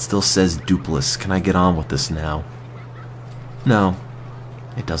in. It still says Dupless. Can I get on with this now? No,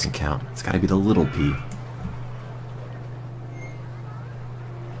 it doesn't count. It's gotta be the little P.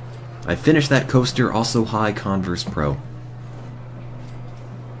 I finished that coaster, also high Converse Pro.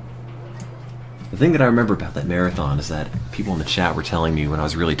 The thing that I remember about that marathon is that people in the chat were telling me when I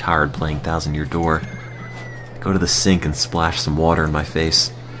was really tired playing Thousand Year Door, go to the sink and splash some water in my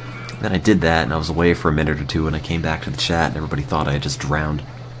face. Then I did that and I was away for a minute or two and I came back to the chat and everybody thought I had just drowned.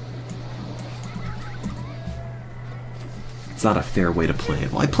 It's not a fair way to play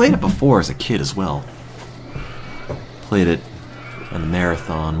it. Well, I played it before as a kid as well. Played it on the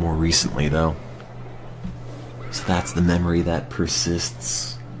marathon more recently though. So that's the memory that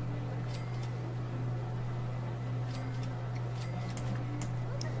persists.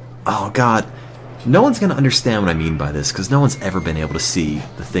 Oh god. No one's going to understand what I mean by this, because no one's ever been able to see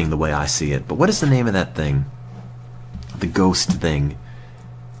the thing the way I see it. But what is the name of that thing? The ghost thing.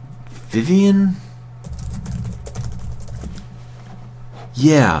 Vivian?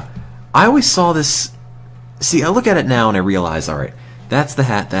 Yeah. I always saw this... See, I look at it now and I realize, alright, that's the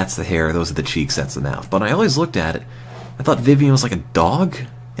hat, that's the hair, those are the cheeks, that's the mouth. But I always looked at it, I thought Vivian was like a dog,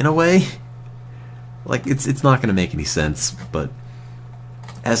 in a way. Like, it's not going to make any sense, but...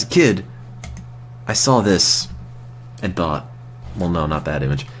 As a kid... I saw this and thought, well no, not that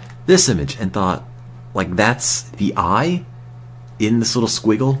image, this image, and thought, like, that's the eye in this little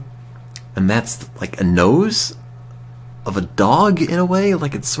squiggle, and that's like a nose, of a dog in a way,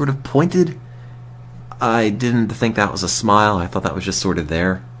 like it's sort of pointed. I didn't think that was a smile. I thought that was just sort of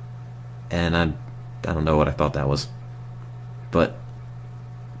there, and I don't know what I thought that was, but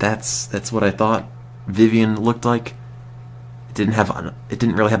that's what I thought Vivian looked like. It didn't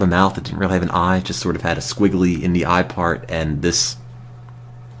really have a mouth. It didn't really have an eye. It just sort of had a squiggly in the eye part, and this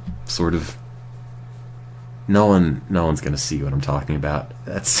sort of no one's gonna see what I'm talking about.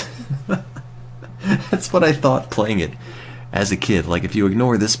 That's that's what I thought playing it as a kid. Like, if you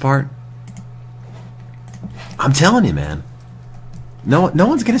ignore this part, I'm telling you, man, no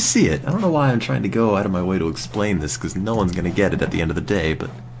one's gonna see it. I don't know why I'm trying to go out of my way to explain this, because no one's gonna get it at the end of the day. But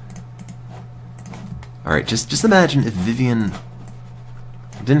all right, just imagine if Vivian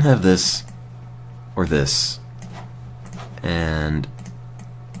didn't have this or this, and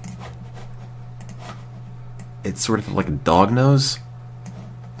it's sort of like a dog nose.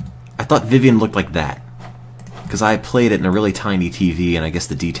 I thought Vivian looked like that, because I played it in a really tiny TV, and I guess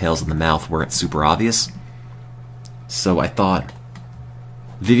the details in the mouth weren't super obvious. So I thought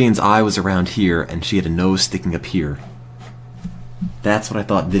Vivian's eye was around here, and she had a nose sticking up here. That's what I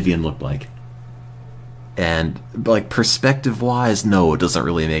thought Vivian looked like. And, like, perspective-wise, no, it doesn't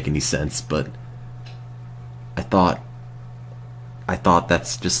really make any sense, but I thought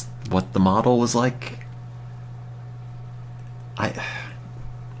that's just what the model was like.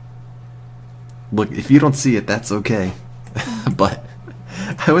 Look, if you don't see it, that's okay. But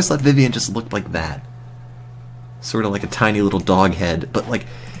I always thought Vivian just looked like that. Sort of like a tiny little dog head, but like,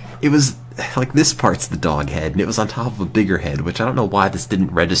 it was like this part's the dog head, and it was on top of a bigger head, which I don't know why this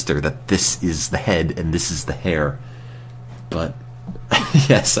didn't register that this is the head and this is the hair. But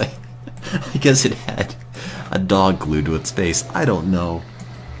yes, I guess it had a dog glued to its face. I don't know.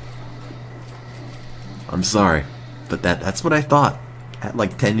 I'm sorry, but that's what I thought at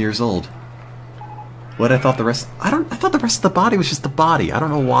like 10 years old. What I thought the rest... I thought the rest of the body was just the body. I don't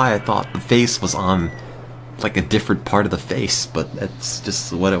know why I thought the face was on like a different part of the face, but that's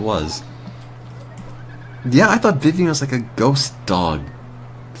just what it was. Yeah, I thought Vivian was like a ghost dog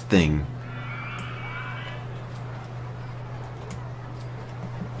thing.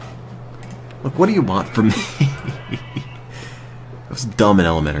 Look, what do you want from me? I was dumb in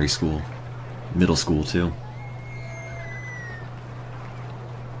elementary school. Middle school, too.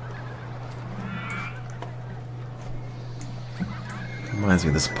 Reminds me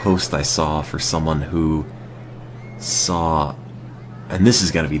of this post I saw for someone who saw, and this is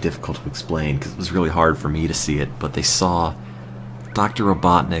going to be difficult to explain because it was really hard for me to see it, but they saw Dr.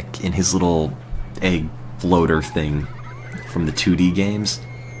 Robotnik in his little egg floater thing from the 2D games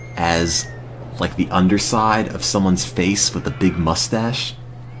as like the underside of someone's face with a big mustache.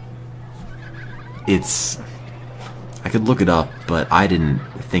 It's... I could look it up, but I didn't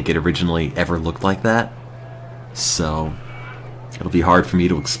think it originally ever looked like that, so it'll be hard for me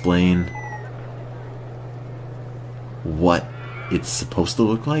to explain what it's supposed to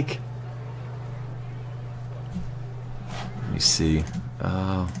look like. Let me see.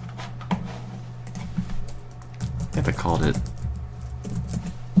 I think I called it...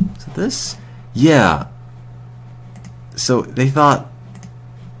 Is it this? Yeah. So they thought,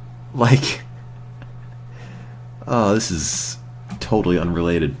 like... Oh, this is totally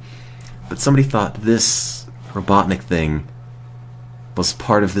unrelated. But somebody thought this Robotnik thing was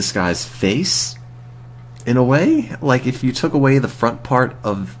part of this guy's face, in a way. Like, if you took away the front part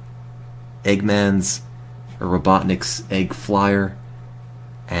of Eggman's or Robotnik's egg flyer,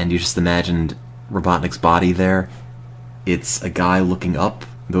 and you just imagined Robotnik's body there, it's a guy looking up.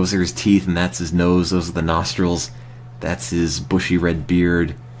 Those are his teeth, and that's his nose. Those are the nostrils. That's his bushy red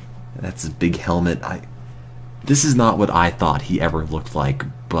beard. That's his big helmet. This is not what I thought he ever looked like,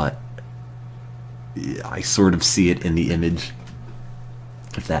 but I sort of see it in the image.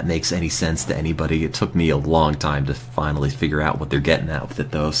 If that makes any sense to anybody. It took me a long time to finally figure out what they're getting at with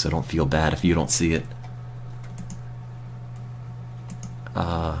it, though, so don't feel bad if you don't see it.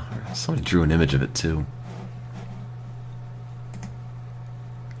 Somebody drew an image of it, too.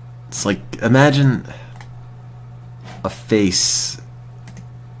 It's like, imagine a face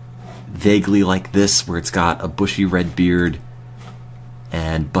vaguely like this, where it's got a bushy red beard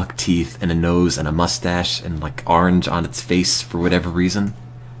and buck teeth and a nose and a mustache and like orange on its face for whatever reason.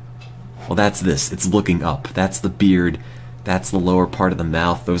 Well, that's this. It's looking up. That's the beard. That's the lower part of the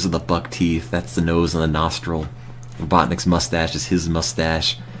mouth. Those are the buck teeth. That's the nose and the nostril. Robotnik's mustache is his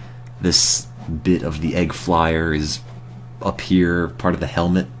mustache. This bit of the egg flyer is up here, part of the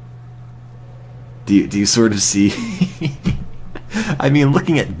helmet. Do you sort of see? I mean,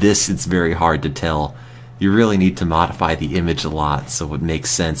 looking at this, it's very hard to tell. You really need to modify the image a lot so it makes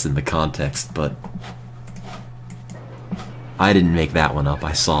sense in the context, but I didn't make that one up.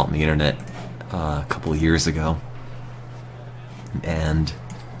 I saw it on the internet a couple of years ago. And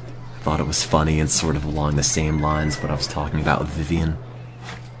I thought it was funny and sort of along the same lines what I was talking about with Vivian.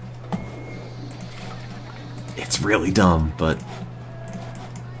 It's really dumb, but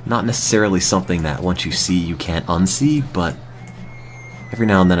not necessarily something that once you see you can't unsee, but every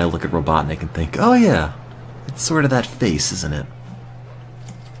now and then I look at Robotnik and think, oh yeah, it's sort of that face, isn't it?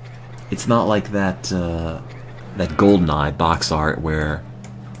 It's not like that that GoldenEye box art where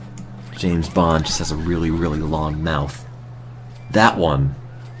James Bond just has a really, really long mouth. That one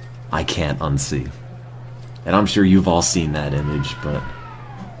I can't unsee. And I'm sure you've all seen that image, but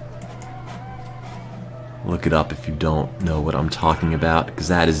look it up if you don't know what I'm talking about, because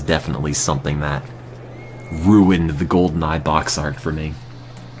that is definitely something that ruined the GoldenEye box art for me.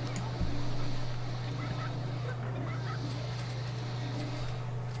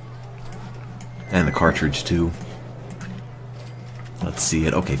 And the cartridge, too. Let's see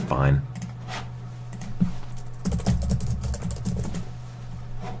it. Okay, fine.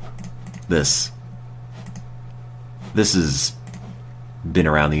 This has been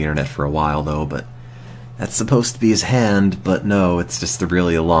around the internet for a while, though, but that's supposed to be his hand, but no, it's just a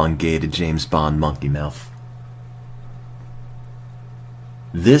really elongated James Bond monkey mouth.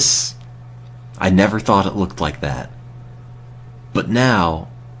 This, I never thought it looked like that. But now,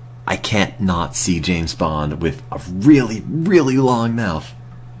 I can't not see James Bond with a really, really long mouth.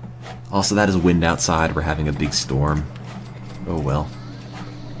 Also, that is wind outside. We're having a big storm. Oh well.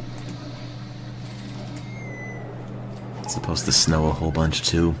 It's supposed to snow a whole bunch,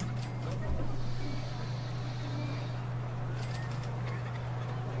 too.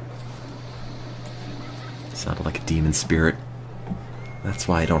 Sounded like a demon spirit. That's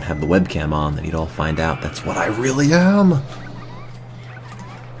why I don't have the webcam on, then you'd all find out that's what I really am.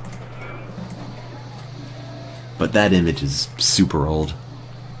 But that image is super old.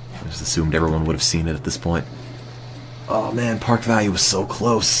 I just assumed everyone would have seen it at this point. Oh man, Park Value was so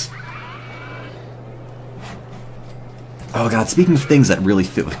close. Oh god, speaking of things that really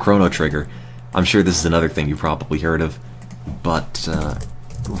fit with Chrono Trigger, I'm sure this is another thing you probably heard of, but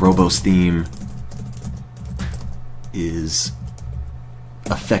Robo's theme is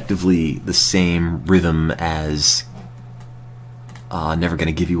effectively the same rhythm as Never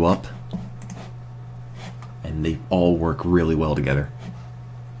Gonna Give You Up, and they all work really well together.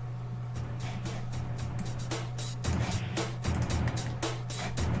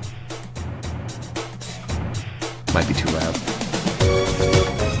 Might be too loud.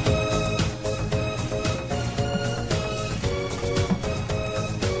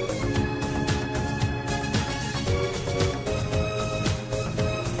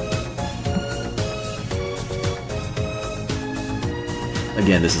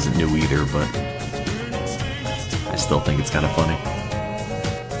 Again, this isn't new either, but I still think it's kind of funny.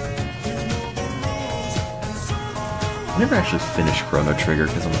 I never actually finished Chrono Trigger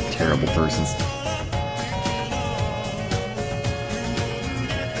because I'm a terrible person.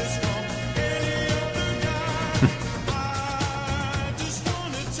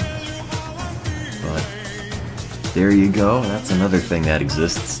 But there you go, that's another thing that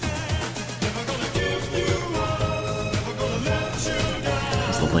exists.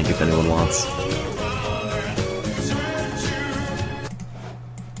 Link if anyone wants.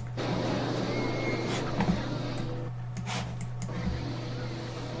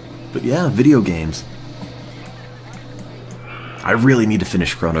 But yeah, video games. I really need to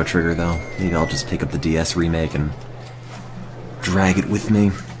finish Chrono Trigger though. Maybe I'll just pick up the DS remake and drag it with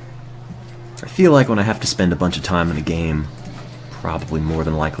me. I feel like when I have to spend a bunch of time in a game, probably more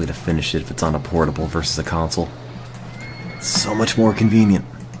than likely to finish it if it's on a portable versus a console. It's so much more convenient.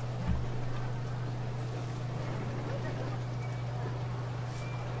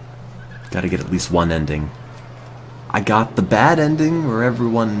 Gotta get at least one ending. I got the bad ending where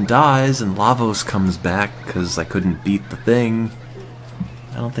everyone dies and Lavos comes back because I couldn't beat the thing.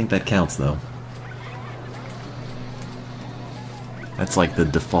 I don't think that counts though. That's like the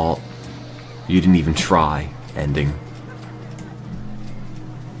default, you didn't even try ending.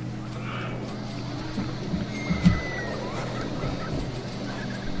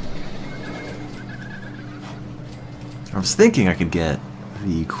 I was thinking I could get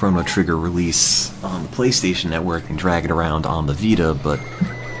the Chrono Trigger release on the PlayStation Network and drag it around on the Vita, but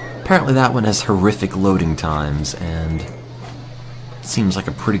apparently that one has horrific loading times, and it seems like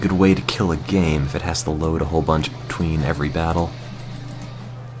a pretty good way to kill a game if it has to load a whole bunch between every battle.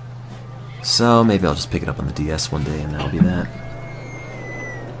 So maybe I'll just pick it up on the DS one day and that'll be that.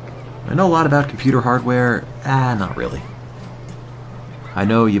 I know a lot about computer hardware. Not really. I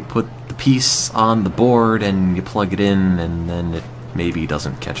know you put the piece on the board and you plug it in, and then it maybe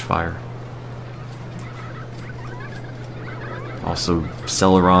doesn't catch fire. Also,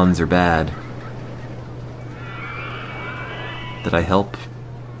 Celerons are bad. Did I help?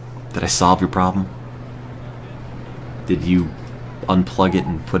 Did I solve your problem? Did you unplug it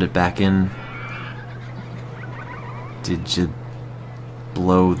and put it back in? Did you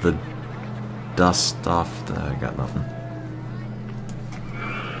blow the dust off the... I got nothing.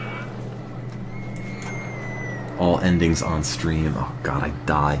 All endings on stream. Oh god, I'd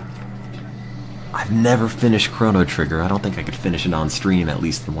die. I've never finished Chrono Trigger. I don't think I could finish it on stream, at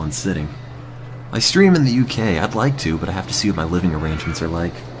least in one sitting. I stream in the UK. I'd like to, but I have to see what my living arrangements are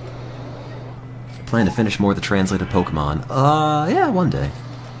like. I plan to finish more of the translated Pokemon. Yeah, one day.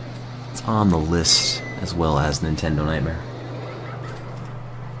 It's on the list, as well as Nintendo Nightmare.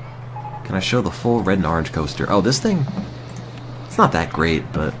 Can I show the full red and orange coaster? Oh, this thing? It's not that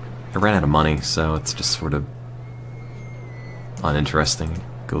great, but I ran out of money, so it's just sort of uninteresting.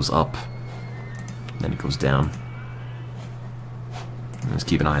 It goes up, then it goes down. Let's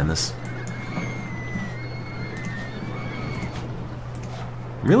keep an eye on this.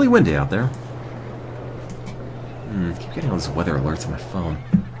 Really windy out there. Keep getting all these weather alerts on my phone.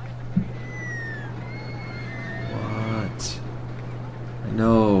 What? I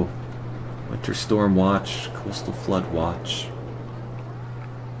know. Winter Storm Watch, Coastal Flood Watch.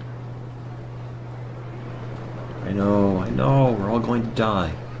 I know, we're all going to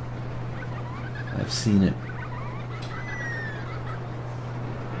die. I've seen it.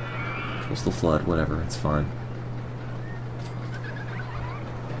 Coastal Flood, whatever, it's fine.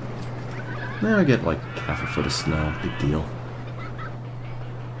 Now I get like half a foot of snow, big deal.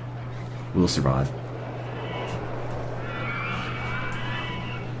 We'll survive.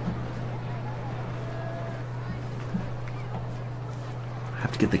 I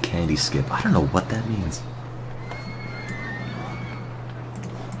have to get the candy skip. I don't know what that means.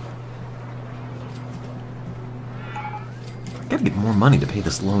 I gotta get more money to pay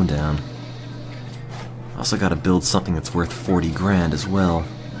this loan down. I also gotta build something that's worth 40 grand as well.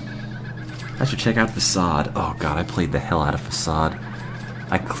 I should check out Facade. Oh god, I played the hell out of Facade.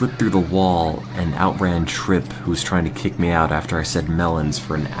 I clipped through the wall and outran Trip, who was trying to kick me out after I said melons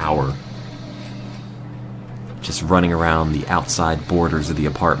for an hour. Just running around the outside borders of the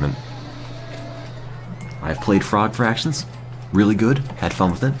apartment. I've played Frog Fractions. Really good. Had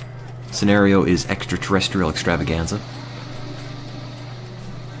fun with it. Scenario is Extraterrestrial Extravaganza.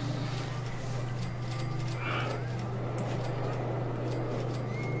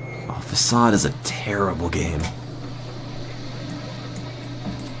 Facade is a terrible game. I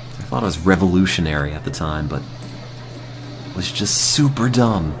thought it was revolutionary at the time, but it was just super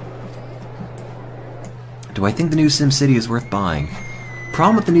dumb. Do I think the new SimCity is worth buying?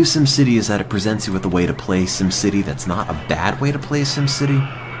 Problem with the new SimCity is that it presents you with a way to play SimCity that's not a bad way to play SimCity,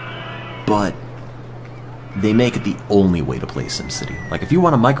 but they make it the only way to play SimCity. Like, if you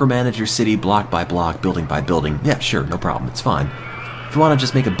want to micromanage your city block by block, building by building, yeah, sure, no problem, it's fine. If you want to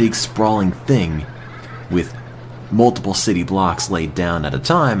just make a big sprawling thing with multiple city blocks laid down at a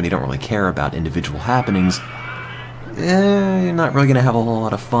time and you don't really care about individual happenings, you're not really going to have a whole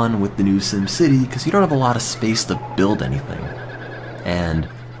lot of fun with the new SimCity because you don't have a lot of space to build anything. And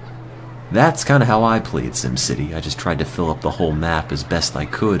that's kind of how I played SimCity. I just tried to fill up the whole map as best I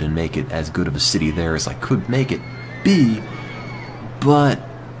could and make it as good of a city there as I could make it be. But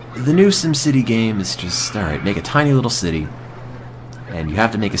the new SimCity game is just, alright, make a tiny little city. And you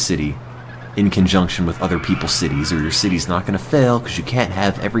have to make a city in conjunction with other people's cities, or your city's not going to fail because you can't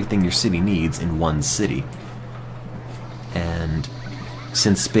have everything your city needs in one city. And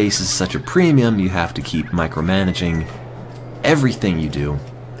since space is such a premium, you have to keep micromanaging everything you do,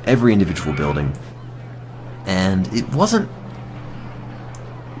 every individual building. And it wasn't...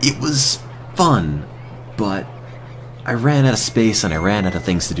 It was fun, but I ran out of space and I ran out of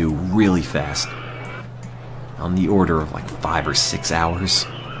things to do really fast. On the order of like 5 or 6 hours.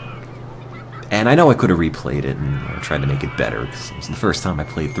 And I know I could have replayed it and tried to make it better, because it was the first time I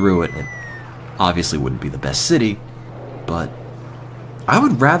played through it, and it obviously wouldn't be the best city, but I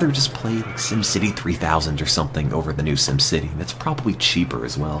would rather just play like SimCity 3000 or something over the new SimCity, and it's probably cheaper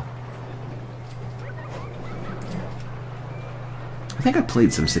as well. I think I played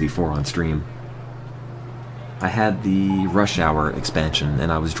SimCity 4 on stream. I had the Rush Hour expansion,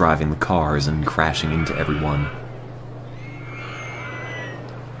 and I was driving the cars and crashing into everyone.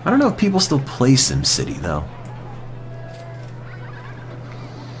 I don't know if people still play SimCity, though.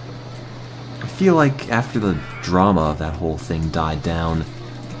 I feel like after the drama of that whole thing died down,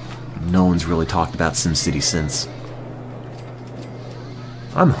 no one's really talked about SimCity since.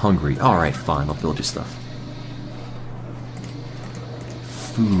 I'm hungry. Alright, fine, I'll build you stuff.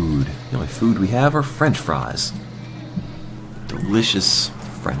 Food. The only food we have are French fries. Delicious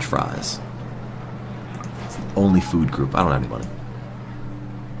French fries. It's the only food group. I don't have any money.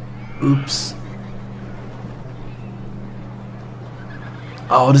 Oops.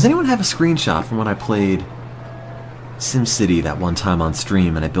 Oh, does anyone have a screenshot from when I played SimCity that one time on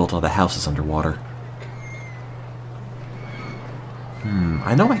stream and I built all the houses underwater?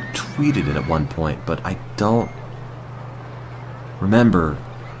 I know I tweeted it at one point, but I don't remember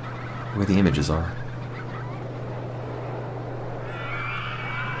where the images are.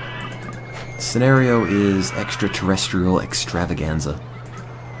 Scenario is Extraterrestrial Extravaganza.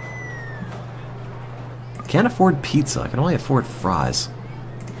 Can't afford pizza, I can only afford fries.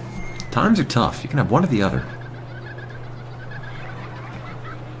 Times are tough, you can have one or the other.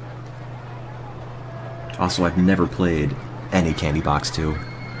 Also, I've never played any Candy Box 2.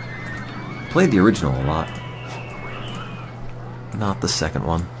 Played the original a lot. Not the second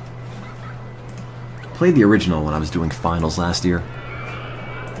one. Played the original when I was doing finals last year.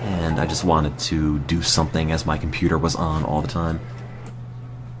 And I just wanted to do something as my computer was on all the time.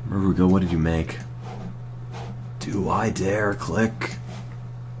 Maruga, what did you make? Do I dare click?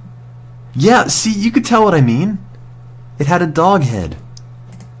 Yeah, see, you could tell what I mean. It had a dog head.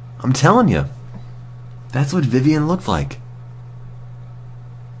 I'm telling you. That's what Vivian looked like.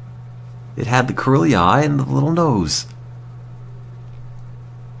 It had the curly eye and the little nose.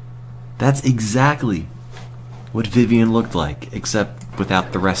 That's exactly what Vivian looked like, except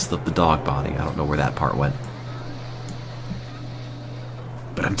without the rest of the dog body. I don't know where that part went.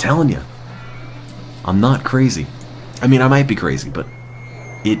 But I'm telling you, I'm not crazy. I mean, I might be crazy, but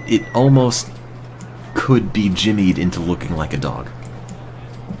it almost could be jimmied into looking like a dog.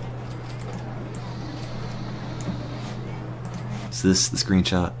 Is this the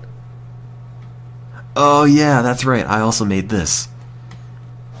screenshot? Oh yeah, that's right, I also made this.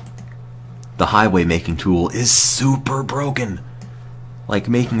 The highway making tool is super broken. Like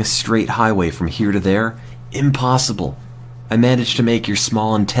making a straight highway from here to there, impossible. I managed to make your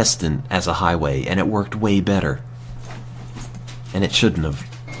small intestine as a highway, and it worked way better. And it shouldn't have.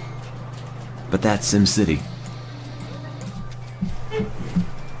 But that's SimCity.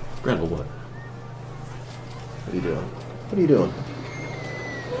 Gretel, what? What are you doing? What are you doing?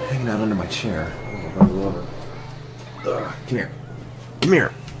 Hanging out under my chair. Ugh, come here. Come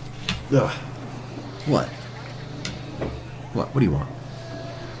here. Ugh. What? What do you want?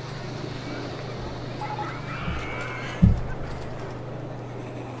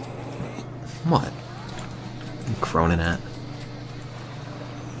 What? I'm croning at.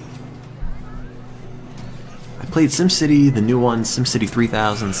 I played SimCity, the new one, SimCity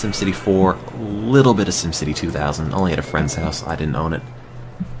 3000, SimCity 4, a little bit of SimCity 2000, only at a friend's house, I didn't own it.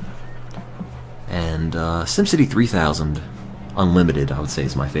 And SimCity 3000 Unlimited, I would say,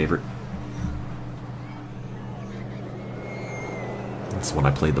 is my favorite. That's what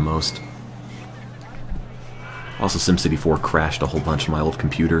I played the most. Also, SimCity 4 crashed a whole bunch of my old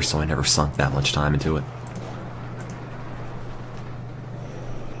computers, so I never sunk that much time into it.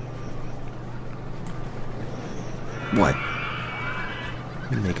 What?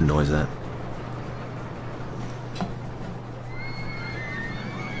 What are you making noise at?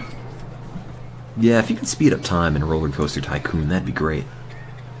 Yeah, if you can speed up time in RollerCoaster Tycoon, that'd be great.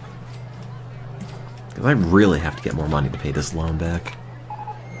 Because I really have to get more money to pay this loan back.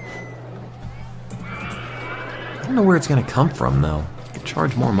 I don't know where it's going to come from, though. I could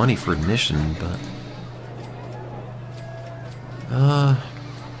charge more money for admission, but... I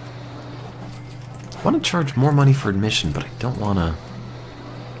want to charge more money for admission, but I don't want to...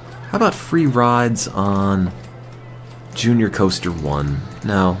 How about free rides on Junior Coaster 1?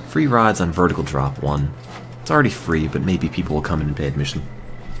 No, free rides on Vertical Drop 1. It's already free, but maybe people will come in and pay admission.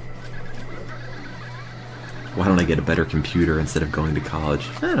 Why don't I get a better computer instead of going to college?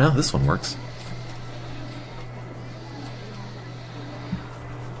 I don't know, this one works.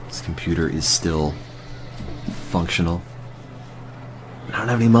 This computer is still functional. I don't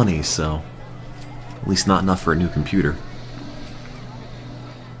have any money, so... At least not enough for a new computer.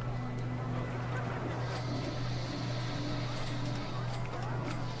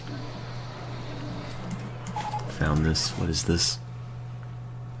 Found this. What is this?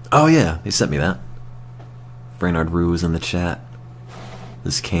 Oh yeah, they sent me that. Brainard Rue is in the chat.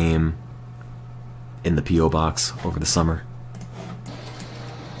 This came in the P.O. box over the summer.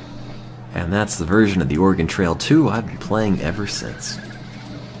 And that's the version of the Oregon Trail 2 I've been playing ever since.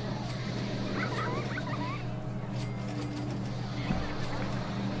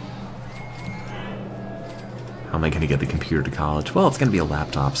 How am I going to get the computer to college? Well, it's going to be a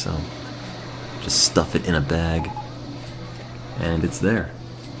laptop, so just stuff it in a bag, and it's there.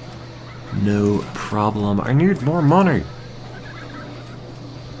 No problem. I need more money.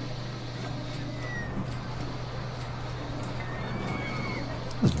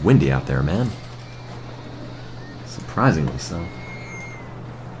 It's windy out there, man. Surprisingly so.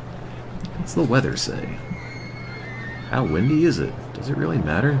 What's the weather say? How windy is it? Does it really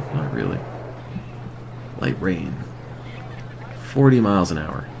matter? Not really. Light rain. 40 miles an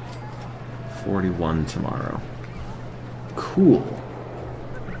hour. 41 tomorrow. Cool.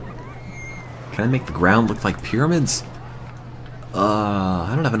 Can I make the ground look like pyramids?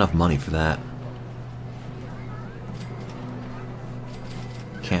 I don't have enough money for that.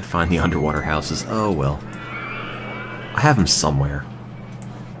 Can't find the underwater houses. Oh well. I have them somewhere.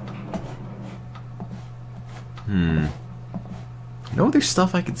 No other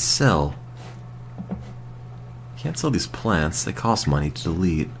stuff I could sell. Can't sell these plants. They cost money to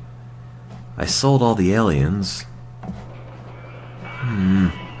delete. I sold all the aliens.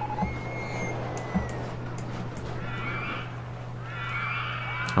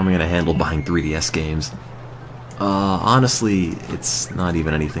 How am I gonna handle buying 3DS games? Honestly, it's not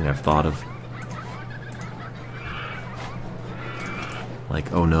even anything I've thought of.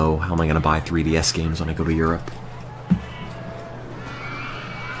 Like, oh no, how am I gonna buy 3DS games when I go to Europe?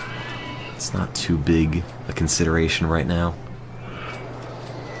 It's not too big a consideration right now.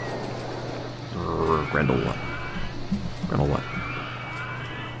 Grendel what? Grendel what?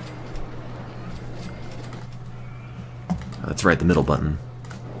 Oh, that's right, the middle button.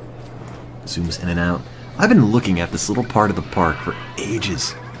 Zooms in and out. I've been looking at this little part of the park for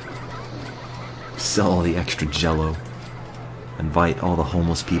ages. Sell all the extra jello. Invite all the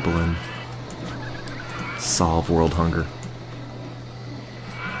homeless people in. Solve world hunger.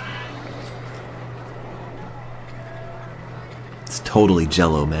 It's totally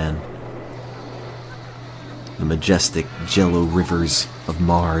jello, man. The majestic jello rivers of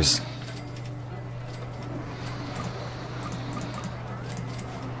Mars.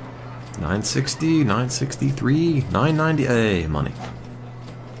 $960, $963, $990. Hey, money.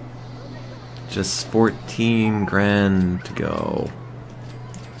 Just 14 grand to go.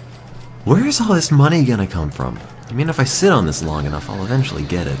 Where's all this money gonna come from? I mean, if I sit on this long enough, I'll eventually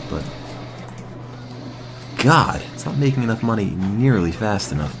get it, but... God, it's not making enough money nearly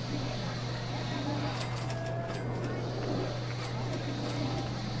fast enough.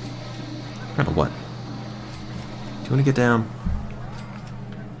 Kind of what? Do you want to get down?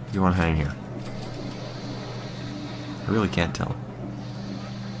 Do you want to hang here? I really can't tell.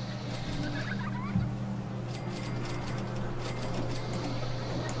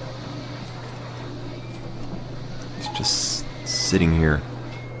 It's just sitting here,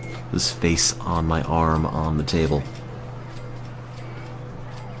 his face on my arm on the table.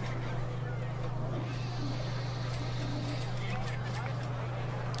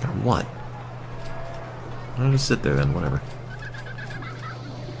 What? I'll just sit there then, whatever.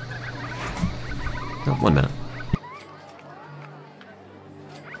 Oh, 1 minute.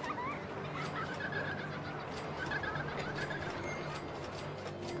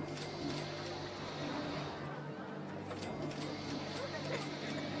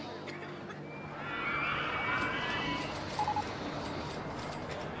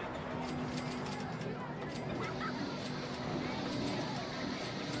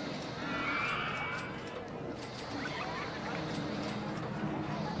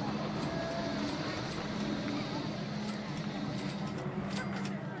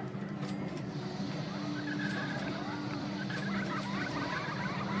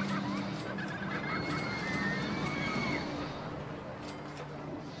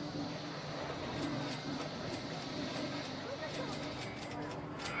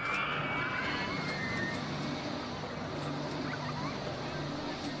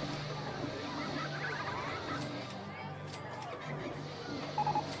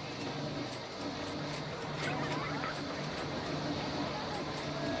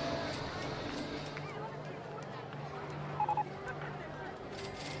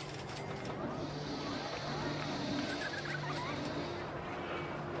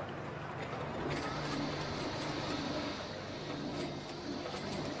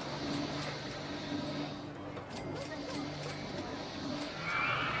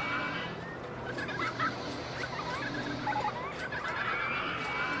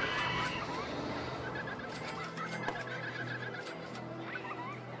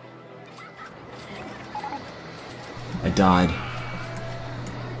 I died.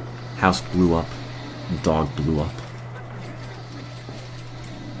 House blew up. Dog blew up.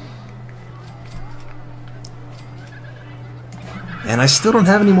 And I still don't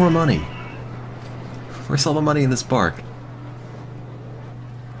have any more money. Where's all the money in this park?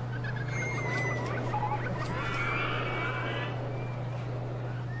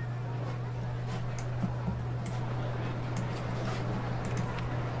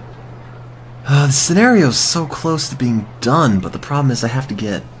 The scenario's so close to being done, but the problem is I have to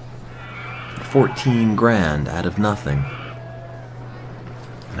get 14 grand out of nothing.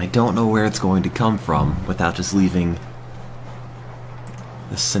 And I don't know where it's going to come from without just leaving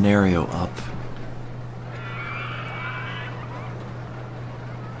the scenario up.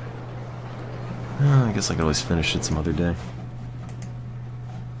 I guess I could always finish it some other day.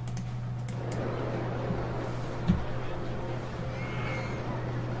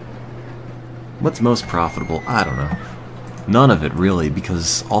 What's most profitable? I don't know. None of it really,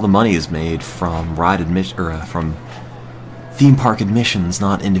 because all the money is made from ride admission, or from theme park admissions,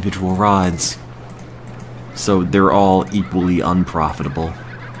 not individual rides. So they're all equally unprofitable.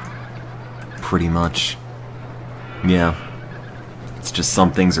 Pretty much. Yeah. It's just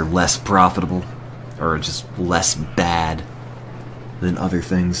some things are less profitable, or just less bad than other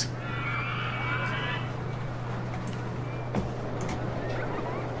things.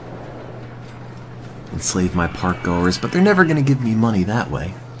 Enslave my park goers, but they're never gonna give me money that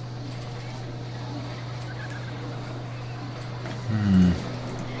way.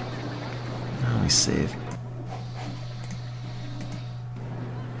 Let me save.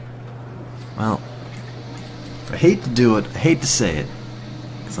 Well, I hate to do it, I hate to say it,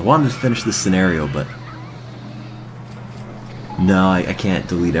 because I wanted to finish this scenario, but no, I can't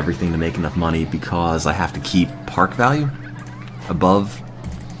delete everything to make enough money because I have to keep park value above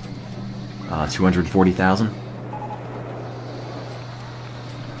 240,000.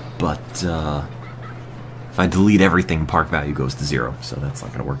 But if I delete everything, park value goes to 0, so that's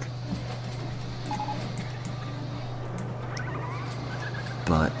not gonna work.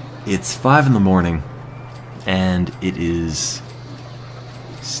 But it's 5 in the morning, and it is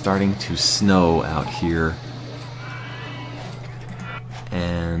starting to snow out here,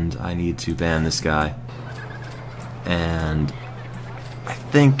 and I need to ban this guy, and I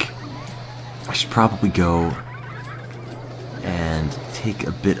think I should probably go and take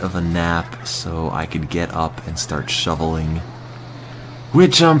a bit of a nap so I could get up and start shoveling,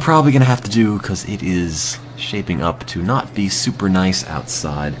 which I'm probably gonna have to do because it is shaping up to not be super nice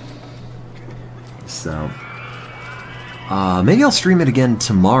outside. So maybe I'll stream it again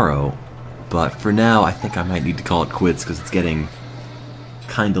tomorrow, but for now I think I might need to call it quits because it's getting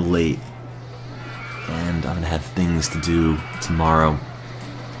kinda late and I'm gonna have things to do tomorrow.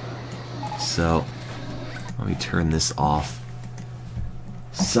 So, let me turn this off.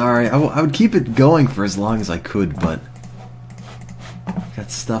 Sorry, I would keep it going for as long as I could, but I've got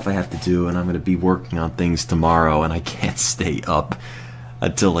stuff I have to do, and I'm going to be working on things tomorrow, and I can't stay up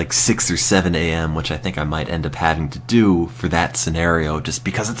until like 6 or 7 a.m., which I think I might end up having to do for that scenario, just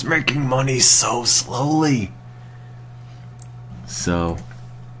because it's making money so slowly. So,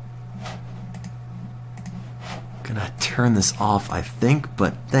 gonna turn this off, I think,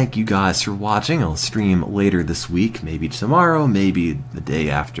 but thank you guys for watching. I'll stream later this week, maybe tomorrow, maybe the day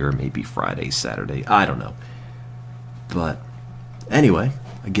after, maybe Friday, Saturday, I don't know. But anyway,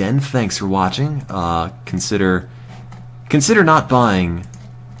 again, thanks for watching. Consider not buying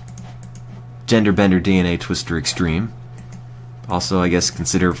Genderbender DNA Twister Extreme. Also, I guess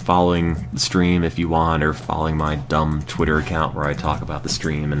consider following the stream if you want, or following my dumb Twitter account where I talk about the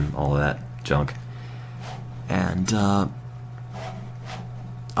stream and all of that junk. And I'm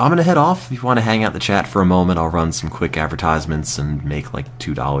gonna head off. If you want to hang out in the chat for a moment, I'll run some quick advertisements and make like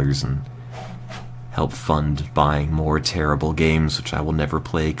 $2 and help fund buying more terrible games, which I will never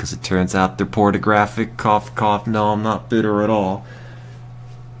play because it turns out they're pornographic. Cough, cough. No, I'm not bitter at all.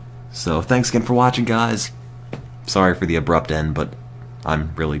 So thanks again for watching, guys. Sorry for the abrupt end, but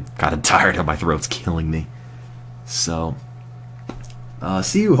I'm really kind of tired of my throat's killing me. So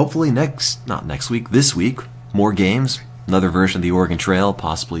see you hopefully not next week, this week. More games, another version of the Oregon Trail,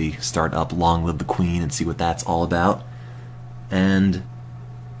 possibly start up Long Live the Queen and see what that's all about. And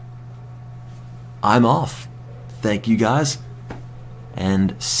I'm off. Thank you guys,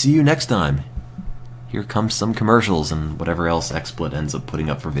 and see you next time. Here comes some commercials and whatever else XSplit ends up putting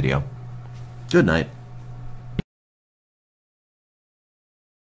up for video. Good night.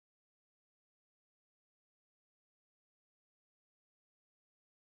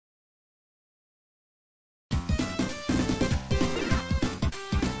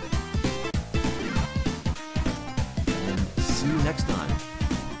 See you next time.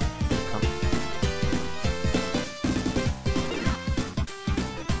 Come.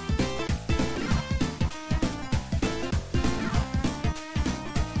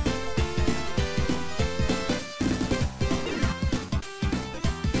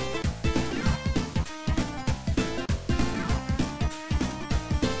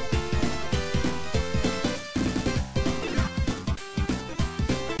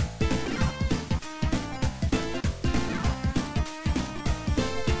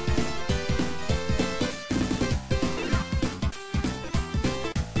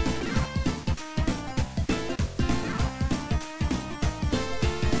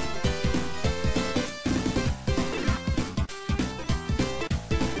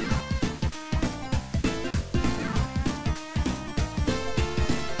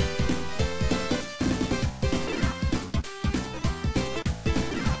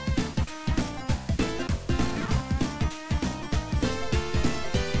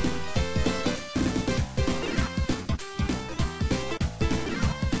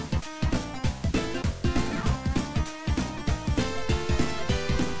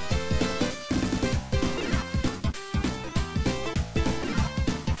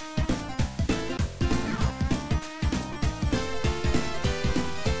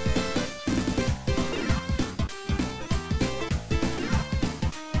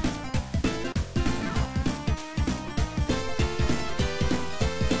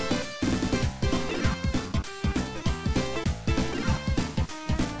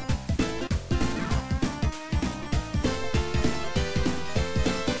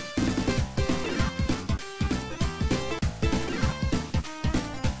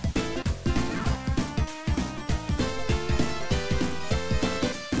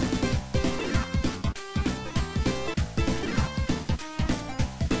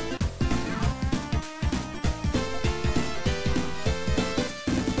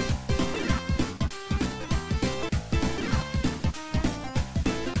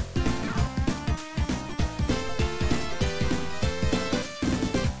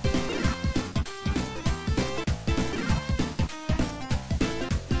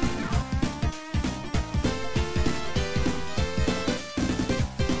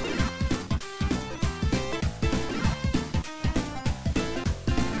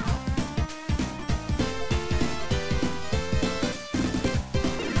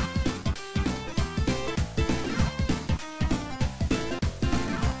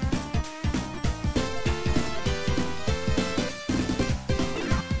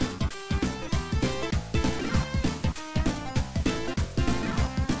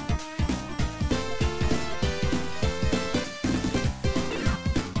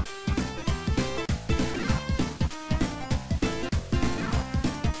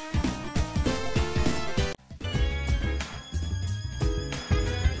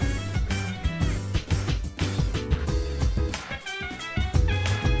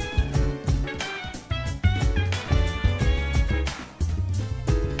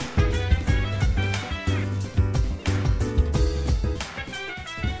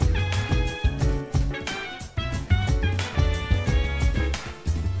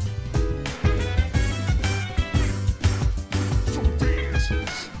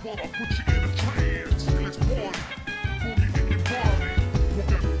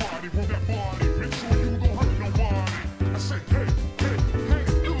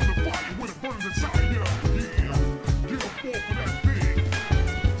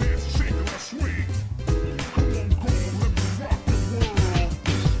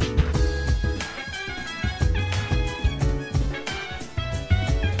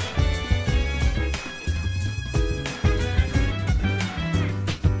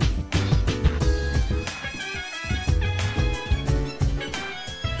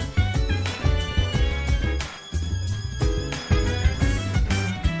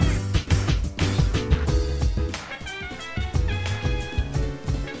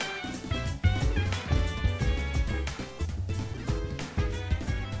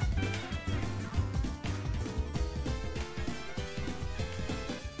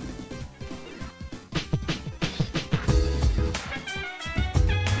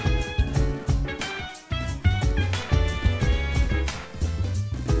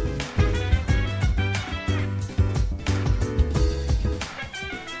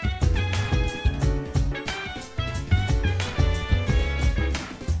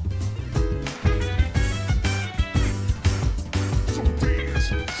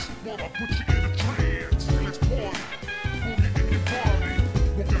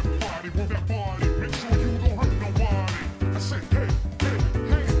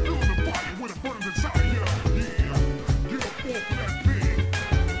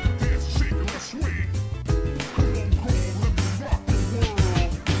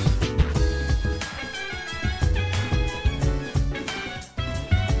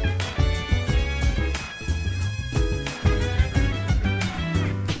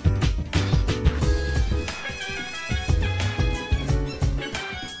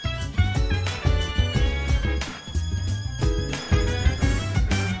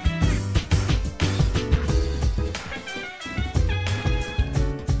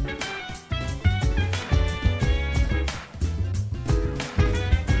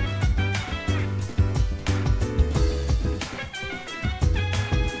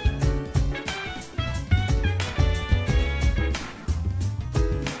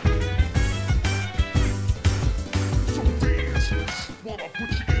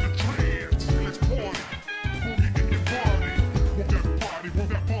 a dream.